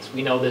aligns.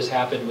 We know this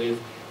happened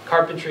with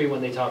carpentry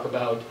when they talk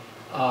about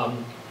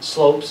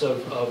slopes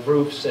of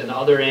roofs and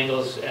other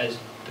angles as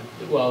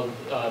well.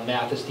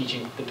 Math is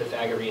teaching the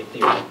Pythagorean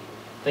theory,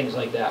 things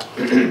like that.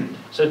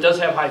 So it does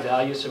have high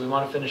value, so we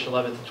want to finish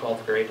 11th and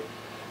 12th grade.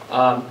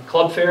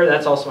 Club fair,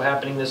 that's also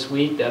happening this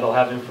week. That'll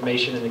have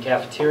information in the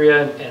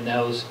cafeteria, and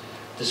those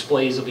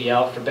displays will be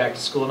out for back to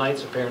school night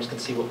so parents can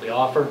see what we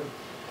offer.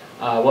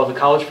 We'll have the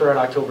college fair on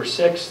October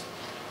 6th.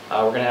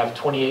 We're going to have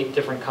 28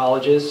 different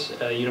colleges,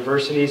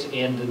 universities,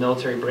 and the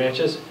military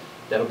branches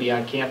that'll be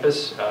on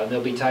campus.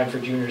 There'll be time for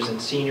juniors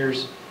and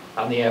seniors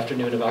on the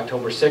afternoon of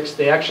October 6th.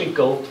 They actually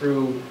go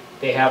through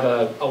They have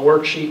a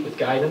worksheet with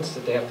guidance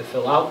that they have to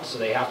fill out, so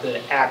they have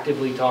to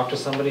actively talk to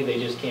somebody. They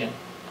just can't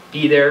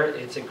be there.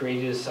 It's a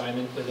graded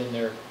assignment within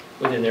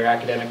their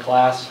academic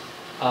class.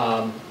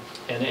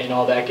 And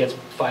all that gets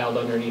filed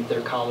underneath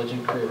their college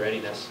and career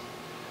readiness.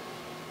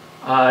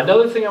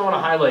 Another thing I want to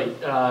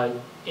highlight,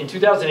 in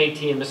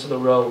 2018, Mr.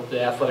 LaRoe,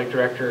 the athletic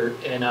director,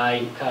 and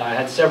I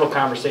had several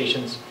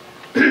conversations.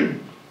 The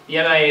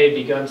MIA had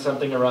begun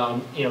something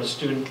around,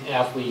 student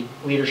athlete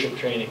leadership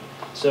training.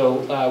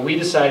 So we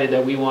decided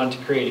that we wanted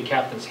to create a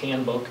captain's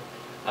handbook.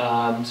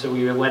 So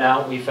we went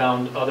out, we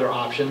found other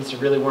options. There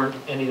really weren't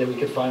any that we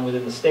could find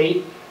within the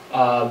state,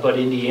 but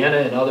Indiana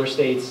and other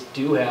states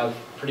do have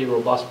pretty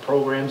robust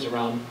programs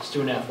around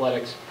student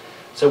athletics.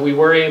 So we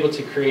were able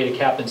to create a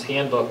captain's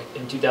handbook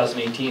in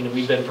 2018, and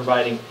we've been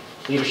providing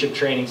leadership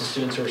training to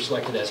students who are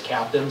selected as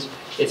captains.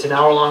 It's an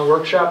hour-long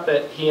workshop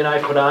that he and I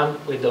put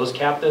on with those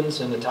captains,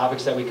 and the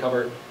topics that we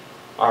cover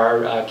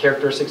are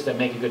characteristics that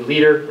make a good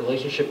leader,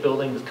 relationship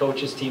building with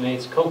coaches,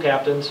 teammates,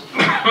 co-captains,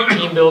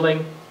 team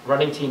building,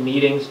 running team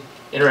meetings,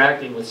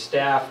 interacting with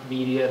staff,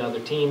 media, and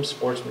other teams,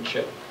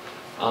 sportsmanship.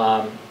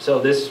 So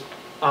this,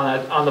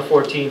 on the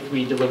 14th,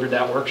 we delivered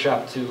that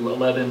workshop to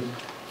 11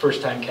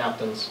 first-time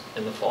captains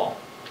in the fall.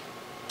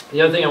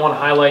 The other thing I want to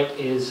highlight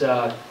is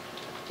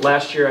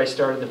last year I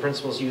started the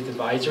Principal's Youth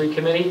Advisory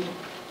Committee,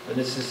 and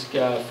this is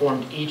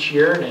formed each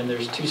year, and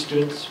there's 2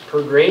 students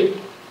per grade,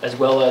 as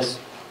well as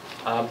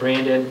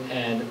Brandon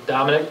and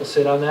Dominic will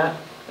sit on that.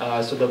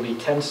 So there'll be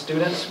 10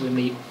 students. We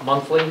meet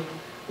monthly.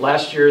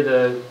 Last year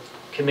the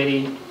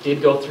committee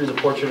did go through the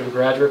Portrait of a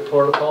Graduate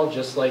protocol,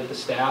 just like the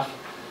staff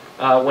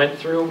went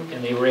through,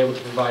 and they were able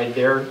to provide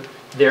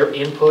their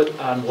input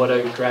on what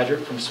a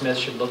graduate from Smith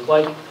should look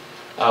like.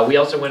 We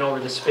also went over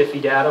the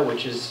SPIFFy data,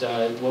 which is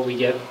what we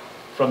get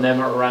from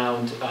them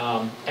around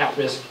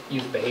at-risk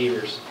youth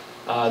behaviors.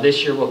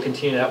 This year we'll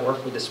continue that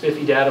work with the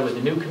SPIFFy data with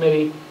the new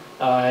committee,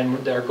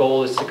 and our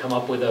goal is to come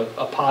up with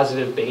a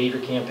positive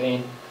behavior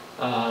campaign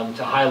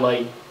to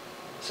highlight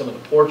some of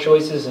the poor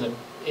choices,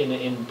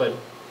 but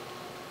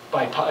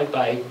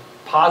by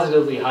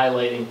positively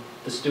highlighting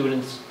the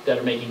students that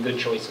are making good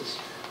choices.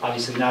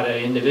 Obviously not at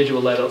an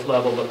individual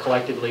level, but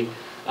collectively,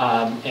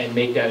 and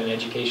make that an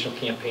educational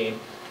campaign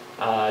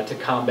to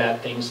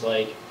combat things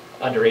like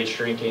underage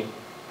drinking,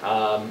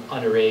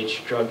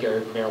 underage drug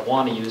or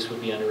marijuana use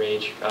would be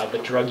underage,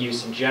 but drug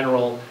use in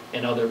general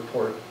and other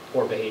poor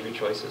behavior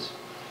choices.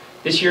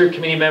 This year,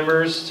 committee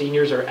members,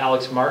 seniors are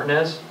Alex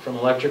Martinez from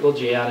Electrical,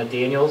 Jayana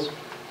Daniels,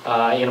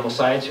 Animal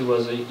Science, who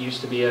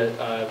used to be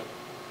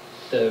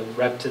the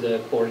rep to the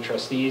Board of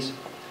Trustees,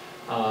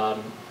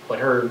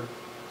 but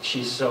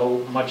she's so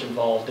much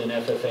involved in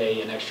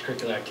FFA and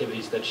extracurricular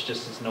activities that she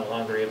just is no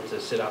longer able to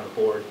sit on the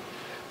board.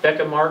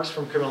 Becca Marks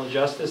from Criminal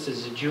Justice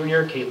is a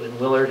junior, Caitlin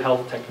Willard,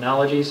 Health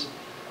Technologies,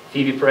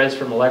 Phoebe Perez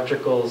from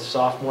Electrical,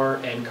 sophomore,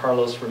 and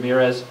Carlos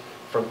Ramirez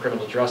from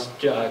Criminal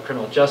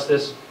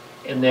Justice.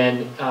 And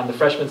then on the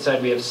freshman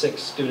side, we have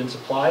 6 students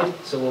applied,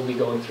 so we'll be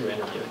going through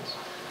interviewings.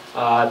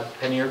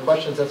 Any of your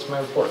questions? That's my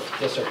report.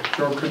 Yes, sir.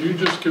 Joe, could you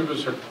just give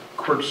us a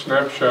quick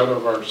snapshot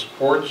of our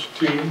sports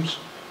teams?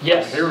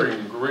 Yes. I'm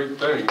hearing great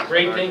things.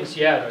 Great things,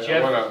 yeah.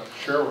 I want to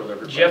share with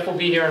everybody. Jeff will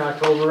be here in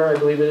October, I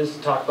believe it is,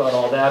 to talk about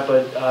all that,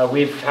 but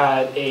we've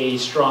had a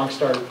strong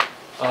start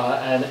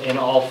in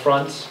all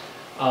fronts.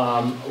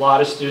 A lot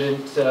of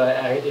student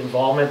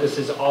involvement. This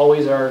is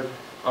always our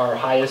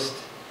highest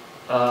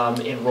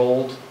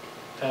enrolled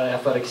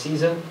athletic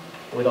season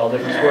with all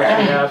different sports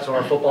we have. So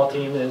our football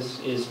team is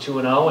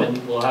 2-0,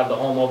 and we'll have the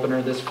home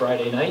opener this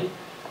Friday night.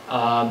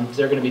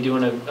 They're going to be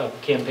doing a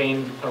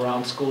campaign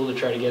around school to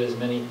try to get as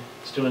many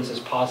students as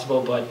possible,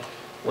 but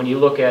when you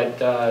look at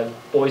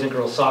boys and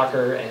girls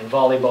soccer and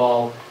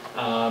volleyball,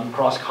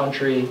 cross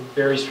country,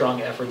 very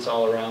strong efforts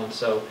all around.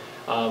 So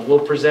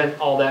we'll present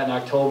all that in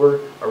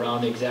October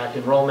around exact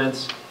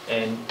enrollments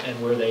and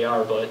where they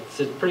are, but it's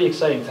a pretty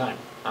exciting time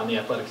on the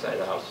athletic side of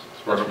the house.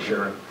 That's for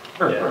sure.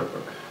 Yeah.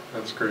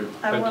 That's great.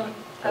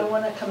 I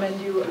want to commend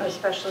you,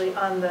 especially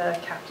on the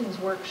captain's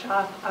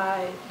workshop.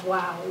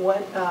 Wow,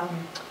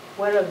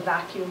 what a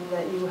vacuum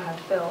that you have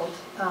filled.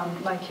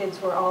 My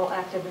kids were all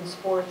active in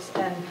sports,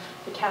 and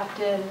the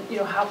captain,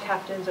 how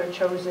captains are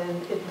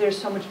chosen, there's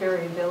so much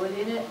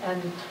variability in it,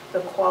 and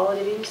the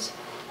qualities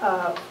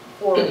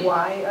for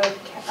why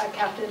a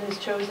captain is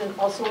chosen,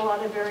 also a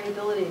lot of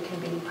variability. It can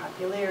be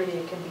popularity,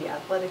 it can be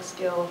athletic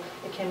skill,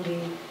 it can be,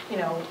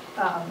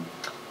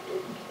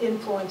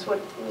 influence,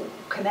 what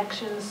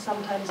connections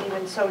sometimes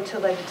even. So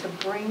to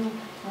bring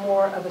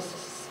more of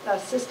a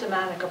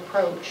systematic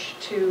approach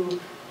to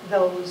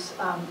those,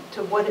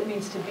 to what it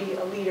means to be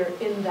a leader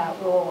in that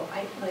role.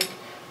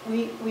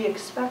 We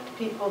expect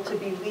people to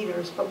be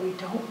leaders, but we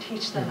don't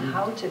teach them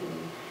how to be.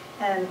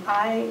 And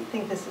I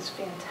think this is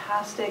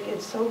fantastic.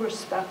 It's so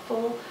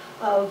respectful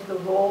of the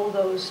role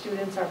those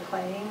students are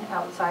playing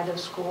outside of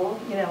school.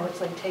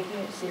 It's like taking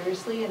it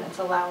seriously, and it's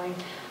allowing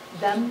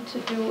them to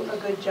do a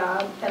good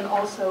job, and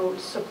also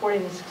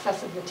supporting the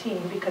success of the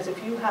team, because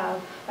if you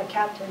have a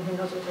captain who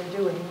knows what they're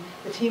doing,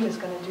 the team is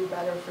going to do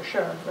better for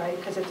sure, right?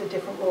 Because it's a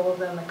different role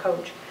than the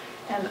coach.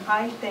 And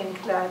I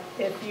think that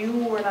if you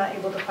were not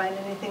able to find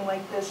anything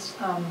like this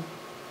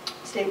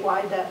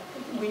statewide, that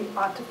we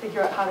ought to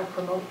figure out how to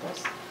promote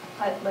this,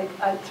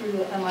 through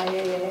the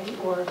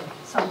MIAA or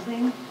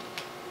something.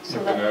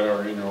 So Even that, at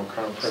our annual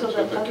conference so at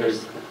that the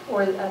others, Cape.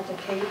 or at the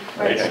Cape,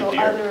 Great right, so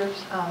idea.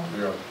 others, Yeah, I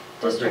think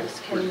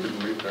districts we can,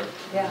 could lead that,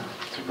 yeah.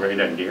 It's a great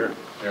idea.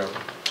 yeah.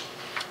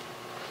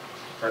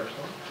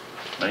 Excellent.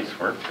 Nice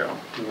work, Joe.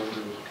 Do you want to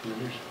do the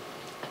committees?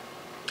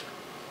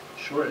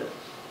 Sure.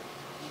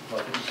 Well,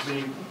 I think the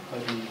committee,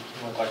 maybe you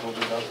want to talk a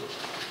little bit about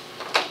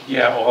it?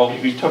 Yeah, well,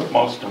 you took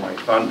most of my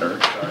thunder.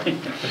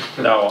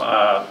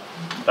 No,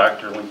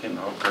 Dr. Lincoln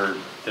Hooker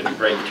did a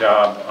great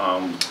job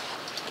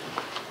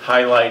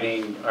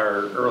highlighting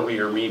our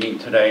earlier meeting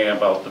today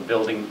about the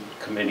building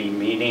committee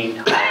meeting.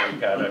 We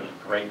got a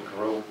great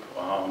group,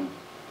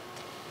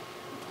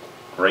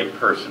 great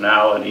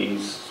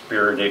personalities,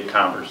 spirited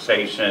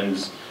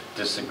conversations,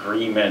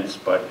 disagreements,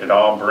 but it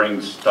all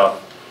brings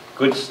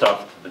good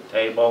stuff to the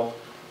table.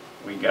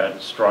 We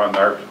got strong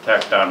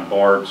architect on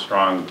board,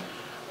 strong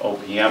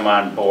OPM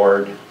on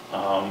board.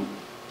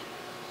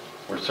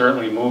 We're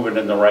certainly moving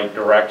in the right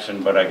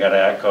direction, but I got to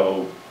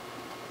echo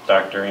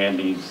Dr.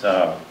 Andy's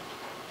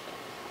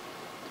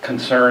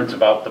concerns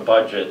about the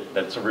budget.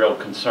 That's a real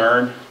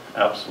concern,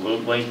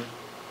 absolutely.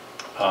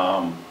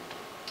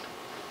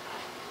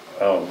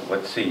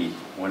 Let's see,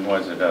 when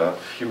was it? A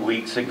few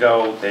weeks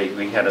ago,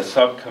 we had a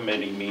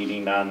subcommittee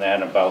meeting on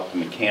that about the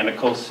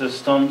mechanical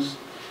systems,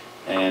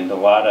 and a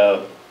lot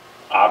of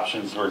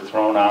options were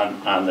thrown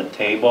on the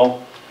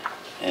table,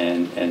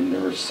 and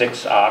there were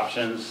 6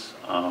 options.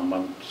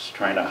 I'm just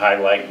trying to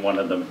highlight one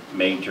of the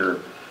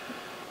major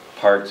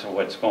parts of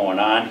what's going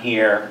on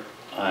here,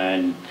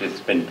 and it's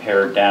been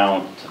pared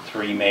down to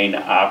 3 main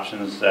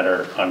options that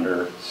are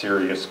under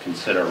serious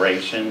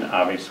consideration.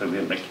 Obviously,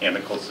 the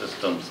mechanical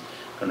system's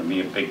going to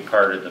be a big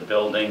part of the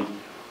building.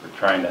 We're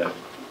trying to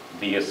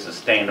be as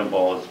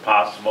sustainable as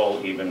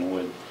possible, even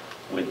with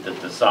the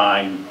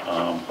design,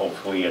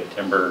 hopefully a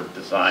timber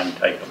design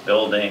type of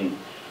building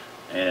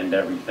and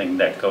everything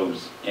that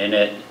goes in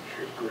it.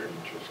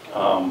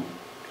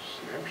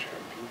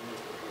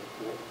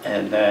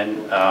 And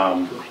then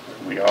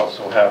we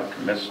also have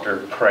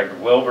Mr. Craig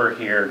Wilbur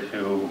here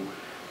to,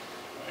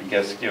 I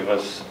guess, give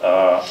us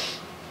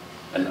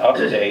an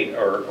update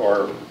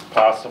or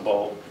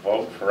possible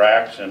vote for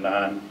action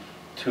on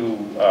 2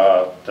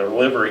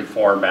 delivery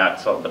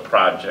formats of the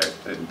project,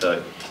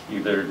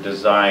 either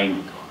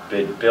design,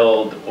 bid,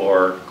 build,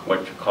 or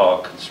what you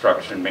call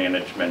construction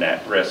management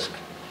at risk.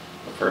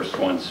 The first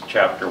one's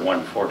Chapter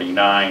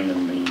 149,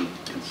 and the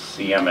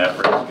CM at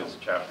risk is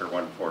Chapter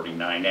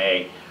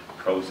 149A.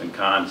 Pros and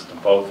cons to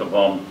both of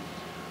them.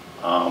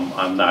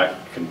 I'm not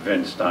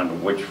convinced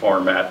on which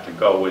format to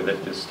go with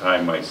at this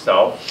time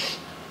myself.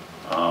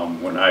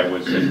 When I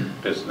was in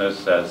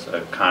business as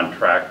a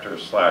contractor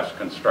 /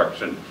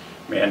 construction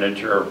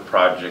manager, a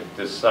project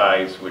this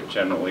size would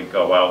generally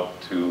go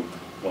out to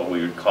what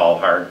we would call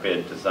hard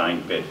bid,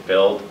 design, bid,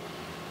 build.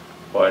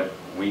 But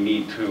we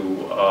need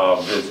to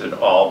visit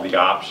all the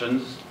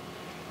options,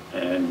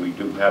 and we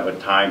do have a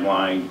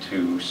timeline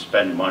to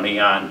spend money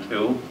on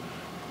too,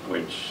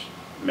 which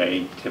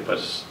may tip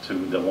us to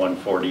the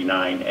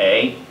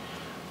 149A.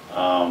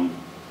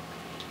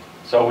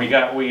 So we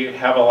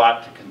have a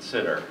lot to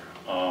consider.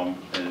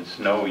 It's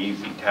no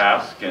easy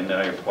task, and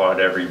I applaud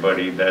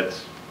everybody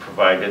that's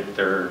provided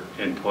their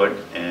input,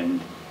 and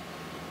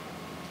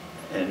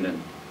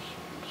in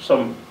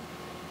some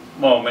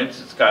moments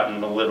it's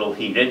gotten a little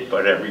heated,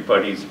 but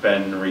everybody's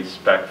been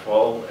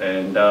respectful,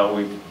 and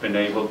we've been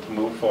able to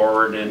move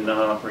forward in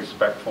a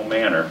respectful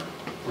manner.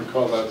 We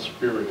call that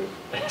spirited.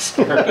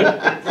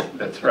 Spirited.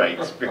 That's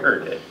right,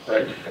 spirited.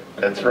 Right.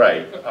 That's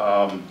right.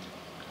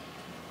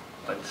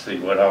 Let's see,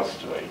 what else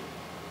do we?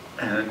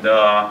 And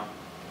I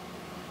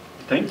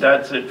think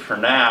that's it for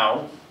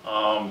now.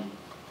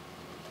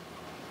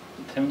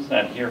 Tim's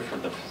not here for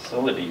the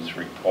facilities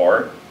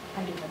report,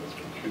 I do have this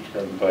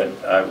one.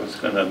 but I was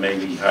going to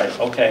maybe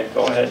okay,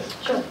 go ahead.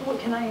 Sure. Well,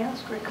 can I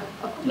ask Rick?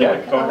 Yeah,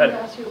 go I ahead. want to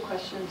ask you a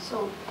question.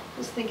 So,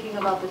 just thinking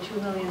about the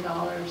 $2 million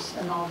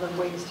and all the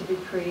ways to be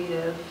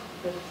creative,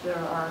 if there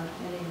are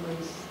any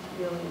ways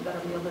really that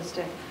are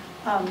realistic,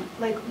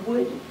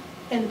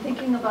 and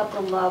thinking about the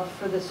love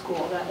for the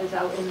school that is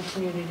out in the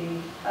community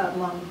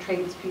among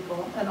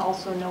tradespeople, and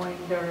also knowing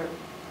they're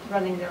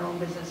running their own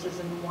businesses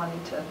and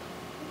wanting to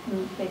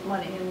make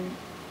money and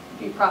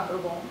be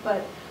profitable,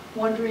 but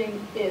wondering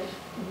if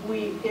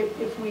we,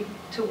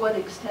 to what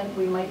extent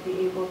we might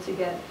be able to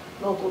get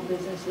local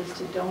businesses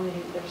to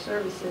donate their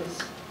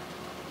services.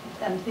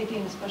 I'm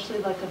thinking especially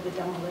like of the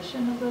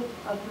demolition of the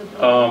building. I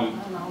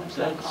don't know if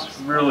that That's costs.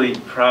 really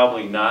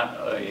probably not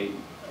a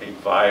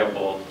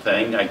viable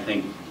thing. I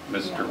think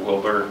Mr.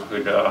 Wilbur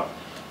could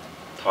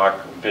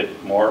talk a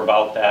bit more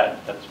about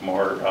that. That's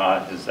more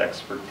his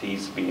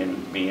expertise being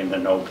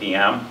an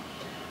OPM.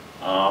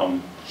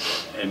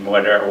 And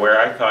where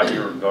I thought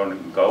you were going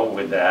to go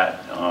with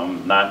that,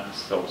 not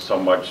so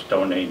much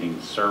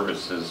donating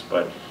services,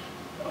 but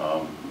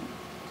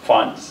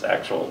funds,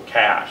 actual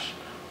cash.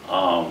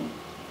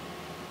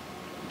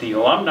 The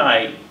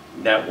alumni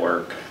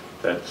network,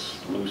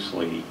 that's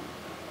loosely,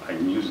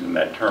 I'm using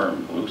that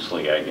term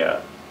loosely, I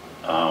guess.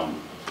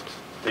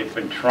 They've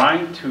been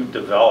trying to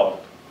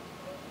develop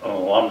an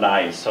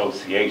alumni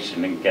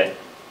association and get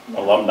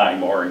alumni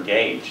more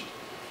engaged.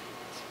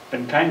 It's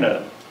been kind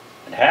of,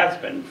 it has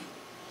been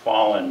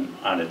fallen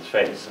on its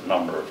face a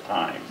number of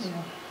times.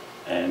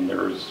 And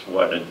there was,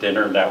 what, a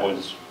dinner that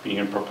was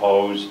being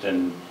proposed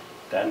and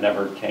that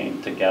never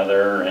came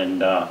together.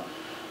 And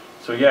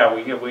so yeah,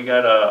 we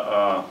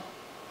gotta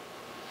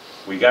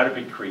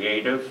be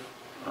creative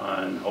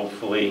and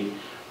hopefully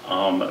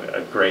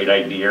a great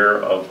idea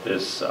of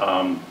this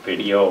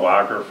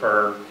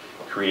videographer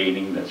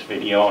creating this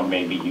video and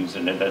maybe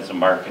using it as a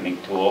marketing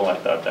tool. I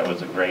thought that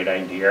was a great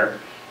idea.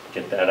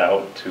 Get that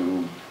out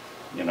to,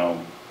 you know,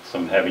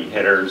 some heavy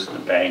hitters, the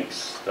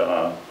banks.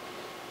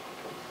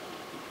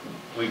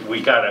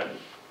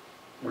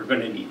 We're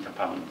gonna need to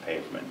pound the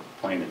pavement,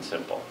 plain and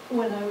simple.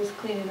 When I was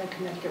cleaning the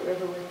Connecticut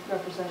River with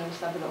Representative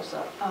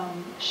Sabadosa,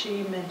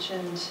 she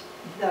mentioned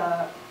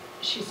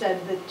she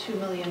said that $2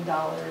 million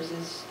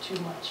is too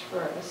much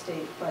for a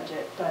state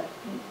budget, but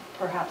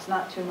perhaps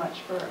not too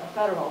much for a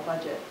federal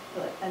budget,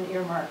 an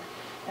earmark,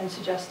 and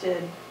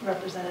suggested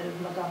Representative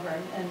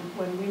McGovern. And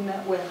when we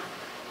met with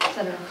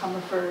Senator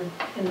Comerford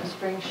in the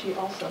spring, she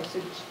also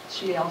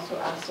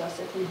asked us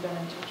if we'd been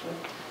in touch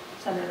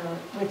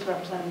with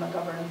Representative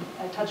McGovern.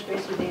 I touched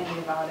base with Andy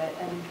about it,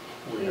 and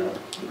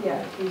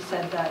he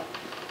said that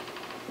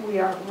we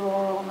aren't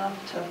rural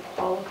enough to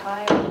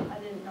qualify. I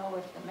didn't know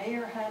if the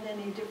mayor had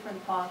any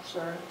different thoughts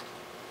or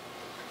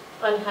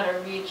On how to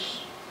reach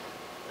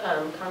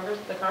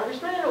the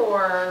congressman,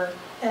 or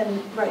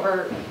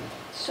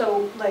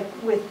so like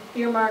with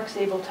earmarks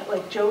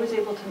Joe was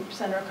able to,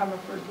 Senator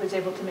Comerford was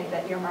able to make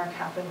that earmark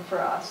happen for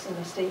us in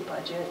the state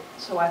budget.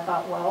 So I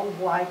thought, well,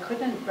 why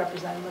couldn't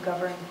Representative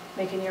McGovern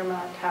make an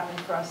earmark happen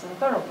for us in the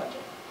federal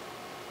budget?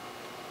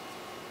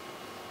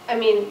 I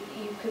mean,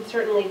 you could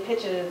certainly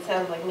pitch it. It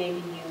sounds like maybe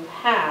you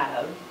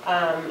have.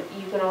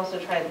 You can also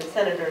try the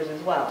senators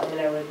as well. I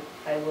mean,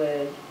 I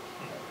would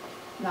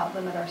not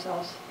limit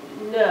ourselves.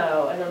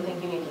 No, I don't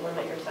think you need to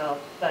limit yourself.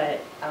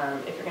 But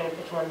if you're going to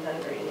pitch one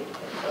senator, you need to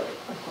pitch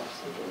both. Of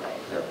course, would be my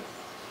advice.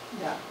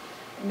 Yeah.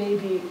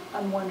 Maybe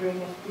I'm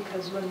wondering if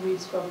because when we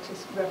spoke to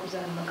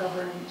Representative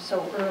McGovern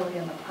so early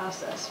in the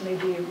process,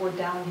 maybe we're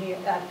down here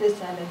at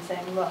this end and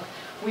saying, look,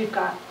 we've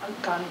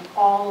gotten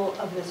all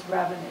of this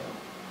revenue,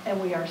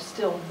 and we are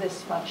still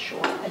this much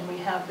short, and we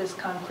have this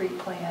concrete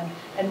plan,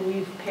 and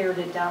we've pared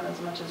it down as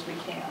much as we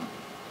can.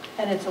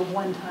 And it's a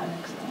one-time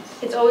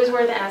expense. It's always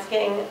worth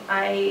asking.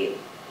 I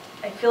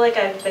feel like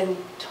I've been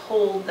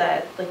told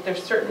that like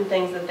there's certain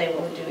things that they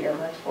won't do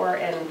earmarks for,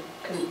 and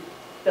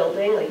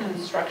building, like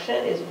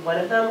construction, is one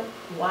of them.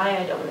 Why,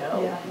 I don't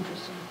know. Yeah,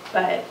 interesting.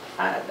 But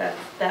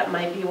that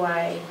might be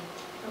why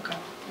okay.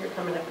 You're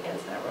coming up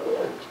against that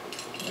road.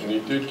 And he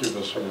did give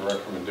us some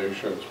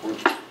recommendations,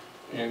 which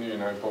Andy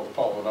and I both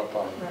followed up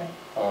on.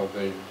 Right.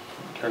 They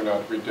turned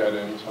out to be dead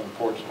ends,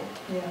 unfortunately.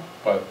 Yeah.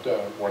 But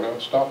we're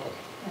not stopping.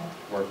 Yeah.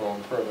 We're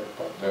going further.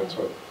 But that's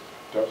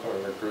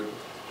definitely a good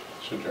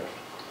suggestion.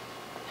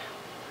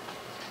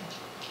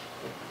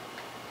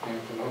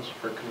 Anything else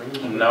for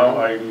committees? No,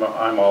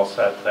 I'm all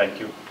set, thank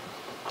you.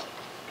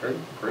 Okay,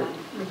 great.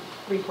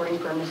 Reporting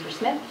for Mr.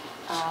 Smith.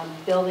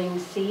 Building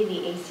C,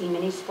 the AC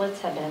mini splits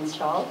have been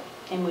installed,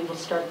 and we will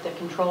start the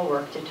control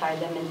work to tie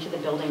them into the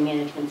building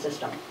management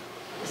system.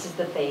 This is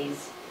the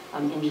phase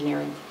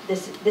engineering.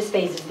 This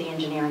phase is the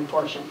engineering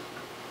portion.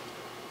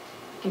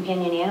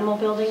 Companion animal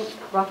building,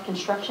 rough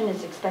construction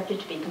is expected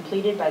to be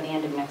completed by the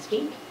end of next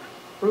week.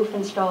 Roof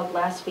installed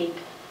last week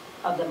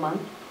of the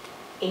month.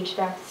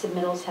 HVAC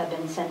submittals have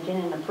been sent in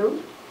and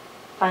approved.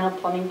 Final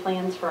plumbing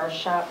plans for our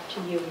shop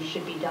to use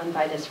should be done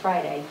by this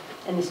Friday,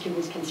 and the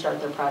students can start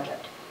their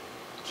project.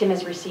 Tim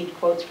has received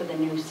quotes for the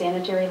new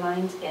sanitary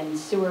lines and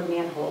sewer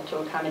manhole to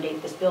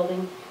accommodate this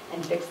building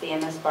and fix the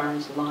MS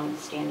Barn's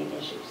long-standing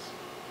issues.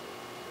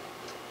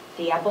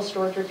 The Apple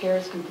storage repair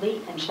is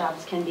complete, and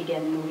shops can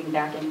begin moving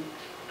back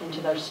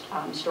into their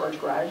storage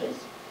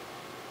garages.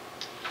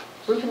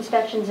 Roof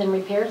inspections and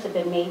repairs have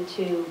been made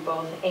to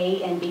both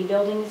A and B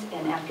buildings,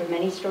 and after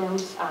many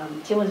storms,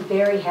 Tim was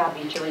very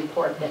happy to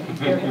report that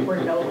there were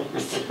no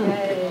leaks.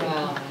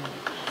 Wow.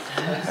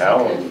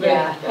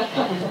 Yeah.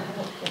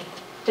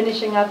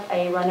 Finishing up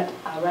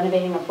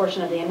renovating a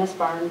portion of the MS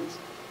Barn's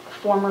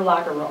former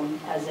locker room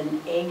as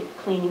an egg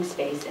cleaning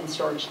space and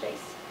storage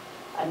space.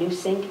 A new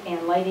sink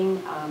and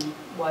lighting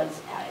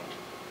was added.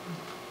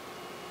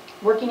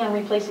 Working on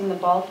replacing the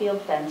ball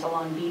field fence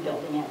along B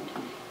building end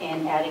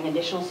and adding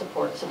additional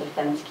support so the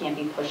fence can't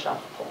be pushed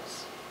off the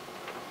poles.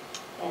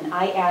 And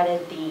I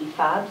added the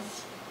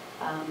fobs.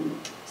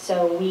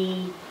 So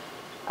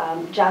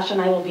Josh and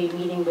I will be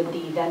meeting with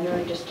the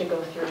vendor just to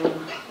go through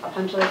a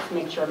punch list,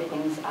 make sure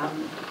everything's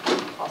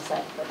all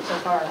set. But so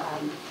far,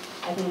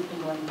 I think it's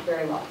been going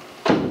very well.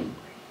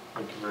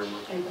 Thank you very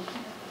much.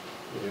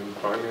 In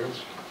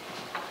finance?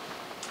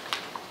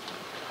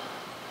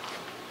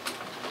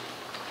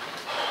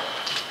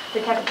 The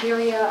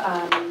cafeteria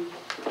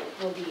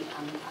will be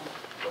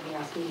will be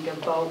asking you to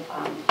vote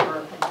for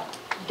a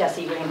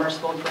DESI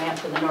reimbursable grant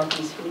for the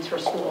Northeast Foods for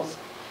Schools.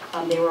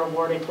 They were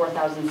awarded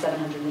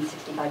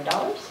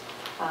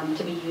 $4,765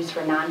 to be used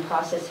for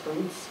non-processed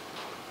foods,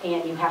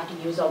 and you have to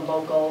use a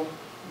local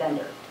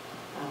vendor.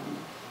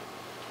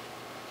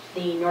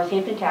 The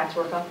Northampton Tax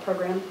Work-Off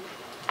Program,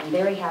 I'm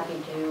very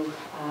happy to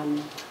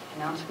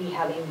announce we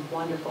have a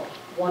wonderful,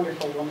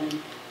 wonderful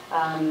woman.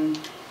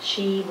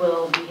 She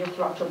will be here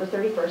through October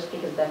 31st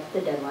because that's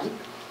the deadline.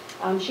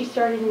 She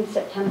started in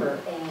September,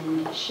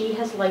 and she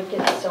has liked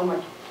it so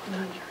much.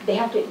 They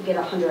have to get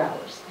 100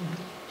 hours.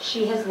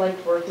 She has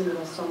liked working with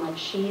us so much.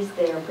 She's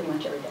there pretty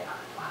much every day.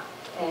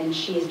 And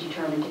she is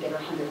determined to get her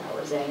 100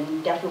 hours in,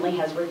 and definitely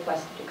has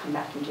requested to come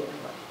back in January.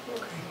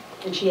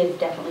 And she has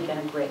definitely been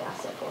a great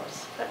asset for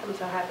us. I'm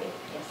so happy.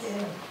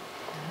 Yes.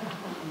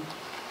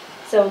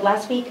 So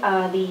last week,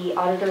 the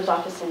auditor's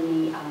office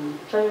and the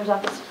treasurer's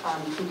office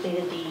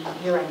completed the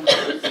year-end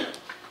close.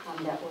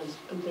 That was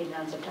completed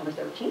on September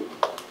 13th.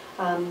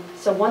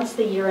 So once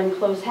the year-end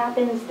close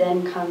happens,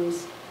 then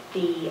comes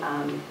the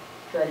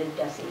dreaded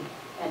DESI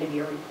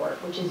end-of-year report,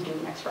 which is due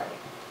next Friday.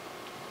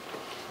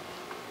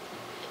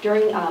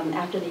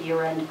 After the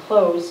year-end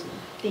close,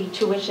 the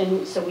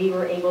tuition, so we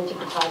were able to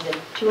deposit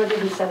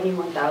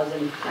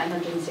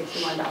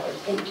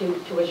 $271,961 into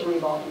tuition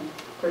revolving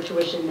for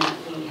tuition that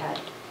we had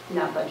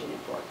not budgeted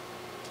for.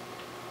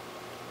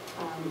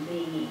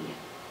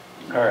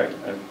 All right,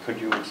 could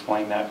you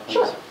explain that, please?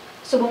 Sure.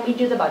 So when we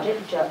do the budget,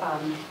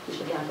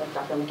 Mr. Bianco,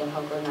 Dr.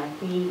 McGinhofer, and I,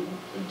 we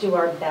do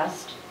our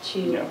best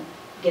to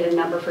get a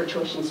number for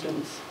tuition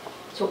students.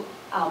 So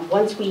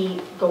once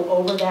we go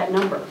over that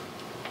number,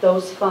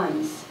 those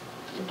funds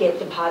get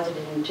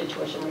deposited into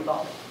tuition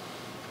revolving.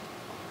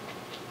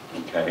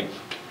 Okay.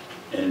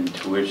 And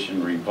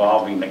tuition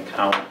revolving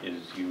account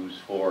is used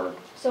for?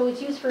 So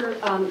it's used for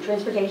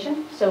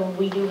transportation. So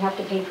we do have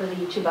to pay for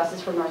the 2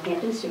 buses for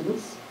Northampton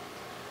students.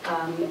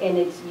 And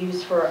it's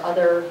used for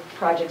other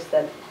projects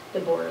that the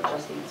Board of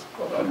Trustees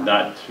will vote on.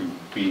 Not to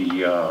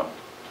be...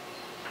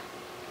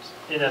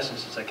 In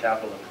essence, it's a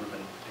capital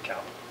improvement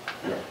account.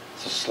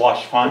 It's a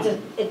slush fund?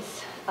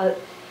 It's a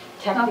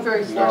Not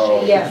very No.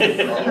 special. Yes,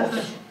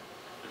 yes.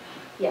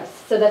 Yes,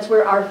 so that's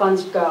where our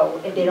funds go.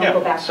 If they don't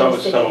go back to the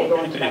city, they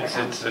go into that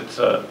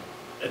account.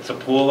 It's a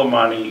pool of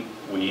money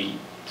we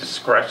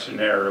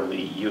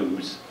discretionarily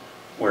use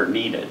where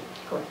needed.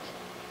 Correct.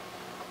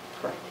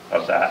 Correct.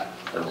 Of that,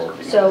 they're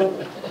working. So,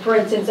 for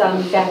instance,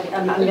 I'm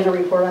going to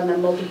report on the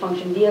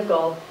multifunction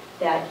vehicle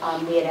that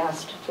we had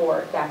asked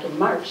for back in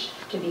March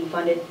to be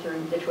funded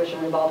through the tuition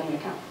revolving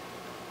account.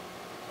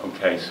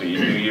 Okay, so you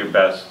do your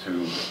best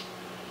to,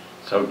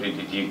 so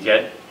did you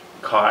get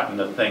caught in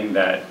the thing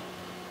that,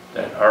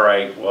 all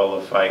right, well,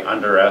 if I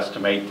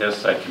underestimate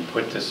this, I can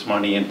put this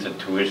money into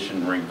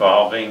tuition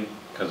revolving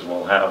because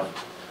we'll have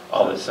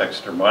all this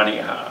extra money?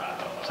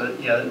 So,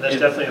 yeah, that's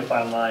definitely a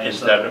fine line. Is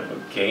that a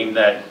game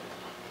that...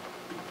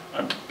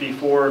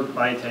 Before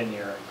my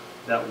tenure,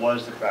 that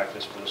was the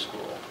practice for the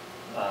school.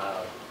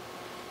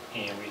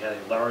 And we had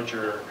a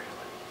larger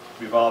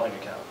revolving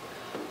account.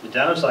 The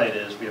downside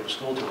is we have a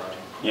school to run.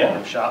 We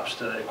have shops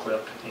to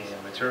equip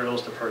and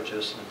materials to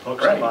purchase and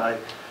books to buy.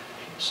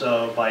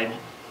 So by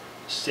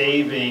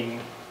saving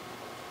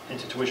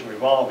into tuition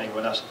revolving,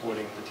 we're not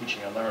supporting the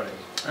teaching and learning.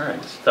 All right,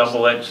 it's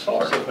double-edged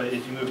sword. So, but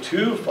if you move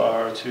too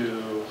far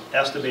to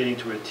estimating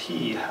to a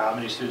T how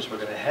many students we're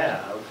going to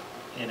have,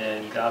 and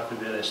then God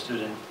forbid a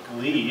student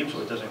leaves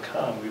or doesn't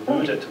come, we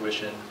lose that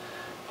tuition,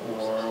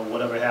 or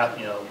whatever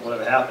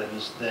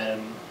happens,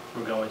 then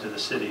we're going to the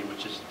city,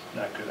 which is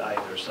not good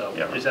either. So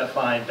it's that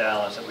fine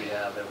balance that we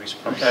have every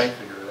spring to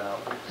figure it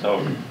out.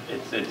 So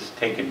it's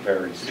taken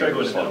very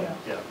seriously.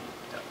 Yeah.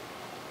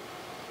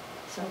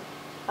 So,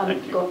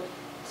 Thank you.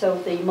 So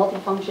the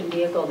multifunction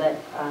vehicle that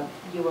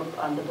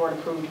the board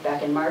approved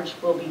back in March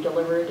will be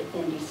delivered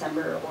in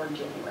December or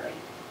January.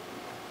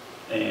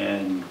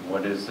 And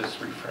what is this?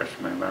 Refresh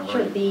my memory.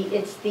 Sure.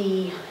 It's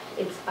the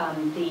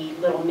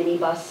little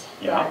minibus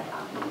that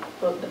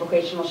the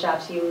vocational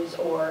shops use,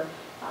 or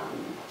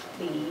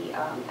the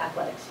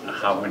athletics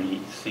use. How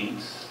many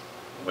seats?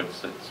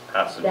 What's its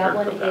passenger that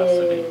one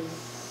capacity?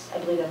 Is, I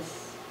believe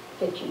that's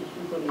 15,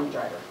 including the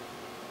driver.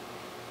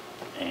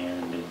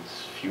 And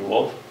it's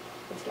fuel?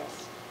 It's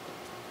gas.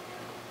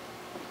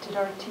 Did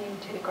our team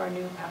take our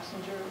new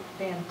passenger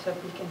van to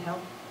Beacon Hill?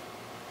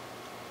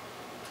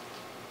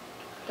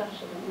 Gosh, I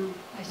don't know.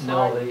 I saw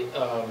No, it.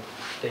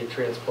 they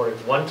transported,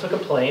 one took a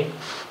plane,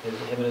 him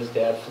and his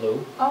dad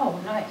flew, Oh,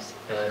 nice.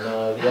 and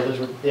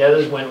the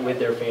others went with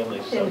their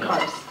families. so- In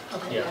cars.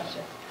 Okay, Yeah.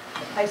 gotcha.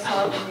 I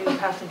saw the new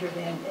passenger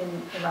van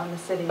around the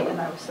city, and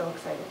I was so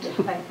excited. I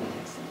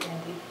texted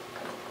Andy,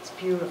 because it's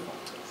beautiful.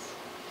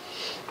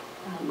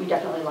 We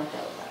definitely lucked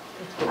out with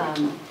that.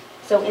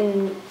 So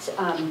in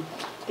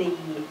the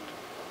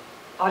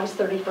August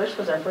 31st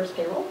was our first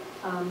payroll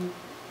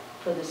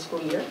for this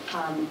school year.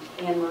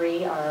 Anne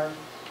Marie, our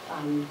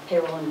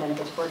payroll and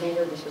benefits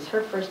coordinator, this was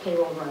her first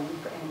payroll run,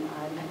 and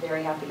I'm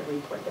very happy to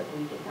report that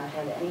we did not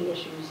have any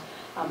issues,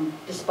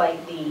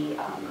 despite the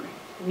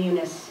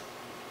munis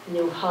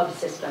new hub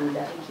system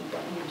that we keep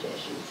running into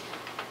issues.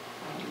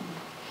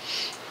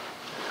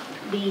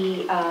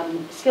 The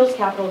Skills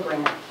Capital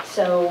Grant.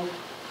 So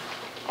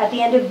at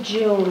the end of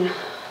June,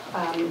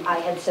 I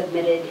had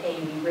submitted a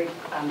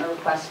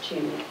request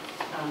to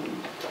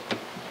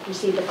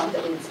receive the funds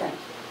that we had spent.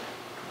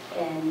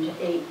 And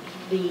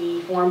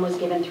the form was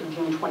given through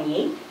June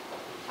 28th,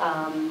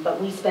 but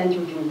we spent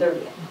through June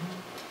 30th.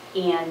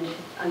 And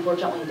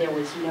unfortunately, there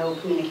was no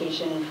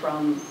communication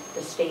from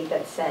the state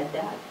that said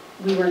that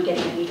we weren't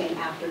getting anything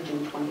after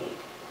June 28th.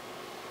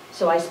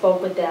 So I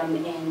spoke with them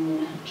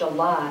in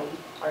July,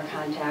 our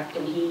contact,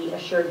 and he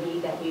assured me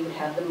that we would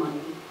have the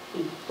money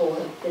before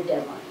the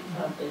deadline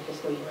of the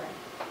fiscal year end.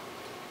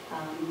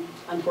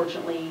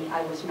 Unfortunately,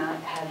 I was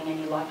not having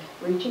any luck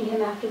reaching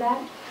him after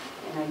that,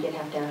 and I did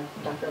have to have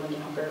Dr.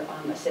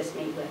 Lingenhofer assist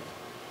me with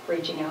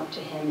reaching out to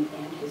him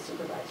and his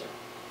supervisor.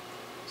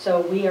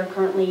 So we are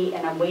currently,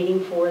 and I'm waiting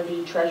for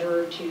the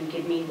treasurer to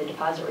give me the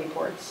deposit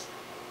reports.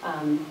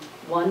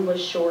 One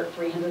was short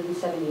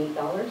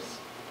 $378,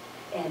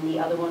 and the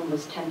other one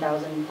was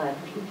 $10,550.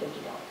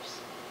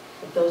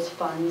 If those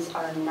funds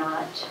are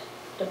not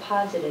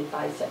deposited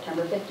by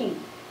September 15th,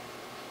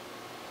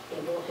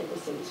 it will hit the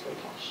city's free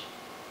cash.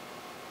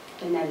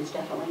 And that is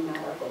definitely not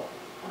our goal.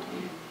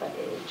 But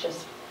it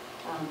just,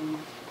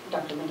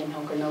 Dr.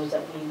 Lingenhofer knows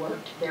that we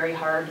worked very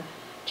hard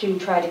to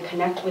try to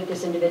connect with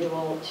this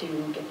individual to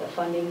get the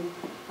funding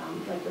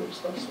like we were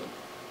supposed to.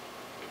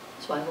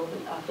 So I will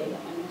update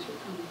at my next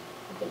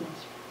meeting.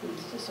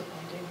 It's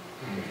disappointing.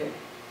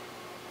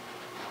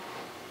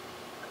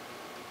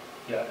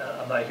 Yeah,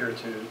 I'm not here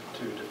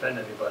to defend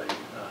anybody.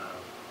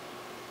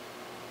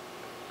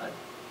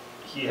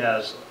 He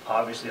has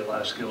obviously a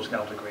lot of skills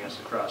capital grants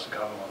across the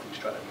Commonwealth. He's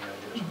trying to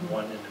manage as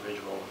one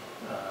individual.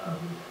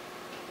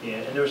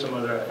 And there was some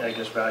other, I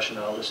guess,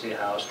 rationale to say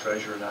House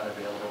treasurer not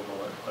available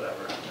or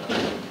whatever.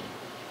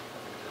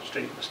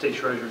 The state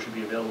treasurer should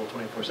be available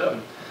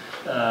 24/7.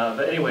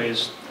 But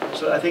anyways,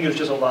 so I think it was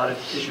just a lot of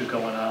issues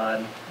going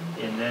on,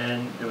 and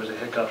then there was a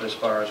hiccup as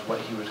far as what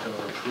he was going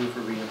to approve for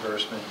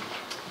reimbursement.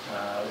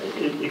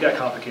 It got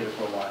complicated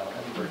for a while.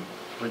 I think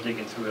we're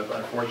digging through it, but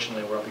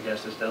unfortunately we're up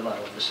against this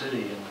deadline with the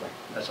city, and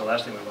that's the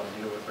last thing we want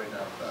to deal with right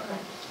now.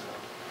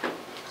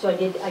 So I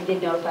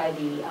did notify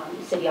the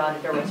city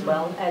auditor as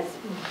well, as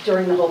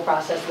during the whole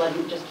process,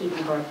 just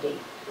keeping her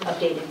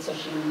updated so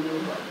she knew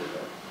what we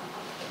were.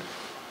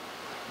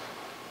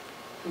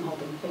 I'm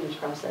hoping, fingers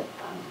crossed, that it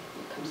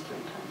comes through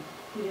in time.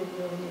 We didn't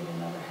really need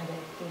another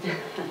headache, did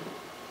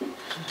we?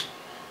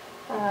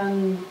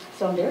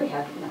 So I'm very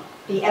happy now.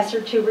 The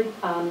ESSER 2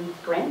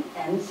 grant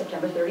ends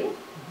September 30th,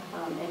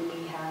 and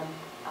we have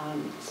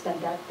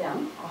spent that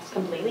down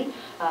completely.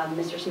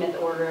 Mr. Smith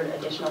ordered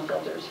additional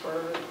filters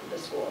for the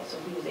school, so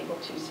he was able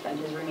to spend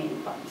his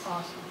remaining funds.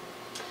 Awesome.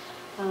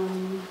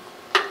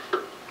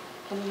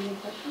 Any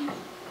questions?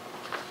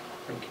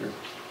 Thank you.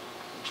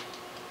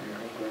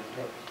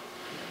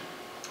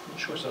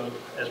 Sure. So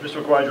as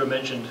Mr. Quadro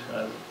mentioned,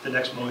 the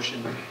next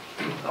motion,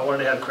 I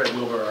wanted to have Craig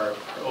Wilbur, our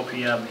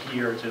OPM,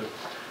 here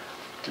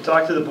to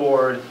talk to the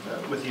board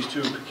with these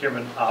two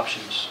procurement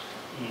options.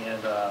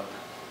 And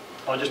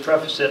I'll just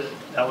preface it,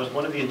 that was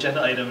one of the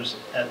agenda items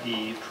at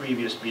the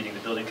previous meeting, the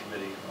building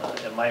committee.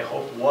 And my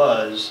hope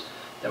was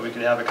that we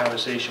could have a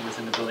conversation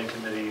within the building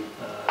committee,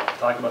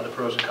 talk about the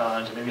pros and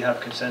cons, and maybe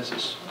have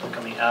consensus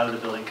coming out of the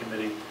building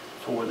committee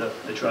for the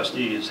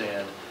trustees.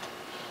 And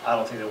I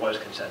don't think there was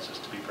consensus,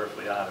 to be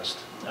perfectly honest.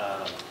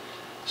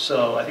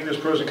 So I think there's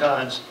pros and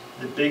cons.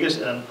 The biggest,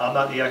 and I'm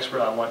not the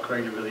expert, I want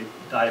Craig to really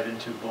dive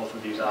into both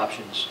of these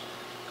options.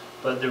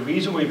 But the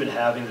reason we've been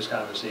having this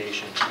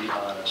conversation, to be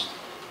honest,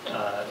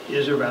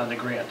 is around the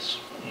grants.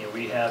 You know,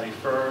 we have a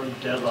firm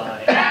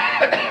deadline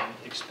to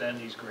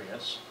expend these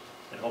grants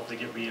and hopefully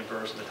get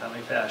reimbursed in a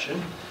timely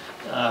fashion.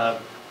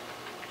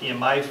 And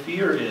my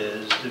fear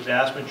is the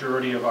vast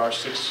majority of our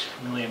 $6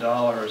 million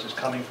is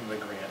coming from the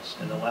grants.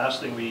 And the last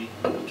thing we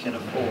can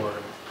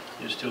afford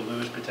is to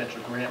lose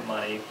potential grant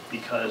money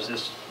because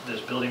this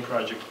building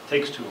project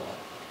takes too long.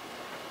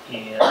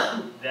 And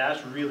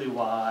that's really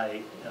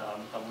why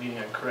I'm leaning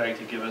on Craig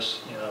to give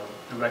us,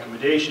 the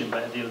recommendation,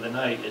 but at the end of the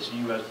night, it's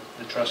you as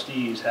the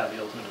trustees have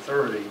the ultimate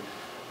authority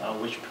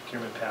which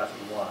procurement path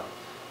we want.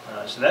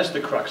 So that's the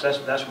crux.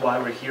 That's why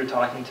we're here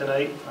talking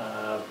tonight.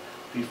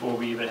 Before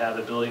we even have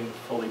the building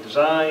fully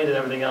designed and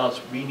everything else,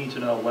 we need to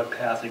know what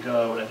path to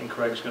go, and I think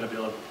Craig's going to be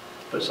able to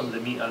put some of the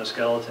meat on the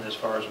skeleton as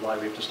far as why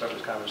we have to start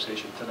this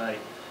conversation tonight.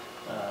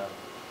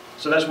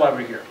 So that's why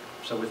we're here.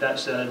 So with that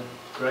said,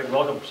 Craig,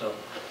 welcome. So.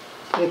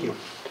 Thank you.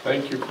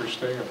 Thank you for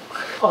staying.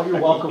 Oh, you're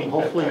welcome.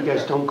 Hopefully you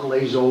guys don't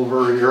glaze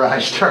over and your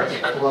eyes start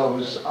to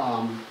close.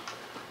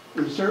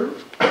 Is there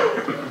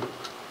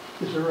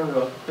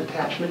an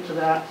attachment to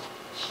that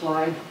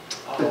slide?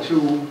 The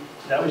two?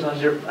 That was on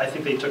there. I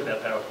think they took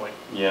that PowerPoint.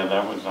 Yeah,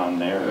 that was on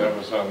there. That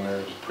was on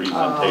there.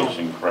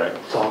 Presentation, correct?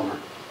 It's on there.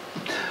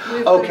 We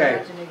have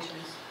Okay.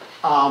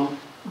 imaginations.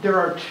 There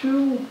are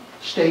two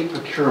state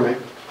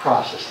procurement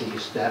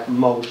processes that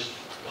most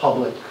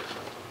public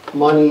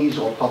monies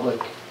or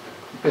public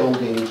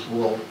buildings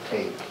will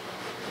take.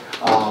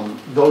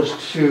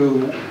 Those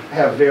two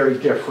have very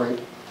different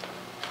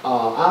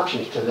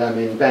options to them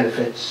in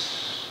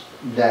benefits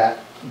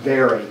that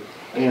vary.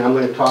 And I'm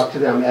going to talk to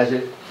them as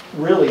it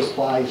really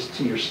applies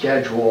to your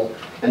schedule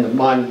and the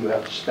money you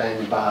have to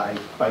spend by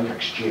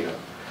next year.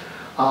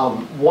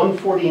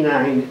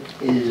 149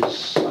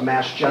 is a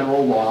Mass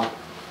General law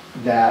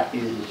that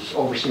is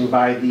overseen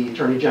by the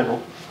Attorney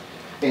General,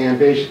 and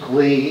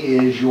basically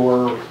is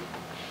your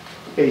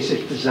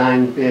basic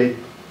design, bid,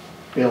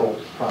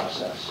 build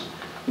process.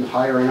 You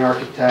hire an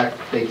architect,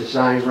 they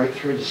design right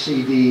through the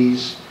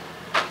CDs,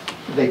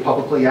 they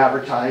publicly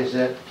advertise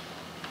it,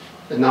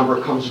 the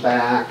number comes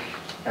back,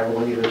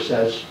 everyone either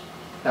says,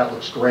 that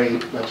looks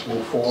great, let's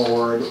move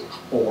forward,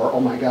 or, oh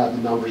my God,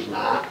 the number's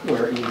not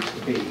where it needs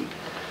to be.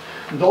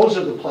 Those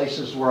are the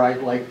places where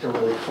I'd like to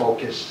really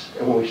focus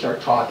when we start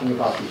talking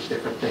about these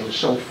different things.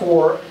 So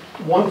for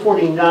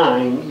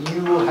 149,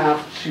 you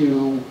have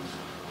to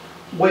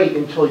wait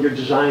until your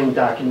design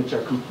documents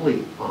are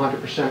complete,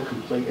 100%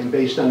 complete, and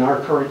based on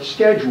our current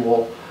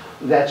schedule,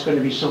 that's going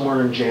to be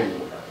somewhere in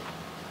January.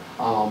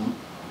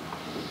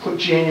 Put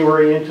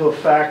January into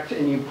effect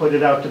and you put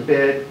it out to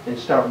bid and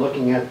start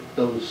looking at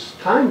those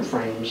time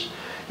frames,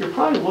 you're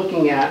probably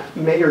looking at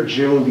May or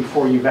June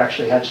before you've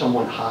actually had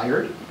someone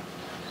hired.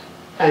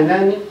 And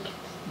then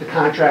the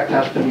contract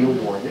has to be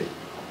awarded,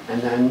 and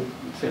then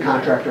the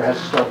contractor has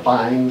to start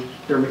buying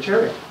their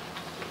material.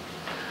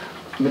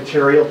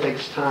 Material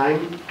takes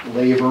time,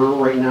 labor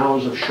right now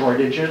is of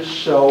shortages,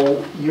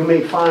 so you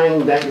may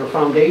find that your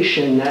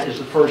foundation, that is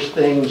the first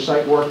thing,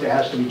 site work that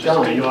has to be Just to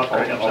cut done. you off,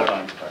 Craig, I'm Hold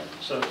sorry. on.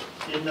 So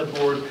in the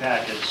board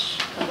packets,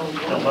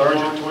 the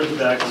larger, towards the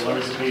back, the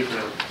larger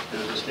paper,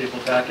 there's a staple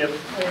packet.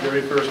 The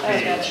very first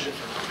page is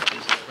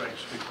what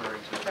Craig's referring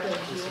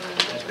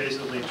to. It's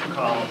basically 2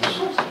 columns.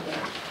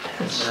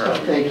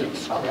 Thank you.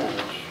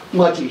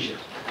 Much easier.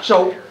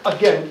 So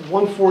again,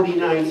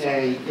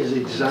 149A is a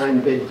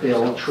design bid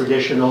build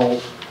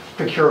traditional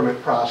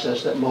procurement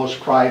process that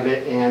most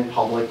private and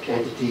public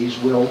entities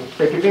will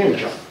take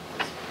advantage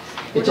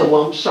of. It's a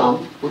lump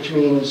sum, which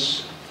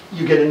means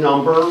you get a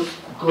number,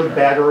 good,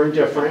 bad, or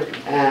indifferent,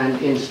 and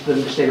in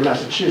the state of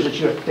Massachusetts,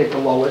 you have to take the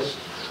lowest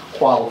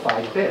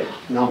qualified bid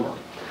number.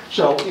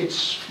 So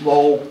it's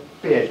low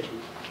bid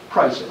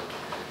pricing.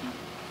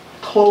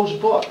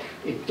 Closed book.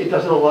 It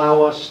doesn't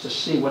allow us to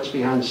see what's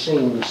behind the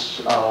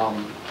scenes.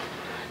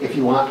 If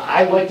you want,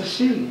 I like to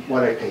see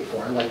what I pay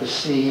for. I like to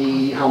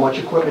see how much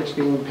equipment's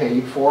being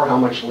paid for, how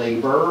much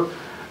labor,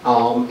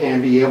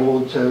 and be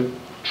able to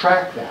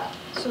track that.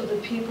 So the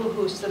people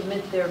who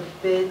submit their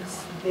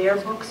bids, their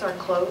books are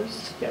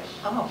closed? Yes.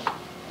 Oh,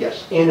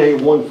 Yes, in a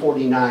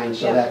 149,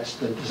 so Yeah. that's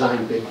the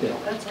design bid bill.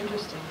 that's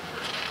interesting.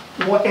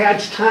 What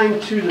adds time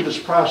to this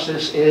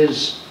process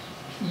is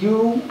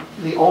you,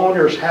 the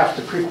owners, have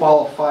to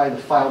pre-qualify the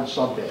filed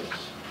sub-bids.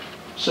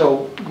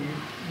 So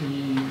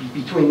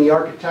between the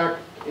architect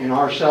and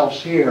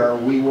ourselves here,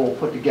 we will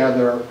put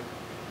together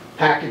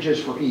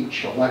packages for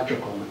each,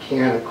 electrical,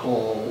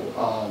 mechanical,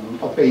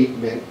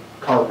 abatement,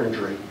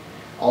 carpentry,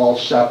 all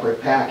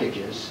separate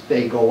packages.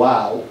 They go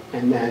out,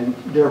 and then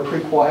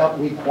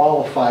we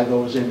qualify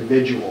those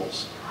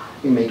individuals.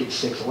 You may get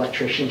 6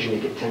 electricians, you may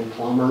get 10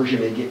 plumbers, you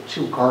may get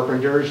 2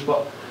 carpenters,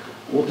 but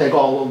we'll take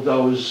all of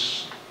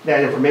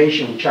that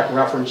information, we check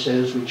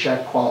references, we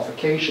check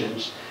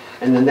qualifications,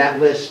 and then that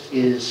list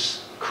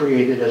is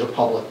created as a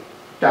public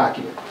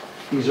document.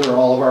 These are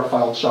all of our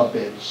filed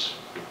sub-bids.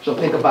 So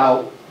think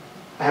about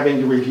having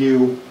to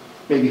review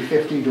maybe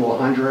 50 to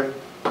 100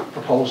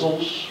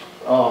 proposals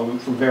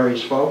from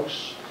various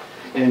folks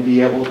and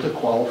be able to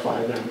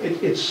qualify them.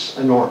 It's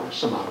an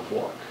enormous amount of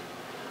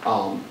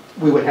work.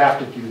 We would have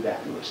to do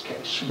that in this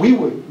case. We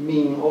would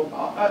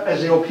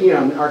as the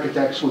OPM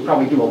architects, would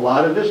probably do a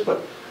lot of this,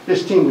 but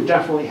this team would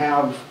definitely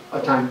have a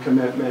time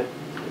commitment,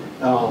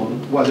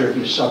 whether it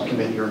be a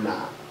subcommittee or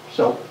not.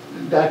 So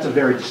that's a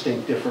very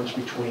distinct difference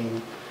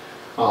between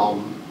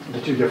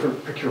the 2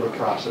 different procurement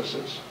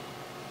processes.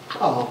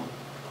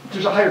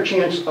 There's a higher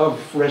chance of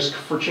risk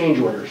for change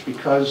orders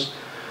because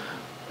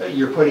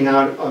you're putting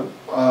out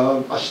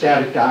a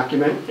static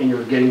document and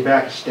you're getting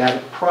back a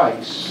static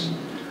price.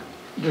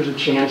 There's a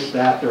chance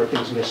that there are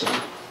things missing.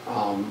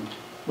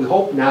 We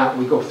hope not.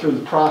 We go through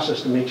the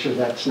process to make sure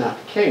that's not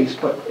the case,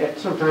 but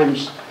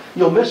sometimes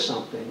you'll miss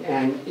something,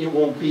 and it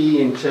won't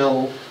be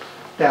until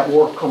that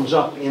work comes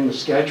up in the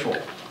schedule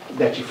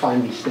that you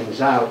find these things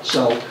out.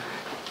 So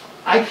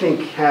I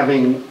think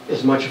having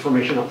as much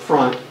information up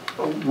front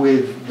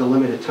with the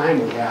limited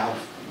time we have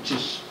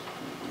just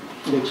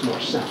makes more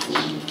sense.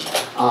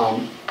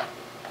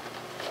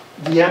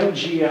 The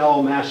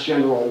MGL, Mass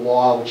General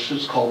Law, which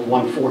is called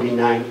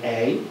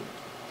 149A,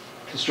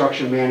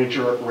 Construction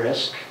Manager at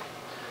Risk,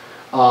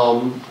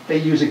 they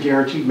use a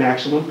guaranteed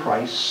maximum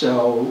price,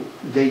 so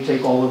they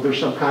take all of their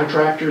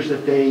subcontractors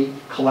that they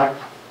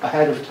collect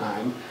ahead of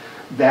time.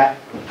 That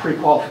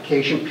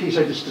pre-qualification piece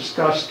I just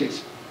discussed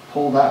gets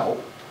pulled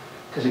out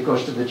because it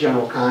goes to the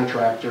general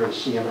contractor, and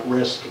CM at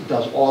Risk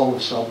does all of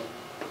the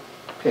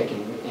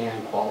sub-picking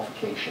and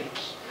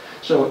qualifications.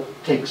 So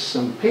it takes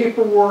some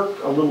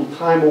paperwork, a little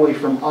time away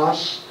from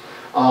us,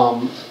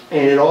 and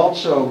it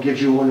also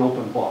gives you an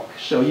open book.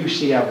 So you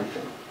see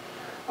everything.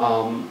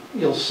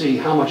 You'll see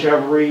how much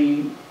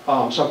every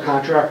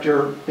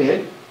subcontractor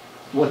bid,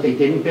 what they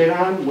didn't bid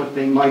on, what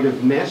they might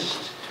have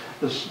missed.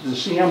 The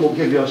CM will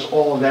give us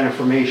all of that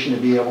information to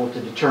be able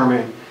to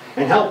determine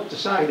and help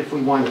decide if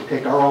we want to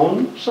pick our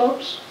own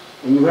subs.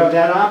 And you have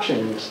that option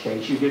in this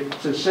case. You get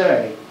to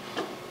say,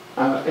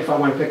 if I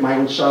want to pick my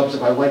own subs,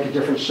 if I like a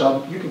different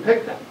sub, you can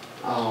pick them.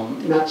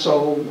 Not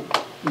so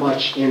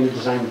much in the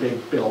design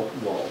bid build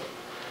world.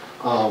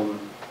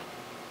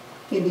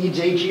 It needs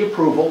AG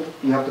approval.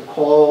 You have to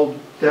call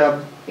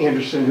Deb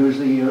Anderson, who's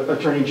the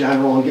Attorney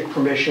General, and get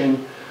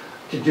permission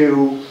to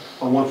do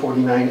a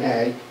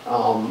 149A.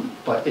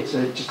 But it's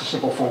just a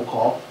simple phone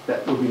call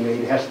that would be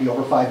made. It has to be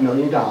over $5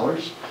 million.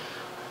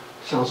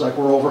 Sounds like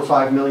we're over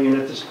 $5 million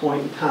at this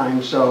point in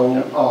time,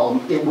 so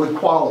it would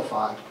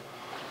qualify.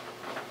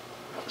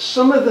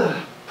 Some of the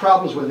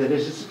problems with it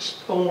is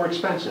it's a little more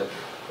expensive,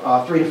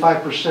 3 to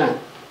 5%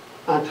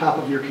 on top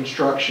of your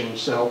construction.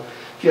 So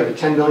if you have a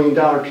 $10 million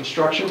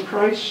construction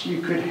price,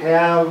 you could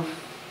have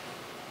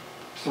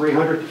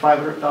 $300,000 to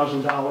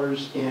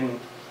 $500,000 in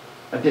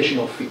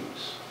additional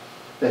fees.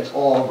 That's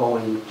all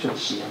going to the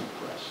CM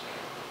risk.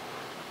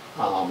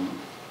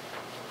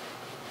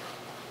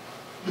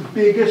 The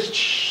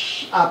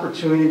biggest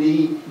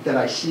opportunity that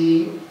I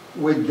see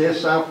with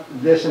this,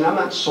 and I'm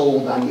not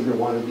sold on either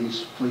one of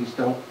these, please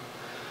don't,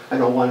 I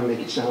don't want to make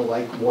it sound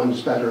like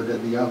one's better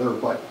than the other,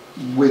 but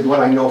with what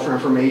I know for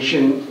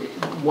information,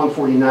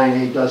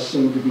 149A does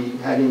seem to be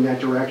heading that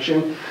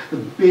direction. The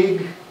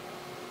big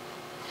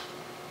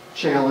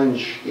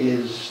challenge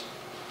is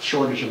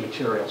shortage of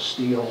material,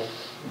 steel,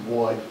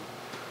 wood,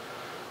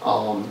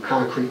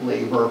 concrete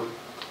labor.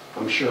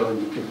 I'm sure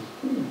you could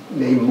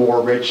name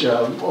more, Rich.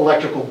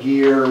 Electrical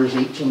gear is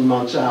 18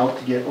 months out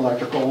to get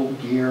electrical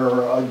gear.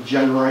 A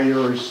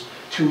generator is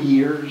 2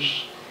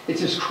 years.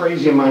 It's this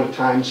crazy amount of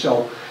time.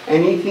 So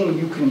anything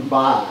you can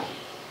buy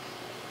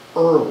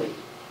early,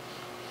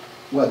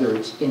 whether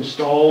it's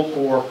installed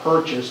or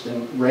purchased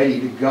and ready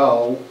to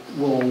go,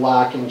 will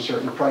lock in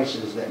certain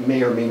prices that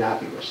may or may not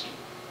be risky.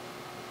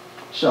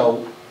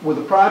 So with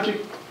a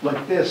project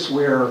like this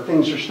where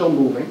things are still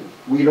moving,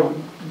 we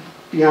don't,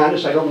 be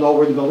honest, I don't know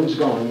where the building's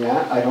going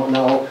yet. I don't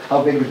know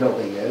how big the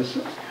building is.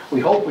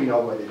 We hope we know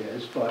what it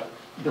is, but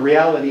the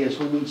reality is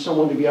we need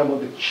someone to be able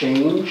to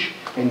change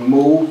and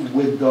move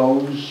with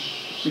those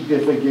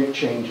significant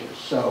changes.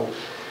 So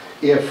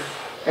if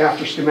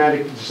after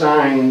schematic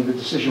design, the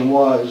decision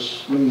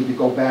was we need to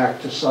go back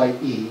to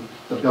site E,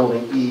 the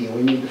building E, and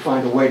we need to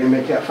find a way to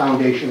make that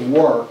foundation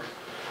work,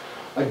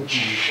 a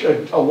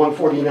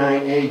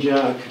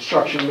 149A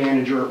construction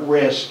manager at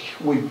risk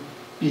would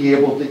be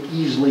able to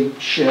easily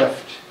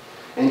shift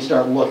and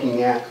start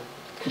looking at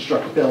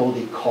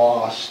constructability,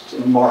 cost,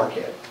 and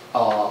market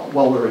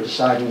while we were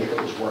deciding if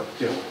it was worth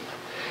doing.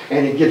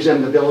 And it gives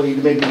them the ability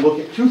to maybe look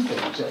at two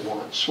things at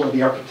once, where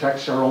the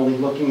architects are only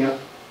looking at,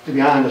 to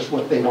be honest,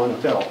 what they want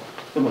to build.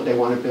 And what they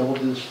want to build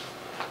is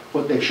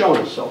what they've shown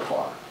us so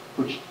far,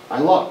 which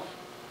I love.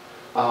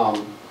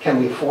 Can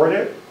we afford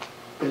it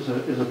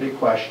is a big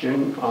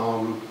question.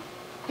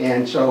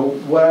 And so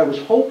what I was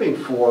hoping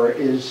for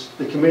is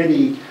the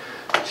committee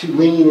to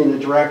lean in a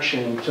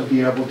direction to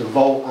be able to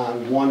vote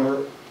on one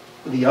or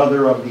the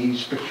other of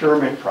these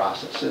procurement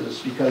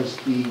processes, because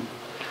the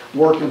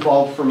work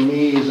involved for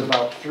me is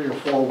about 3 or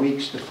 4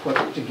 weeks to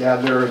put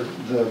together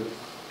the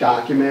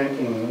document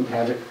and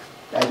have it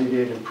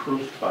edited and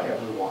proofed by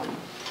everyone.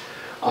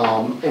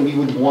 And we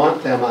would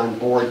want them on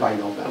board by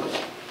November.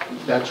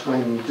 That's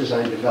when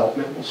design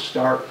development will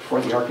start for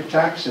the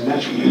architects, and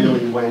that's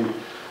really when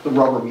the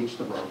rubber meets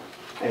the road.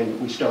 And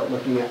we start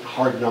looking at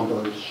hard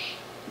numbers,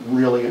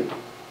 really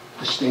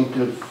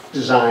distinctive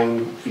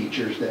design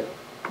features that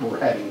we're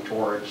heading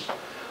towards.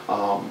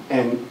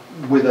 And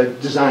with a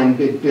design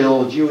bid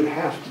build, you would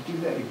have to do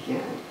that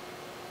again.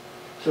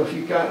 So if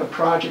you got a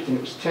project and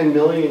it was 10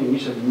 million and you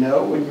said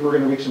no and you were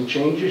going to make some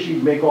changes,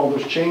 you'd make all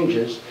those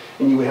changes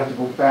and you would have to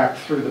go back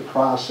through the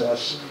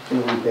process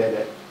and rebid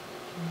it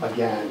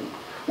again.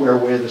 Where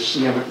with a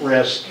CM at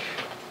risk,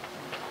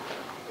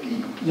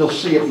 you'll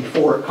see it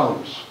before it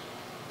comes.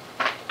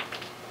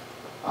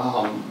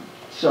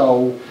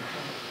 So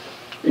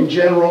in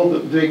general, the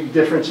big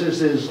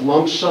differences is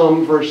lump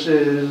sum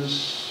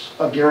versus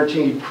a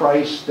guaranteed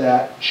price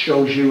that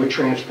shows you a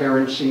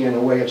transparency and a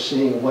way of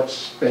seeing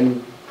what's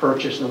been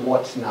purchased and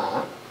what's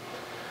not.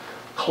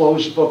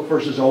 Closed book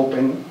versus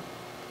open,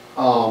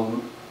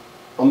 a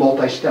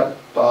multi-step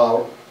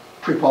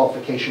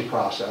pre-qualification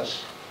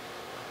process.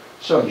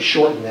 So you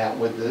shorten that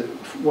with the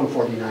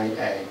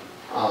 149A.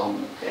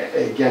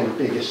 Again, the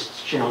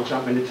biggest challenge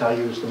I'm going to tell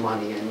you is the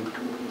money and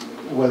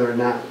whether or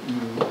not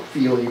you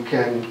feel you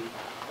can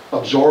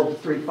absorb the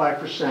 3 to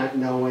 5%,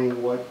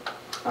 knowing what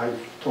I've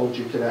told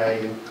you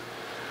today. And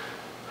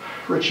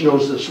Rich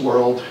knows this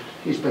world.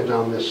 He's been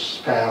down this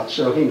path,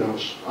 so he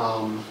knows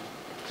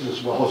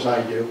as well as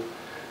I do.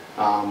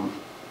 I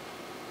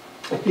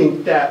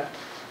think that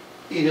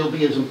it'll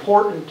be as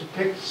important to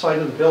pick the site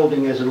of the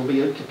building as it'll be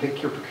to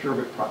pick your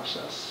procurement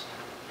process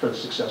for the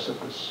success of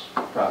this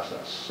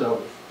process.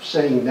 So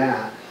saying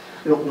that,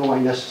 I don't know I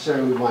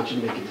necessarily want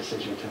you to make a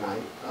decision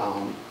tonight,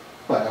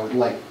 but I would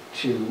like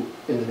to,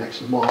 in the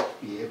next month,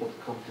 be able to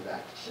come to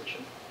that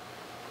decision,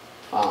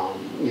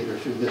 either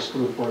through this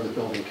group or the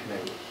building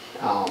committee,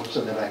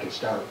 so that I can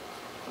start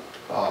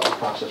the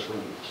process we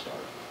need to start.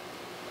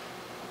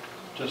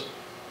 Just,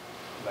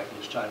 if I can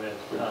just chime in,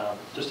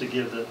 just to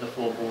give the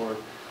full board,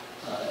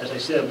 as I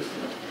said,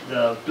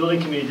 the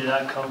building committee did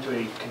not come to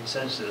a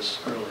consensus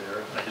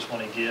earlier. I just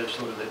want to give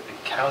sort of the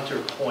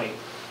counterpoint,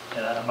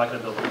 and I'm not going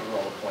to build over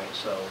all the points,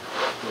 so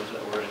those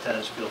that were in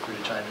attendance, feel free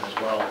to chime in as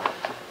well.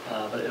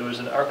 But it was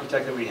an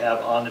architect that we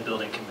have on the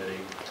building committee,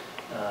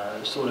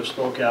 sort of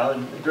spoke out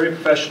and very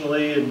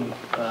professionally, and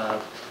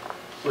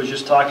was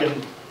just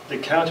talking. The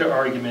counter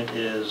argument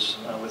is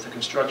with the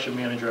construction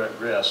manager at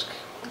risk,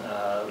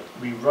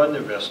 we run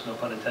the risk, no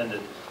pun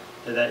intended,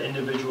 that that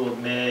individual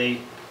may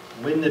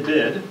win the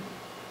bid,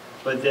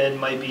 but then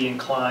might be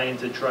inclined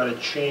to try to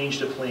change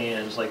the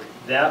plans. Like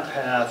that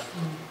path,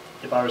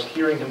 if I was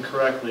hearing him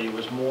correctly,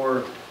 was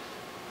more,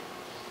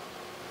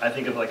 I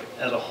think of like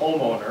as a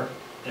homeowner,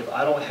 if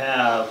I don't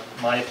have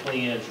my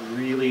plans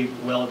really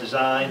well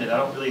designed and I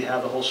don't really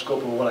have the whole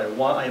scope of what I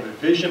want, I have a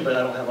vision, but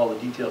I don't have all the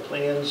detailed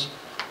plans,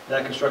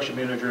 that construction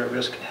manager at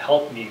risk can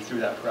help me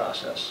through that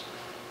process.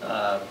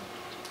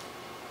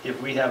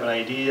 If we have an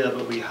idea,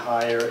 but we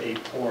hire a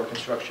poor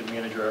construction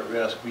manager at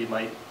risk, we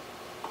might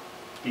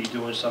be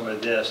doing some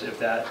of this. If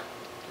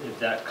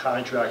that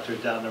contractor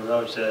down the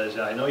road says,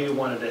 I know you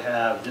wanted to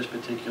have this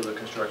particular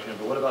construction,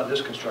 but what about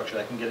this construction?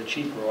 I can get it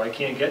cheaper, or I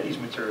can't get these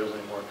materials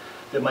anymore.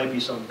 There might be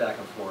some back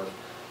and forth.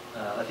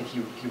 I think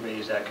he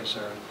raised that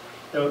concern.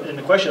 And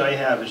the question I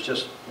have is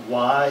just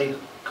why,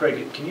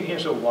 Craig, can you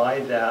answer why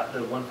that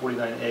the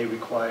 149A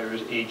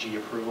requires AG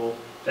approval?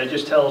 That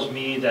just tells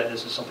me that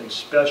this is something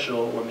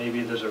special, or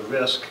maybe there's a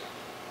risk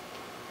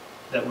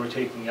that we're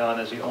taking on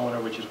as the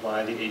owner, which is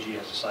why the AG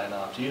has to sign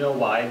off. Do you know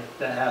why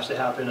that has to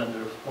happen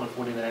under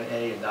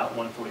 149A and not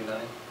 149?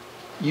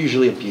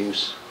 Usually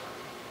abuse.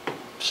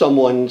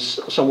 Someone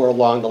somewhere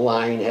along the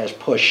line has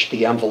pushed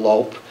the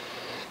envelope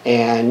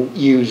and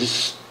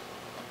used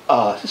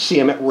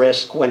CM at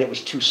risk when it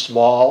was too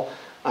small.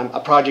 A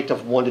project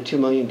of $1 to $2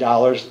 million, the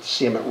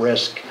CM at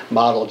risk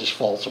model just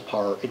falls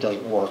apart. It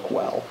doesn't work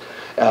well.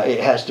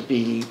 It has to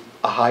be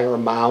a higher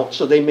amount.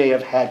 So they may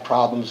have had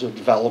problems with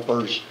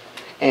developers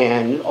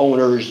and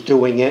owners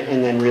doing it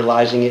and then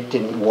realizing it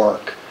didn't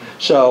work.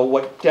 So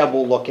what Deb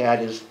will look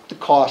at is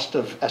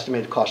the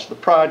estimated cost of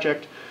the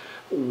project,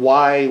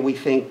 why we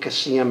think a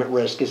CM at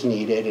risk is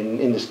needed, and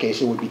in this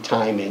case it would be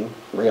timing,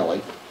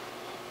 really,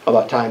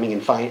 about timing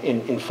and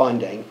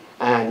funding,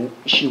 and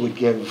she would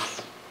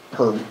give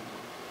her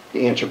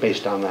the answer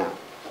based on that.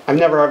 I've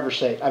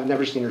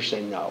never seen her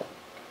say no.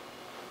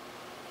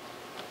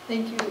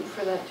 Thank you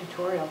for that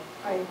tutorial.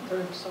 I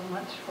learned so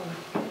much from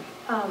it.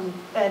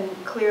 And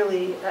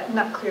clearly,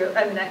 not clear,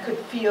 I mean, I could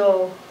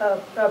feel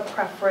a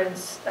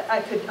preference.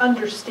 I could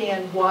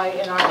understand why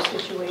in our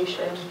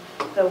situation,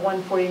 the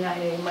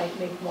 149A might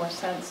make more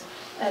sense.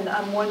 And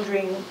I'm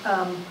wondering,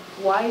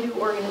 why do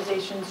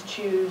organizations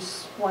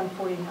choose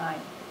 149?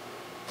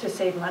 To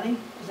save money?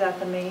 Is that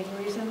the main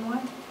reason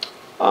why?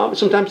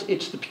 Sometimes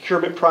it's the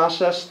procurement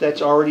process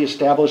that's already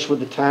established with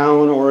the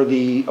town or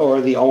the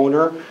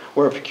owner,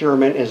 where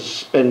procurement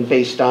has been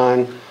based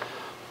on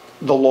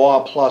the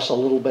law plus a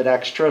little bit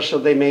extra, so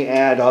they may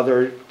add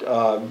other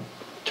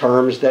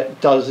terms that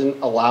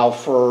doesn't allow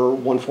for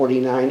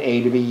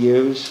 149A to be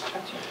used.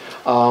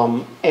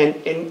 Gotcha.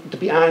 And to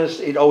be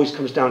honest, it always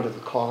comes down to the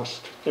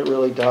cost. It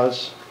really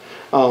does.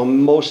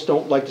 Most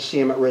don't like the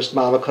CM at risk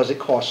model because it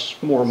costs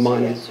more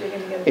money. Yes, you're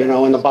gonna get You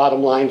know, and the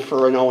bottom line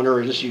for an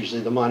owner is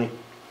usually the money.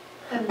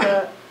 And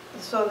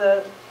so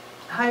the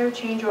higher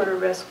change order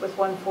risk with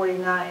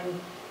 149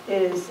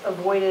 is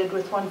avoided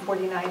with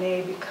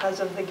 149A because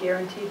of the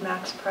guaranteed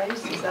max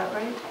price, is that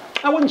right?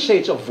 I wouldn't say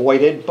it's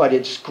avoided, but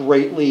it's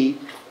greatly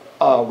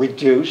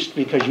reduced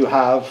because you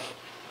have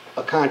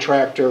a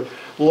contractor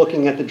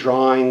looking at the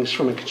drawings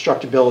from a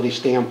constructability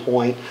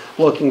standpoint,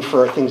 looking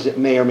for things that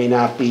may or may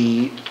not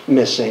be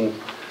missing,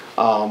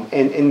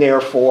 and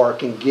therefore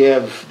can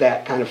give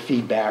that kind of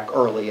feedback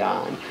early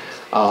on.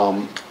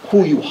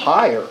 Who you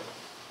hire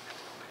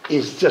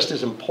is just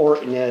as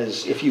important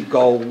as if you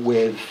go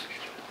with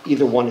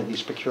either one of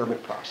these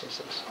procurement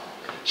processes.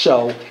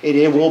 So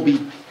it will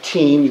be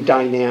team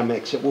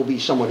dynamics. It will be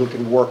someone who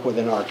can work with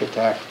an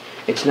architect.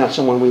 It's not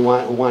someone who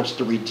wants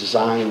to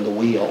redesign the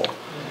wheel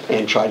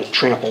and try to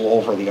trample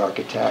over the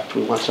architect.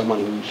 We want someone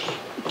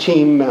who's a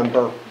team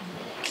member,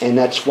 and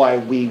that's why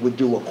we would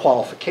do a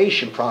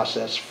qualification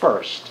process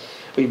first.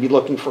 We'd be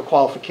looking for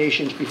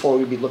qualifications before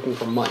we'd be looking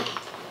for money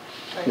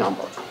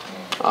number.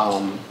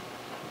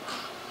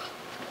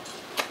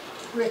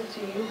 Rick,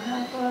 do you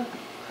have a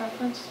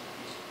preference?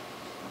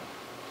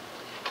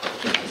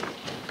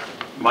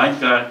 My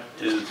gut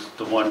is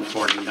the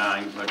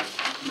 149, but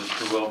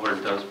Mr. Wilbur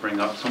does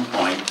bring up some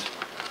points.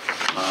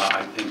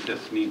 I think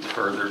this needs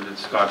further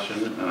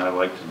discussion, and I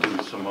like to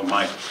do some of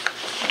my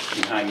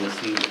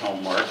behind-the-scenes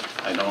homework.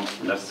 I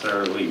don't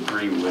necessarily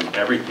agree with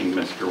everything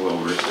Mr.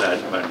 Wilbur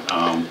said, but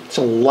It's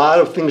a lot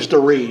of things to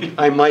read.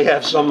 I might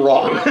have some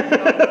wrong.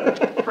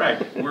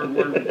 Craig,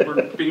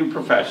 we're being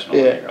professional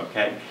Yeah. here,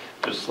 okay?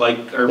 Just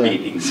like our Yeah.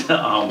 meetings.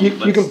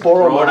 You can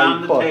borrow Let's throw it my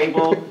on the book.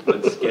 table,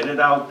 let's get it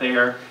out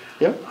there.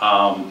 Yep.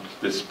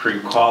 This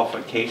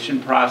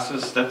pre-qualification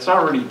process, that's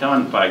already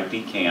done by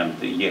DCAM.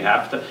 You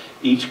have to,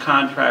 each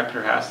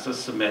contractor has to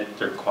submit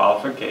their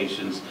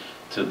qualifications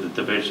to the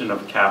Division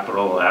of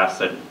Capital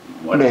Asset,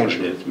 whatever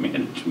it is,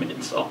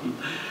 management zone.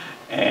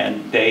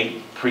 And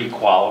they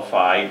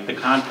pre-qualify the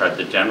contract,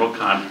 the general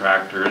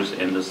contractors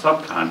and the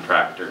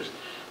subcontractors.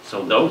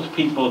 So those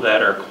people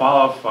that are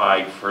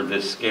qualified for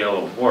this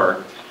scale of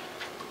work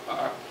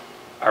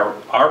are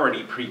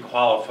already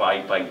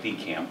pre-qualified by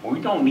DCAM. We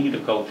don't need to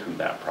go through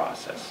that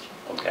process,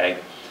 okay?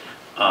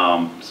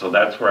 So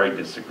that's where I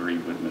disagree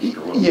with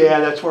Mr. Wilson. Yeah,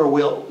 that's where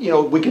we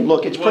can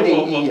look, it's pretty,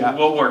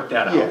 We'll work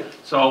that out. Yeah.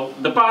 So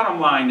the bottom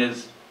line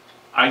is,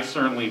 I'm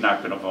certainly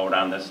not gonna vote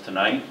on this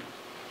tonight,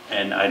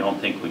 and I don't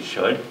think we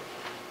should.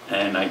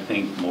 And I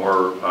think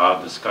more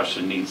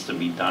discussion needs to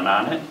be done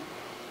on it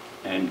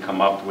and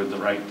come up with the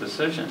right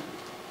decision.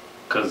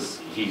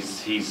 Because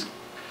he's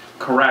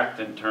correct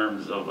in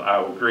terms of,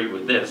 I agree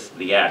with this,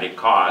 the added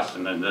cost,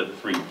 and then the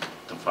 3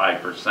 to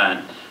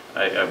 5%,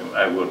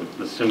 I would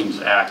assume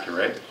is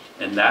accurate.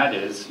 And that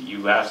is,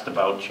 you asked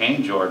about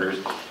change orders.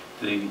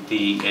 The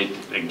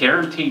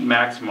guaranteed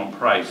maximum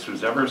price,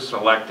 who's ever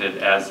selected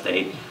as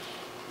the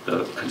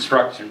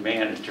construction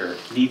manager,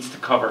 needs to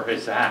cover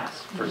his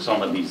ass for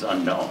some of these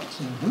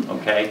unknowns,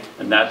 okay?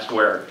 And that's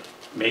where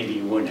maybe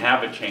you wouldn't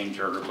have a change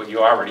order, but you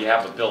already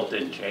have a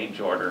built-in change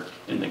order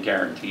in the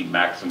guaranteed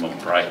maximum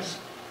price.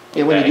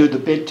 and when you do the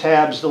bid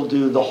tabs, they'll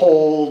do the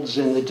holds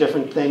and the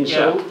different things,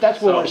 so Yeah.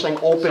 that's what we're saying,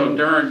 open So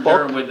during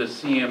book. with the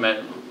CM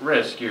at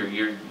risk,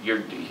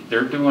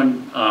 they're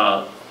doing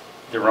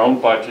their own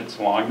budgets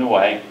along the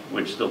way,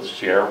 which they'll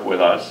share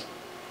with us.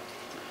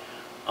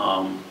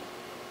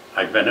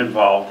 I've been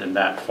involved in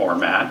that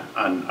format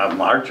on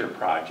larger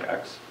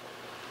projects.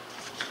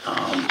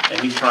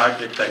 Any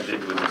project I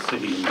did with the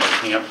city of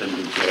Northampton,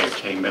 the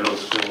JFK Middle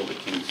School, the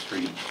King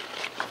Street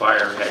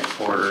Fire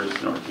Headquarters,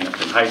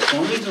 Northampton High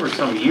School, and these were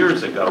some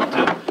years ago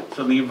too.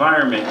 So the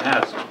environment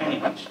has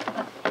changed.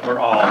 We're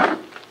all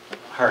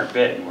hard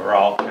bid, we're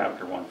all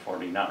Chapter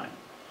 149.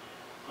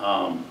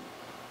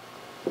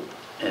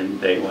 And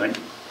they went,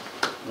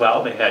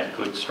 well, they had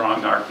good,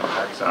 strong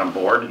architects on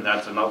board, and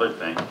that's another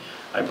thing.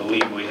 I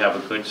believe we have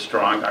a good,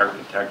 strong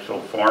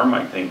architectural firm.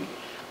 I think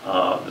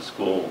the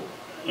school,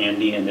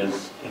 Andy and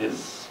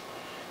his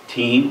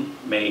team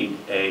made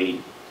a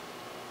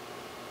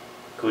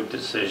good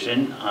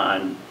decision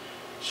on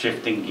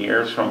shifting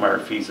gears from our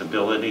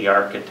feasibility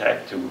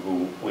architect to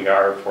who we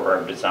are for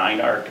our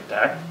design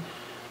architect.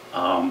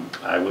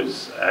 I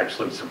was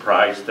actually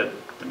surprised at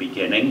the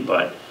beginning,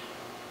 but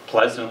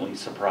pleasantly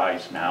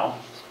surprised now,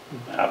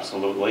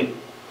 absolutely.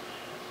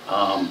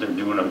 They're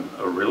doing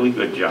a really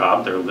good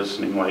job. They're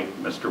listening, like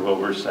Mr.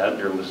 Wilbur said,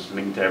 they're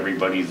listening to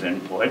everybody's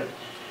input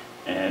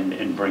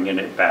and bringing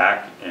it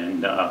back.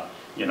 And,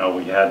 you know,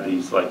 we had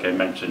these, like I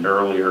mentioned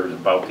earlier,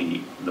 about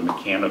the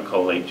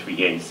mechanical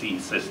HVAC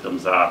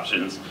systems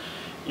options.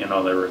 You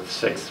know, there were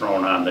 6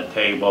 thrown on the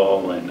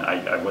table, and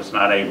I was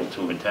not able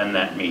to attend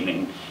that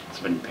meeting. It's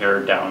been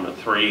pared down to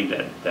 3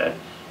 that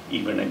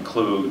even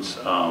includes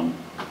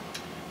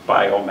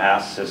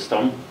biomass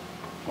system,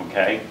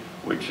 okay,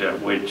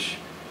 which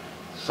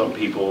some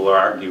people will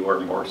argue are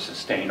more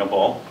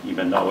sustainable,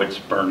 even though it's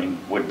burning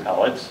wood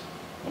pellets,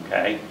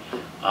 okay?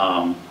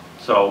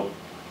 So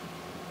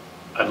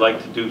I'd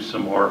like to do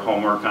some more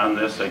homework on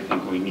this. I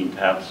think we need to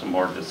have some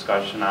more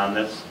discussion on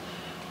this.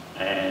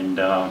 And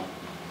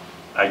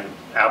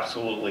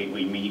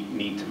we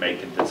need to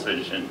make a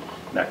decision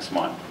next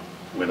month,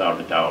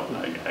 without a doubt.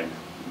 I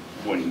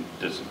wouldn't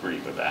disagree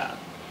with that,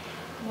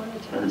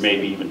 or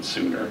maybe even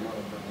sooner.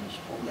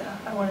 Yeah,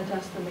 I wanted to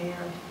ask the mayor,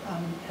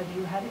 have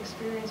you had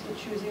experience with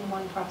choosing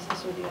one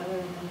process or the other?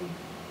 And then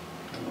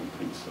I don't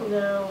think so.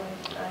 No,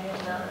 I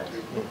have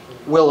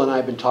not. Will and I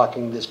have been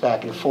talking this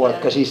back and forth,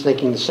 because he's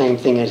thinking the same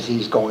thing as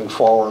he's going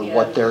forward, Yeah.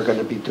 what they're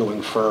gonna be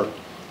doing for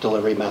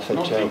delivery I method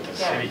don't too. think the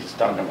city's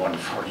done the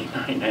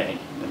 149A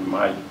in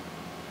my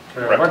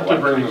Okay, I'd like to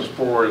bring this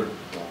forward.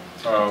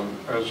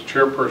 As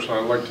chairperson,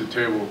 I'd like to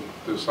table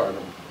this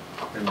item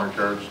in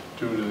regards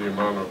due to the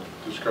amount of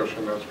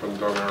discussion that's been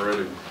done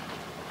already.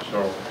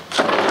 So,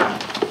 may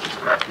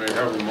I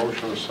have a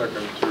motion, a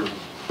second, to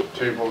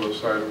table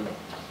this item?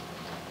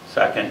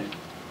 Second.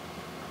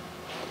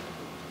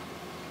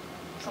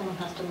 someone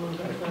has to move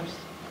it first.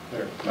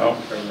 Yeah, No.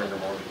 can I make a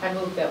motion? I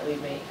move that we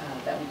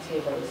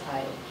table this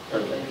item for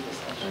later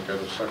discussion. Can I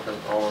get a second?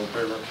 All in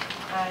favor?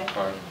 Aye.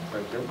 Aye,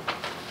 thank you.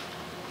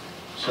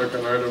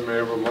 Second item, may I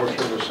have a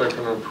motion, a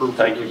second, to approve?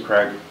 Thank you,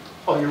 Craig.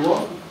 Oh, you're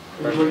welcome.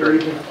 Thanks,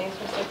 Craig. Thanks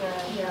for sticking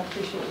around. Yeah, I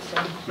appreciate it,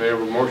 Sam. May I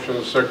have a motion,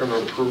 a second,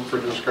 to approve for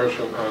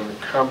discussion on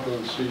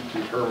competency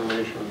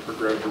determination for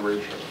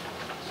graduation?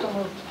 So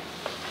moved.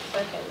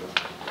 Second.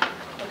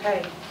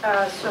 Okay,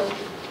 so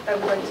I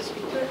would like to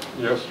speak to it.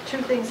 Yes. Two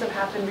things have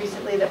happened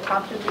recently that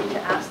prompted me to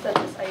ask that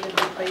this item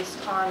be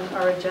placed on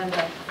our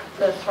agenda.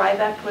 The Thrive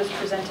Act was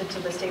presented to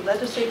the state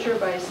legislature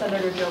by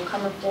Senator Joe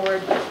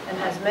Comerford and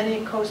has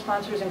many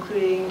co-sponsors,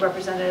 including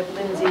Representative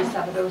Lindsay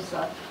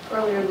Sabadosa.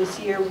 Earlier this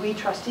year, we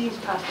trustees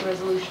passed a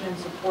resolution in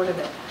support of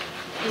it.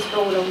 This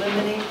bill would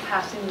eliminate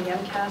passing the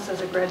MCAS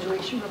as a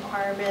graduation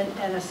requirement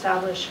and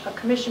establish a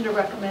commission to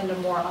recommend a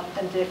more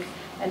authentic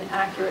and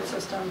accurate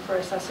system for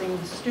assessing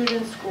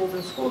students, schools,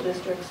 and school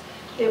districts.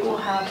 It will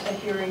have a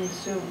hearing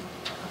soon,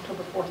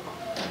 October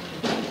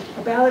 4th.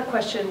 A ballot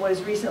question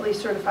was recently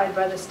certified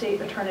by the State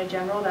Attorney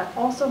General that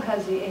also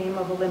has the aim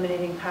of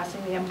eliminating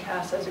passing the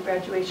MCAS as a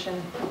graduation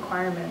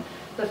requirement.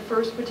 The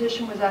first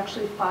petition was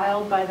actually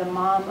filed by the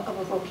mom of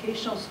a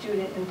vocational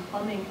student in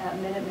plumbing at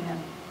Minuteman.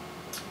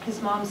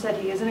 His mom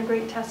said he isn't a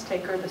great test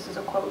taker, this is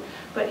a quote,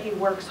 but he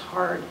works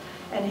hard.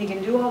 And he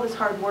can do all this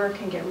hard work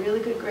and get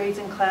really good grades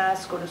in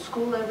class, go to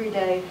school every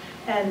day,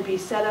 and be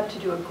set up to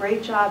do a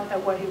great job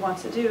at what he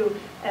wants to do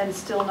and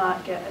still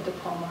not get a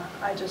diploma.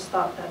 I just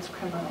thought that's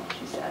criminal,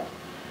 she said.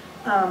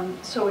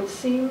 So it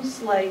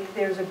seems like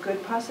there's a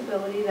good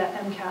possibility that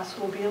MCAS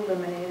will be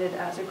eliminated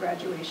as a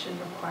graduation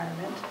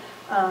requirement.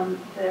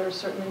 There's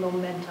certainly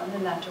momentum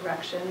in that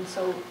direction.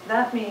 So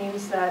that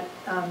means that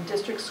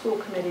district school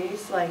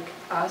committees like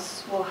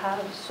us will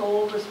have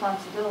sole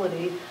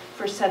responsibility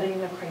for setting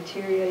the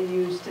criteria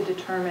used to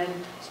determine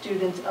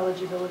students'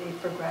 eligibility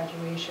for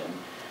graduation.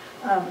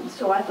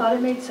 So I thought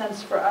it made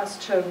sense for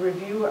us to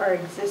review our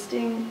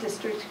existing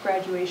district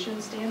graduation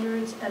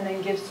standards and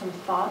then give some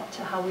thought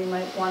to how we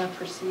might want to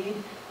proceed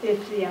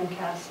if the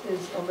MCAS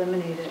is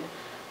eliminated.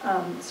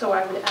 So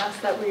I would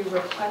ask that we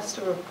request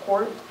a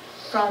report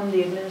from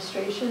the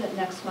administration at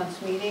next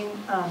month's meeting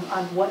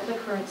on what the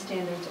current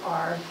standards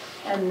are,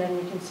 and then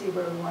we can see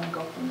where we want to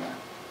go from there.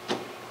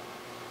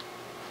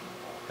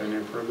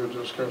 Any further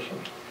discussion?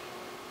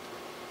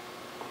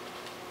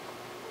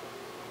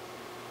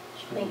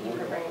 Thank you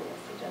for bringing this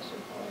suggestion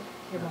forward.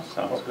 You're welcome.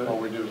 Sounds good. All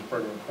we do is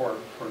bring it forward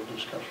for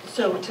discussion.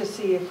 So to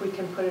see if we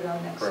can put it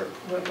on next, Right.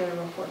 we'll get a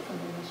report from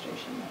the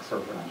administration next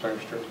month. Perfect,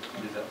 thanks,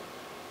 Jim. Do that.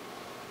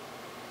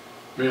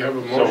 May I have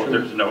a So motion?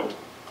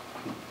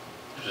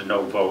 there's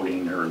no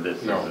voting, or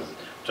this No. is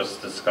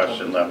just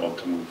discussion level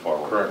to move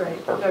forward?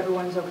 Correct. Right, if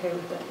everyone's okay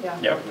with it, yeah.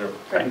 Yep, Yep.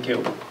 thank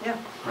you. Yeah.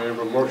 May I have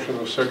a motion,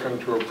 a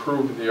second, to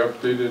approve the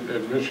updated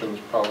admissions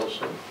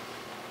policy?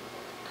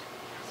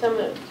 So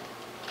moved.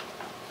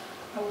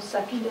 I will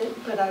second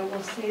it, but I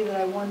will say that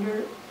I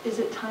wonder, is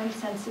it time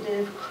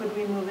sensitive? Could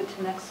we move it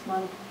to next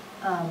month?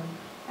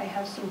 I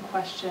have some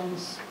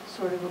questions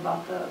sort of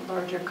about the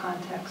larger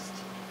context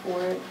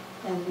for it,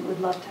 and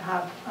would love to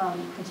have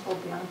Principal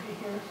Bianca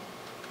here,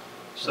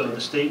 So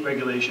the state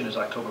regulation is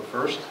October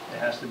 1st. It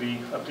has to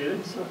be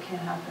updated. so it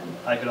can't happen.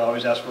 I could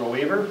always ask for a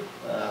waiver.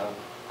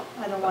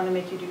 I don't want to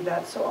make you do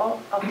that, so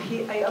I'll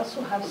keep, I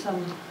also have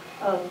some,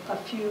 a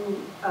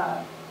few,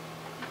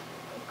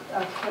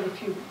 quite a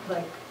few,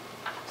 like,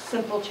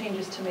 simple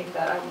changes to make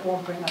that I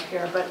won't bring up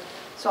here, but,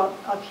 so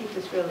I'll keep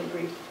this really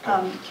brief.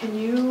 Can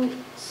you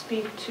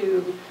speak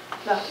to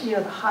the,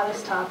 the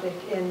hottest topic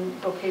in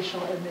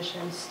vocational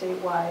admissions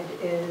statewide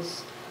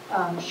is,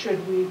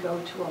 should we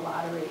go to a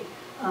lottery?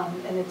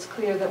 And it's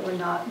clear that we're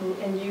not,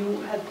 and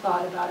you had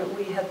thought about it,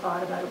 we had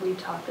thought about it, we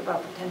talked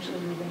about potentially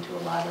moving to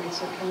a lottery,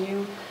 so can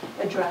you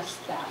address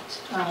that?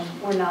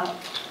 We're not,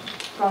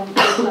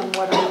 based on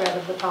what I read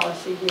of the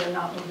policy, we are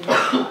not moving to a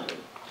lottery.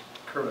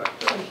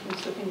 Correct.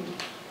 So can you,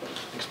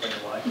 Explain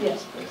why.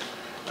 yes, please.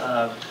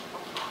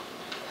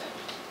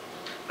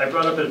 I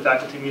brought up at a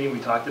faculty meeting, we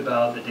talked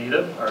about the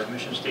data, our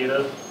admissions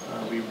data.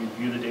 We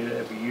review the data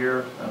every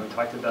year. We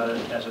talked about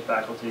it as a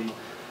faculty.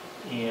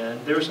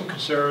 And there were some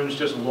concerns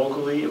just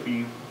locally if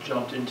we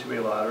jumped into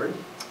a lottery.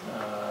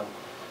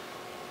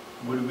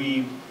 Would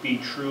we be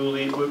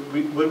truly,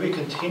 would we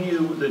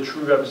continue the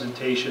true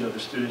representation of the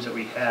students that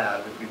we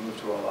have if we move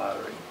to a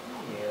lottery?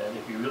 And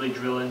if you really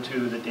drill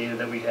into the data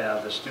that we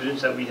have, the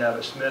students that we have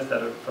at Smith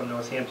that are from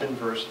Northampton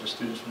versus the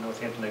students from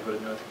Northampton that go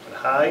to Northampton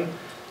High,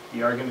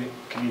 the argument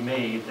can be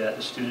made that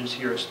the students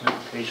here at Smith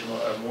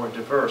Vocational are more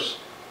diverse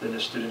than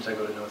the students that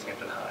go to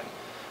Northampton High.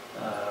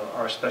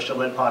 Our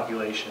special ed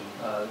population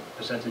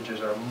percentages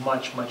are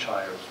much, much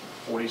higher,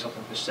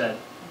 40-something%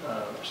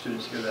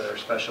 students here that are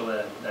special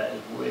ed. That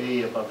is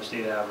way above the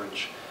state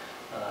average.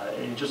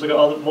 And just look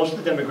at most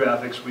of the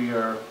demographics, we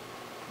are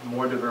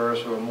more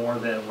diverse or more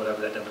than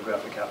whatever that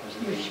demographic happens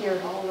to be. You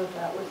shared all of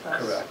that with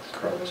us.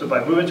 Correct. So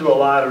by moving to a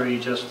lottery,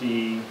 just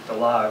the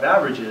law of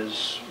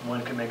averages,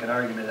 one can make an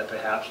argument that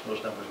perhaps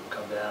those numbers will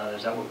come down.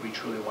 Is that what we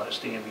truly want to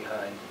stand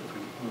behind if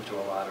we move to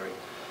a lottery?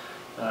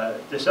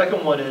 The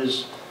second one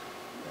is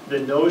the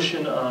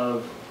notion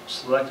of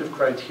selective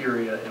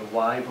criteria and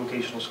why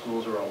vocational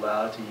schools are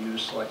allowed to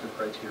use selective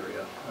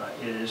criteria.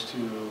 It is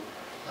to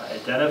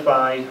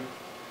identify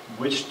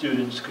which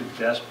students could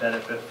best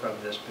benefit from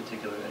this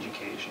particular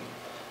education.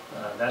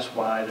 That's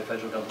why the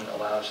federal government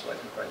allows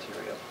selective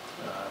criteria.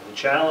 The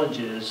challenge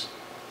is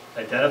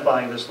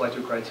identifying the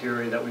selective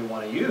criteria that we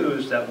want to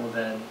use that will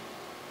then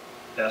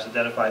best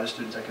identify the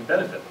students that can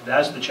benefit.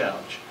 That's the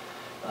challenge.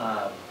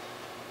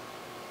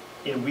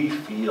 And we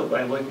feel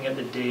by looking at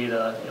the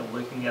data and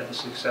looking at the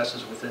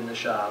successes within the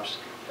shops,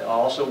 and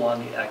also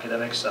on the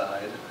academic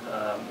side,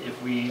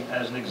 if we,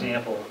 as an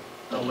example,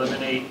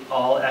 eliminate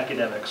all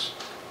academics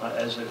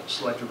as a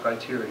selective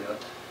criteria,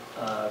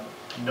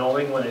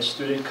 knowing when a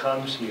student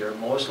comes here,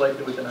 most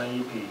likely with an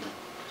IEP,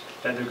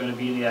 that they're going to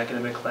be in the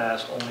academic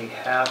class only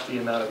half the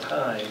amount of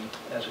time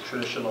as a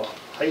traditional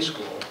high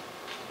school,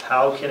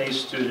 how can a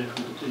student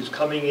who is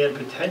coming in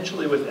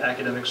potentially with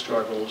academic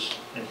struggles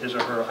in his or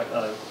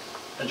her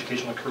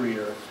educational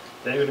career,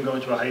 then you're going to go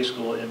into a high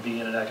school and be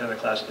in an academic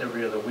class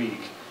every other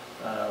week.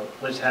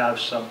 Let's have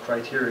some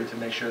criteria to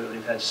make sure that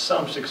they've had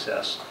some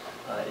success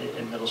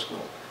in middle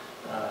school.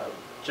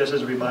 Just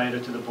as a reminder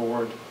to the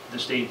board, the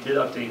state did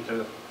update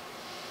the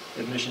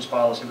admissions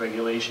policy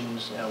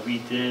regulations. We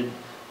did,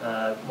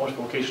 most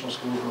vocational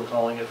schools were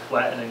calling it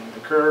flattening the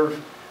curve,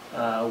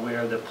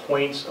 where the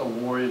points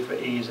awarded for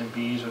A's and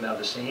B's are now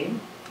the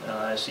same.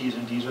 C's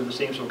and D's are the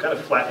same, so we're kind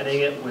of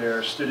flattening it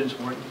where students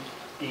weren't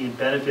being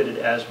benefited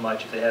as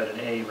much if they had an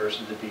A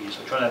versus a B.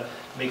 So trying to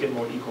make it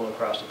more equal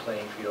across the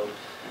playing field.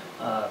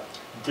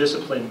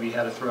 Discipline, we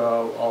had to throw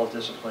out all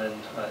discipline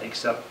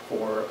except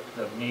for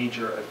the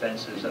major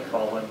offenses that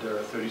fall under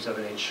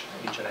 37H,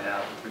 H&1/2,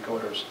 and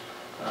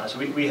 3/4. So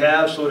we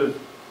have sort of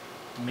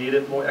made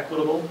it more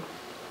equitable,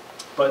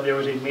 but there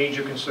was a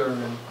major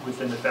concern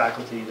within the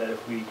faculty that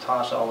if we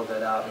toss all of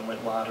that out and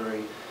went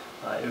lottery,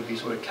 it would be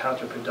sort of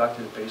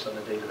counterproductive based on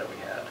the data that we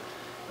had.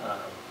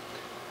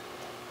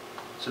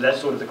 So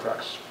that's sort of the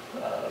crux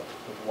of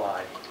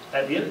why.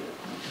 At the end,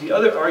 the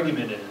other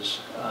argument is,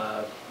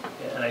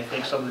 and I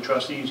think some of the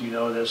trustees, you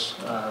know this,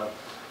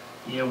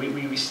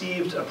 we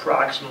received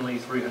approximately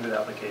 300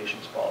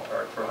 applications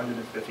ballpark for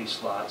 150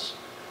 slots.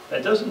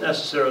 That doesn't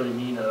necessarily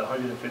mean that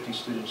 150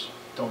 students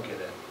don't get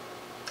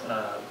in.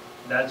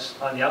 That's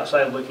on the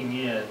outside looking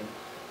in.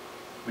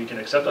 We can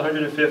accept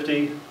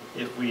 150.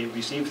 If we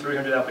receive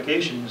 300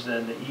 applications,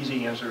 then the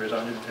easy answer is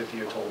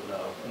 150 are told no,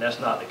 and that's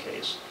not the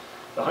case.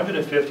 The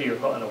 150 are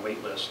put on a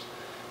wait list.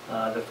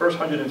 The first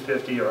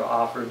 150 are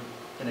offered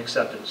an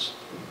acceptance.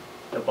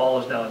 The ball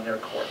is now in their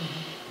court.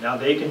 Now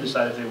they can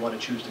decide if they want to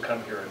choose to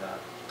come here or not.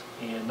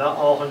 And not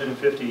all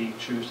 150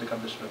 choose to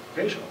come to Smith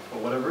Vocational for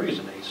whatever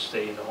reason. They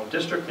stay in the home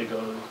district, they go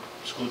to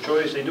school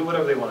choice, they do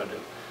whatever they want to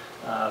do.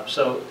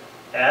 So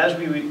as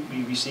we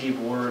receive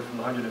word from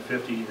the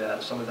 150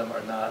 that some of them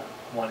are not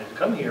wanting to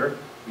come here,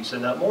 we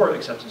send out more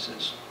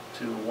acceptances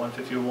to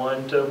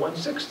 151 to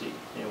 160.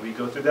 And we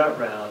go through that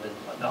round, and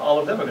not all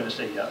of them are going to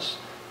say yes.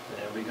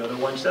 And we go to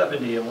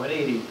 170 and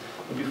 180.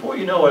 And before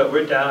you know it,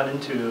 we're down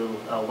into,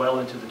 well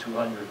into the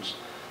 200s.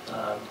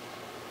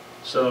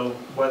 So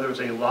whether it's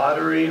a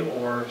lottery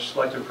or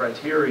selective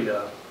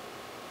criteria,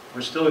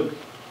 we're still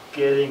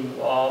getting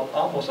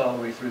almost all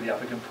the way through the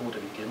applicant pool to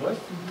begin with.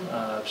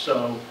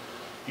 So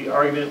the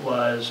argument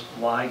was,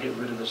 why get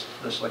rid of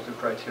the selective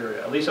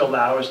criteria? At least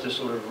allow us to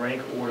sort of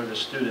rank order the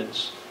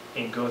students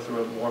and go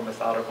through a more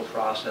methodical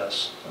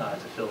process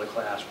to fill the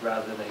class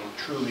rather than a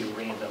truly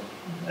random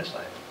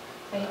assignment.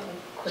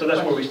 So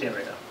that's where we stand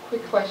right now.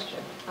 Quick question.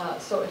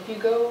 So if you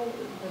go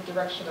the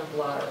direction of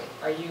lottery,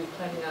 are you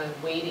planning on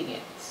weighting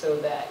it so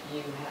that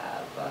you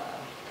have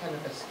kind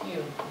of a skew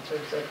in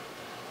terms of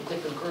the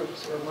different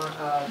groups or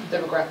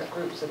demographic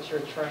groups that you're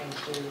trying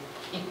to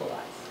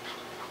equalize?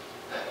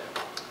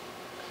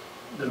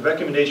 The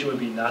recommendation would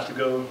be not to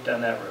go down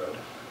that road.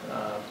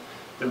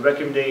 The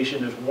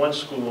recommendation, there's one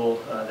school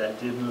that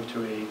did move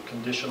to a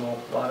conditional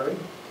lottery,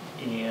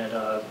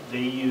 and they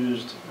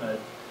used,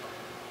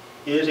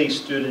 is a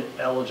student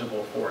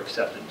eligible for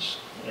acceptance?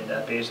 And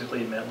that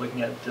basically meant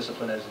looking at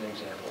discipline as an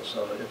example.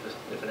 So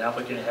if an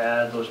applicant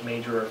had those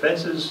major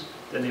offenses,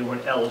 then they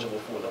weren't eligible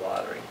for the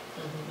lottery.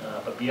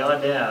 But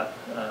beyond that,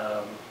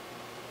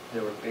 they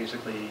were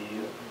basically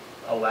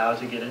allowed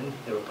to get in,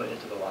 they were put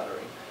into the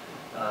lottery.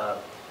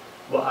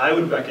 What I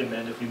would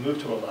recommend if we move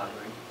to a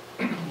lottery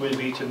would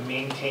be to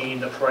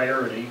maintain the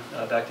priority,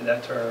 back to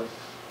that term,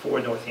 for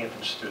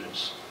Northampton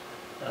students.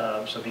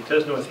 So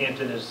because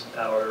Northampton is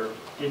our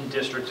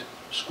in-district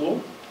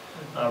school,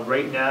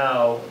 right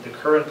now the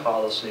current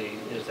policy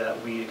is that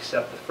we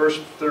accept the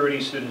first 30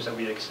 students that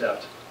we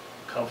accept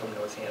come from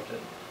Northampton,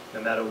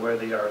 no matter where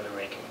they are in the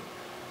ranking.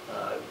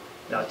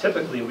 Now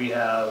typically we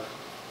have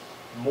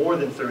more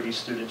than 30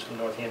 students from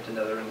Northampton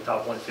that are in the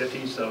top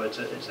 150, so it's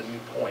a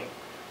moot point.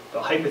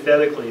 But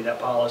hypothetically,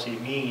 that policy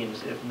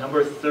means if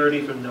number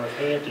 30 from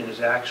Northampton is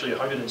actually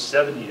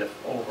 170th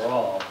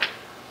overall,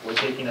 we're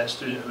taking that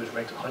student who's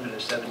ranked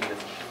 170th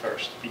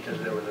first because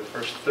they were the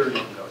first 30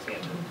 in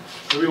Northampton.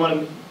 So we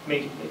want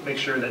to make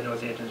sure that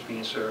Northampton is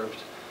being served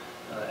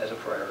as a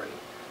priority.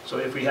 So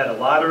if we had a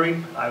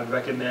lottery, I would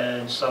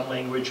recommend some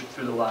language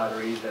through the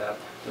lottery that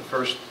the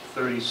first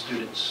 30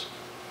 students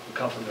would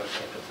come from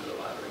Northampton through the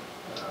lottery.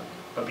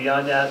 But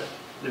beyond that,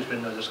 there's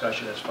been no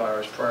discussion as far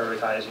as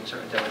prioritizing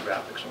certain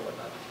demographics or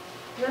whatnot.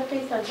 Is that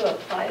based on who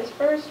applies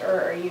first,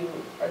 or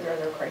are there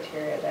other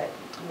criteria that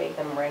make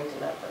them ranked in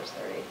that first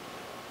 30?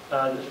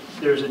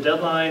 There's a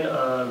deadline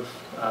of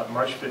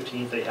March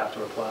 15th they have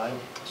to apply,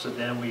 so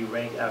then we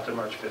rank after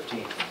March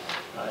 15th.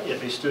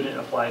 If a student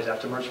applies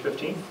after March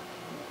 15th,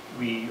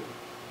 we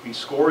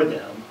score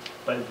them,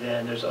 but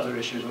then there's other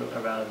issues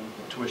around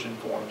tuition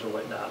forms or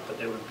whatnot, but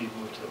they would be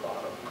moved to the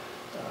bottom.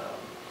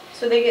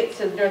 So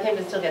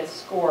Northampton still gets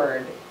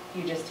scored,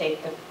 you just take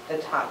the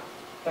top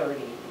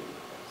 30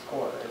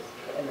 scores,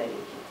 and then you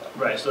keep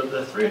them? Right, so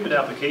the 300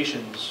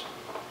 applications,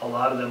 a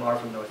lot of them are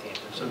from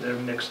Northampton, so they're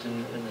mixed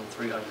in the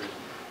 300.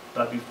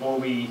 But before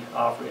we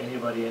offer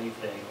anybody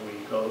anything,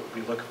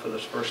 we look for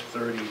those first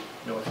 30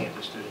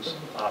 Northampton students,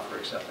 offer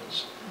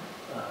acceptance.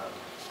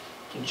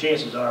 And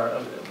chances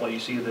are, well, you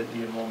see that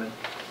the enrollment,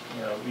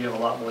 we have a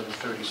lot more than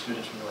 30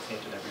 students from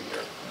Northampton every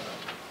year.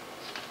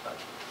 But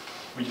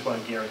we just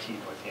want to guarantee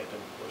Northampton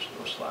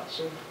those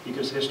slots.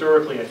 Because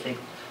historically, I think,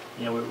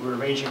 we're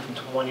ranging from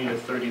 20 to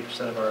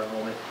 30% of our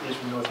enrollment is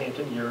from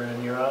Northampton year in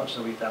and year out,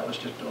 so we thought let's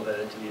just build that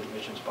into the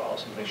admissions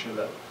policy and make sure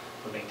that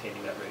we're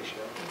maintaining that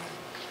ratio.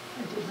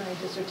 I did my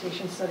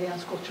dissertation study on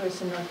school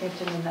choice in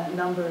Northampton, and that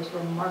number is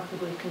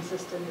remarkably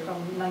consistent from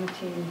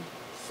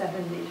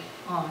 1970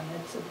 on.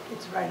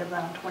 It's right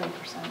around 20%.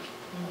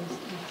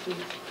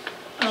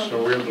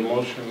 So we have the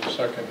motion and the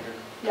second here.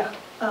 Yeah.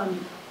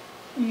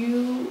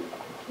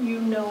 You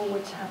know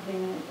what's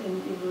happening,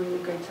 and you have a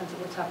really great sense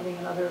of what's happening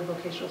in other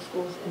vocational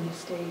schools in the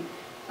state,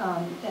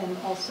 and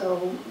also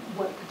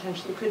what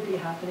potentially could be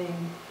happening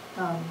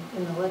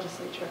in the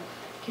legislature.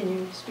 Can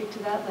you speak to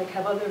that? Like,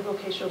 have other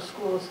vocational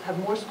schools, have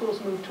more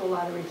schools moved to a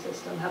lottery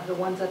system? Have the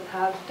ones that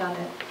have done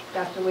it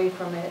backed away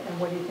from it? And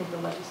what do you think the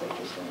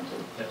legislature is going to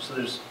do? Yeah, so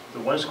there's the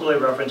one school I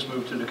referenced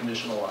moved to the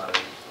conditional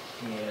lottery,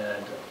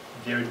 and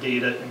their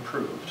data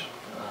improved.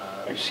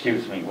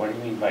 Excuse me, what do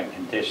you mean by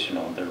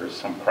conditional? There was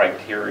some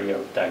criteria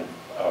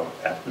of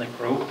ethnic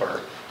group,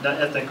 or?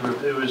 Not ethnic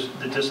group, it was,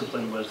 the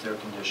discipline was their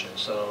condition,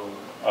 so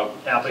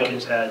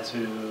applicants had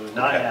to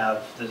not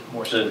have the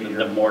more severe.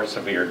 The more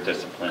severe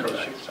discipline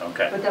issues,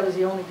 okay. But that was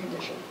the only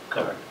condition?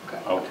 Correct.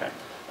 Okay.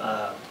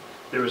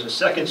 There was a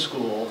second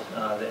school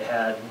that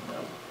had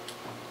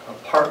a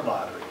part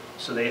lottery.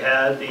 So they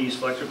had the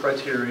selected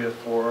criteria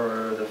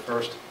for the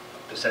first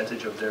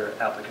percentage of their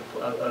applicant,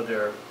 of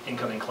their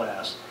incoming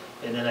class.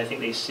 And then I think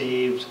they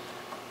saved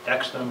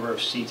X number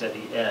of seats at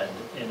the end,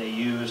 and they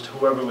used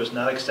whoever was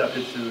not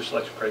accepted through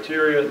selected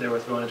criteria, they were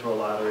thrown into a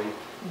lottery,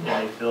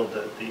 and they filled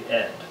the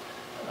end,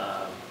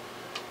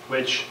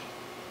 which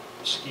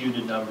skewed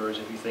the numbers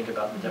if you think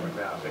about the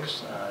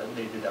demographics.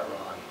 They did that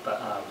wrong.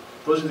 But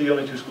those are the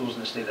only two schools in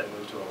the state that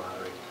moved to a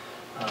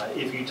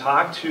lottery. If you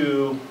talk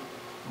to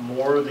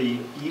more of the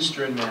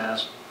Eastern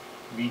Mass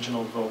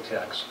regional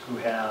voc-techs who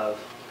have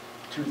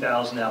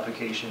 2,000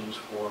 applications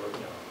for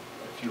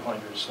a few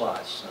hundred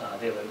slots,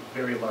 they have a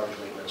very large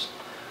wait list.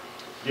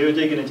 They're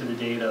digging into the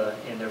data,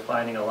 and they're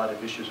finding a lot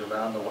of issues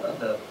around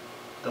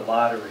the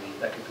lottery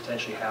that could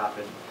potentially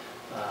happen.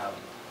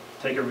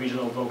 Take a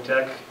regional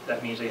voc-tech,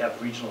 that means they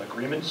have regional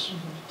agreements.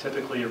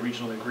 Typically, a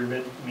regional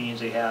agreement means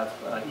they have,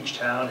 each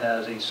town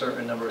has a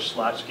certain number of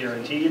slots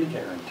guaranteed.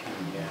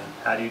 Guaranteed, yeah.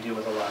 How do you deal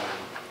with a lottery?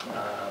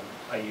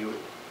 Are you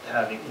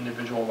having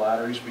individual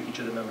lotteries for each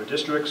of the member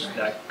districts? Right.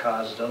 That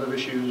causes other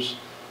issues.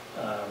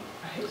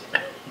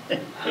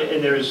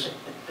 And there's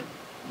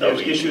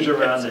issues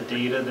around the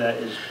data that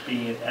is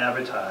being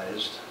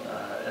advertised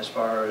as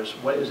far as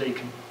what is a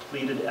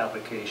completed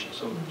application.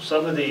 So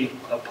some of the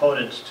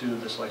opponents to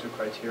the selected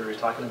criteria is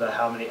talking about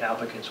how many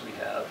applicants we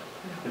have.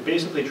 They're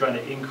basically trying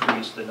to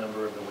increase the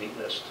number of the wait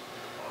list.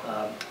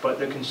 But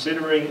they're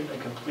considering a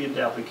completed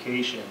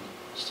application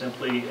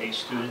simply a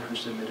student who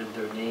submitted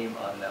their name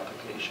on an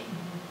application.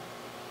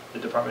 The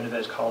Department of Ed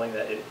is calling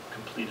that a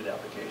completed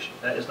application.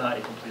 That is not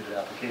a completed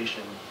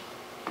application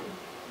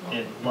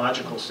in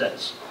logical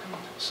sense.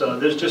 So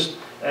there's just,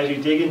 as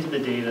you dig into the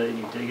data and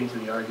you dig into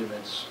the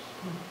arguments,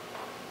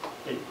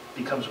 it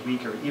becomes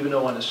weaker. Even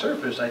though on the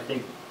surface, I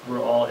think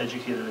we're all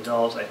educated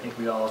adults, I think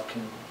we all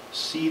can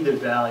see the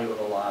value of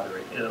a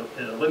lottery. It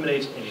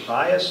eliminates any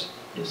bias.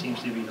 It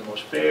seems to be the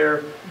most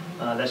fair.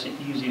 That's the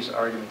easiest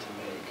argument to make.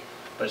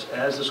 But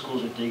as the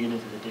schools are digging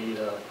into the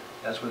data,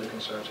 that's where the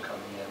concerns are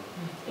coming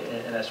in.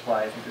 And that's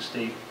why I think the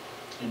state,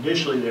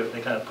 initially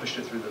they kind of pushed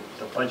it through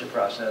the budget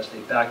process. They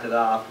backed it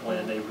off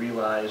when they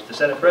realized, the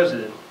Senate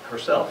President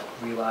herself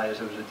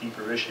realized it was a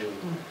deeper issue.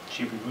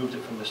 She removed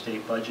it from the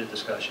state budget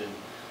discussion.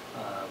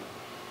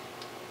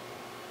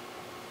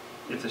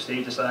 If the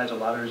state decides a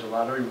lottery is a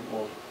lottery,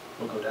 we'll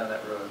go down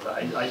that road.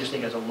 But I just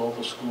think as a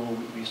local school,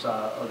 we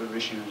saw other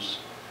issues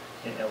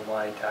and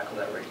why tackle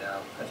that right now.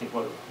 I think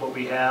what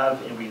we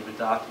have, and we've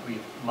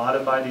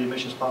modified the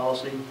admissions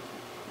policy,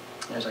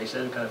 as I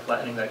said, kind of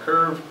flattening that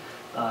curve,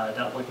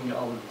 not looking at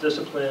all of the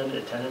discipline,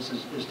 attendance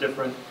is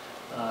different.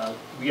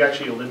 We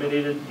actually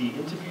eliminated the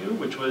interview,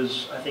 which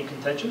was, I think,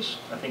 contentious.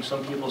 I think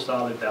some people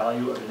saw the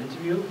value of an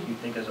interview. You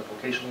think as a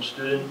vocational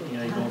student,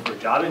 you're going for a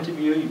job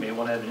interview, you may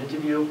want to have an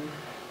interview.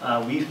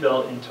 we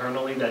felt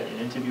internally that an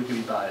interview could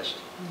be biased.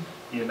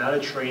 The amount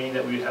of training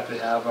that we would have to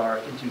have our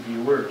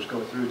interviewers go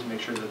through to make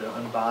sure that they're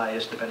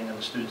unbiased depending on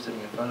the student sitting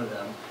in front of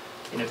them.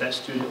 And if that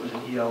student was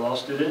an ELL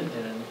student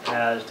and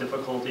has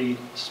difficulty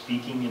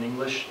speaking in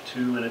English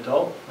to an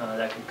adult,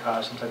 that could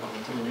cause some type of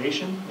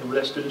intimidation. And would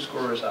that student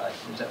score as high?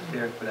 Is that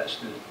fair for that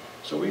student?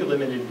 So we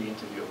eliminated the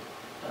interview.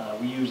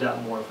 We use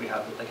that more if we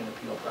have like an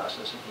appeal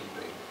process if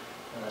need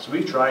be. So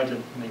we've tried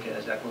to make it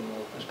as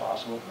equitable as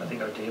possible. I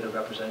think our data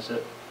represents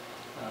it.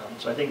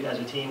 So I think as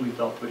a team we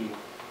felt pretty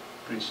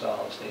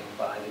solid standing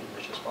by the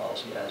admissions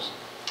policy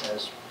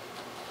as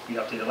we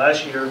updated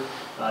last year.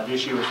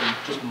 This year was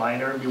just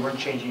minor. We weren't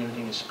changing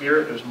anything in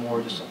spirit. It was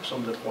more just some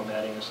of the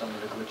formatting and some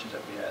of the glitches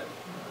that we had.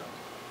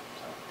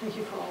 Thank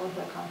you for all of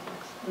that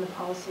context. And the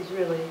policy is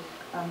really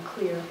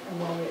clear and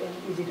well written,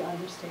 easy to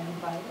understand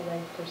by a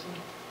lay person.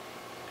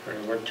 Okay,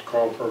 I'd like to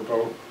call for a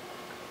vote.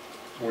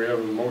 We have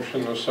a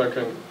motion and a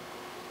second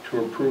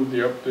to approve the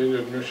updated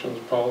admissions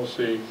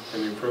policy.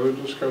 Any further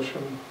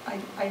discussion?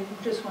 I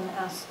just want to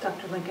ask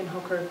Dr. Lincoln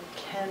Hooker,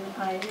 can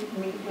I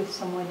meet with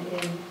someone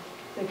in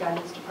the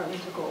guidance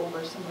department to go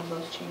over some of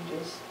those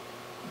changes,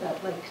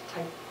 that like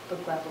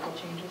typographical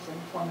changes and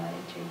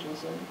formatting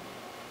changes, and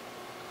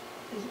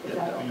is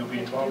that all? You'll be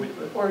involved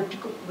with it? Or to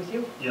go with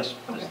you? Yes,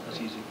 Okay, that's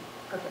great. easy.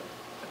 Perfect.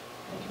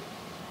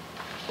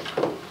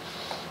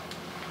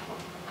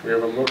 We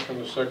have a motion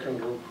and a second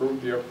to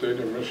approve the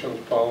updated admissions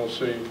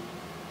policy.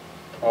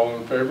 All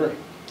in favor?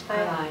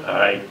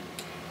 Aye.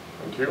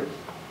 Thank you.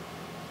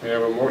 We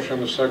have a motion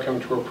and a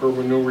second to approve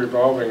a new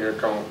revolving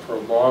account for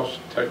lost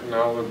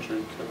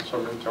technology. Can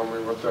somebody tell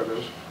me what that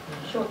is?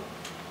 Sure.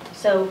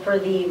 So for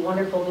the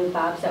wonderful new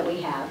fobs that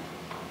we have,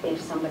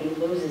 if somebody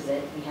loses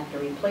it, we have to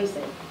replace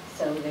it.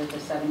 So there's a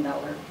 $7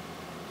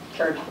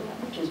 charge for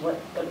that, which is what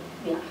the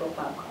actual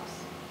fob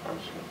costs.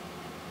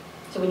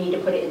 So we need to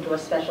put it into a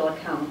special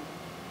account.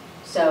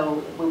 So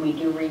when we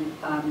do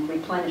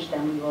replenish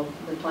them, we will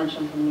replenish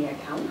them from the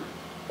account.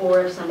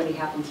 Or if somebody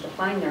happens to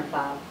find their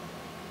fob,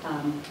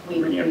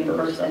 we would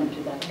reimburse them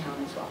to that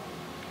account as well.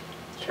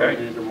 So I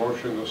need a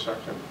motion and a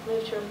second.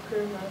 Move to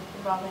approve a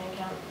revolving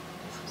account.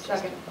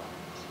 Second.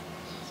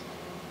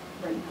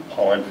 Right now.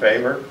 All in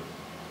favor?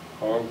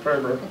 All in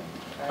favor?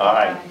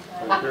 Aye.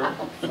 Thank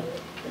you.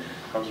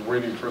 I was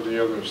waiting for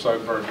the other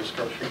sidebar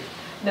discussion.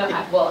 No,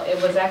 well, it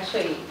was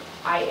actually,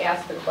 I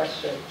asked the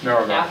question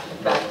after the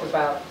fact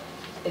about,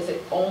 is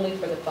it only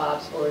for the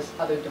fobs or is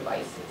other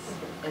devices?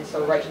 And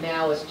so right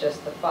now it's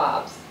just the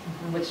fobs,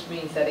 which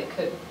means that it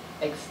could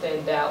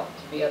extend out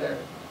to the other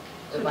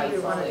So do devices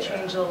we want to later.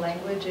 change the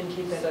language and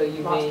keep So you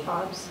it lost may-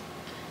 fobs?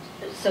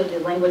 So the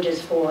language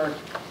is for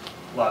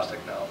Lost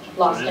technology.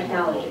 lost So it is more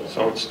technology. global.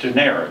 So it's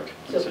generic.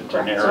 It's a Correct. So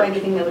generic.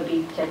 anything that would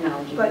be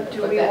technology. But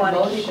do But we that want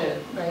to keep motion,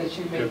 it? did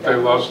you make If that they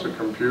lost a motion?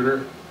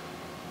 computer,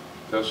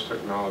 that's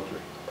technology.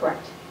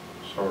 Correct.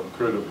 So it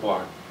could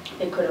apply.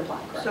 It could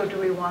apply, correct. So do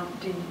we want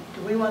the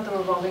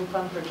revolving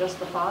fund for just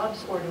the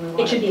fobs, or do we want?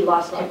 It should be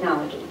lost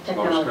technology. Lost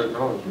Technology.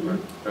 technology, Mhm.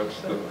 right?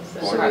 That's the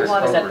So we blanket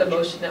want, is that the coverage.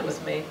 motion that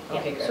was made? Yeah.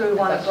 Okay, good. So we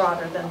want it That's-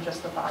 broader than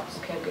just the fobs.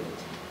 Okay, good.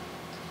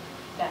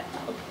 That,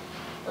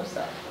 I'm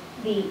sorry.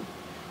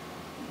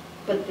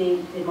 But the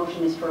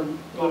motion is for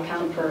the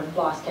account for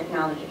lost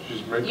technology.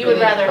 She's making You would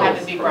it rather have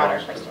health it be broader,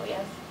 costs. Crystal,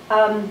 yes?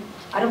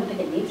 I don't think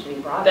it needs to be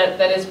broader.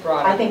 That is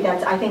broader. I think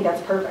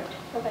that's perfect.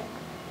 Okay.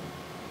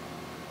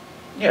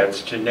 Yeah,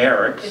 it's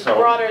generic, It's so.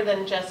 broader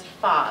than just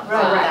fobs. so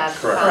Right. that's-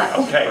 Correct.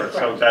 Okay,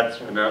 so that's,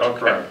 And that's okay.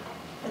 correct.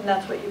 And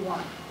that's what you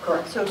want.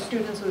 Correct. So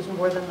students lose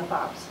more than the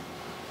fobs.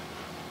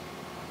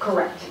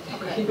 Correct.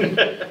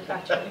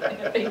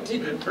 Gotcha. They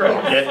didn't. Throw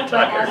it in But as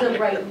tired. of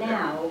right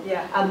now,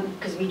 Yeah.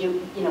 because we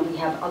do, we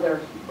have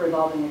other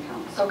revolving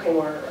accounts Okay.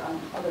 or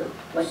other,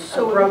 like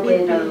So it broken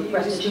would or be used-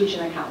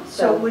 restitution accounts.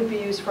 So it would be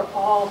used for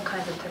all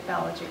kinds of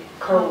technology?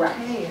 Correct.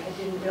 Okay, I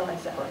didn't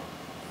realize that.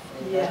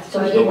 Yes. So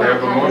we So did we not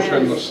have a have motion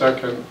and a as-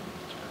 second.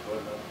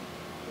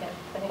 Yeah,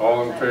 I think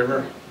All in that's it.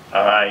 favor?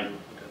 Aye.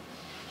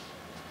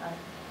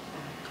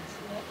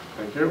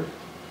 Thank you.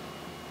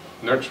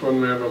 Next one,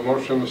 we have a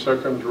motion and a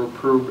second to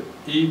approve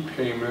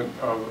e-payment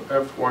of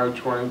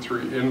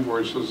FY23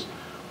 invoices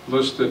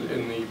listed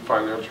in the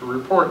financial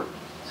report.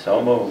 So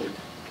moved.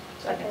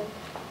 Second.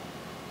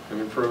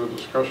 Any further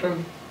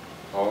discussion?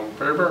 All in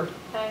favor?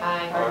 Aye.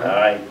 Aye.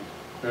 Aye.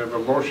 We have a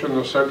motion and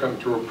a second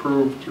to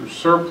approve to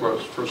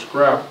surplus for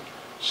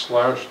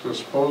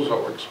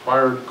scrap/disposal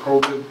expired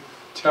COVID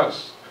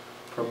tests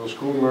from the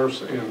school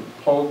nurse and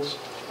pulse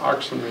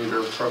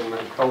oximeter from the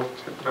health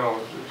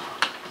technologies.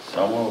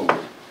 So moved.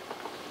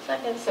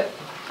 Second.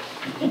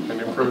 Any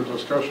further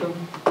discussion?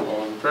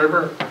 All in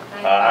favor?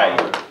 Aye.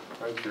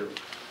 Thank you.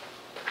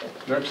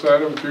 Next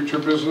item, future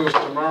business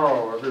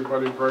tomorrow.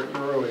 Everybody bright and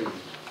early,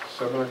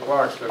 7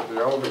 o'clock at the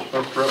Elvis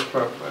Smith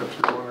Restaurant if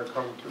you want to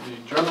come to the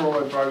General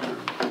Advisory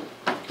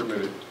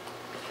Committee.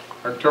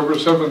 October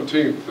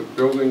 17th, the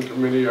Building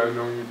Committee, I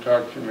know you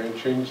talked, you may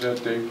change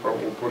that date, but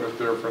we'll put it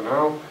there for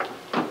now.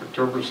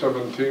 October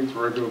 17th,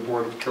 regular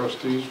Board of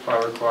Trustees,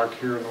 5 o'clock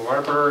here in the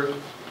library.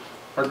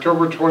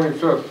 October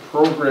 25th,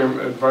 Program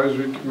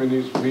Advisory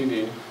Committee's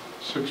meeting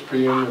 6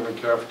 p.m. in the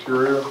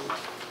cafeteria.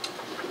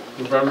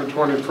 November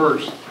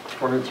 21st,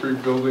 23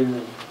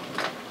 building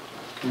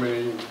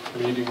committee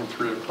meeting,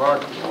 3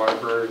 o'clock in the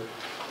library.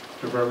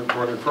 November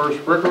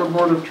 21st, regular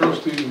Board of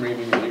Trustees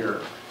meeting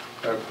here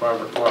at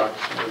 5 o'clock.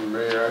 And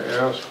may I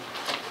ask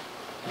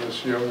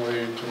this young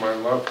lady to my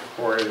left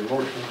for a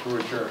motion to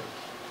adjourn?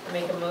 I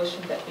make a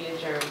motion that we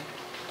adjourn.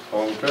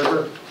 All in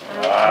favor?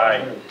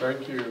 Aye.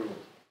 Thank you.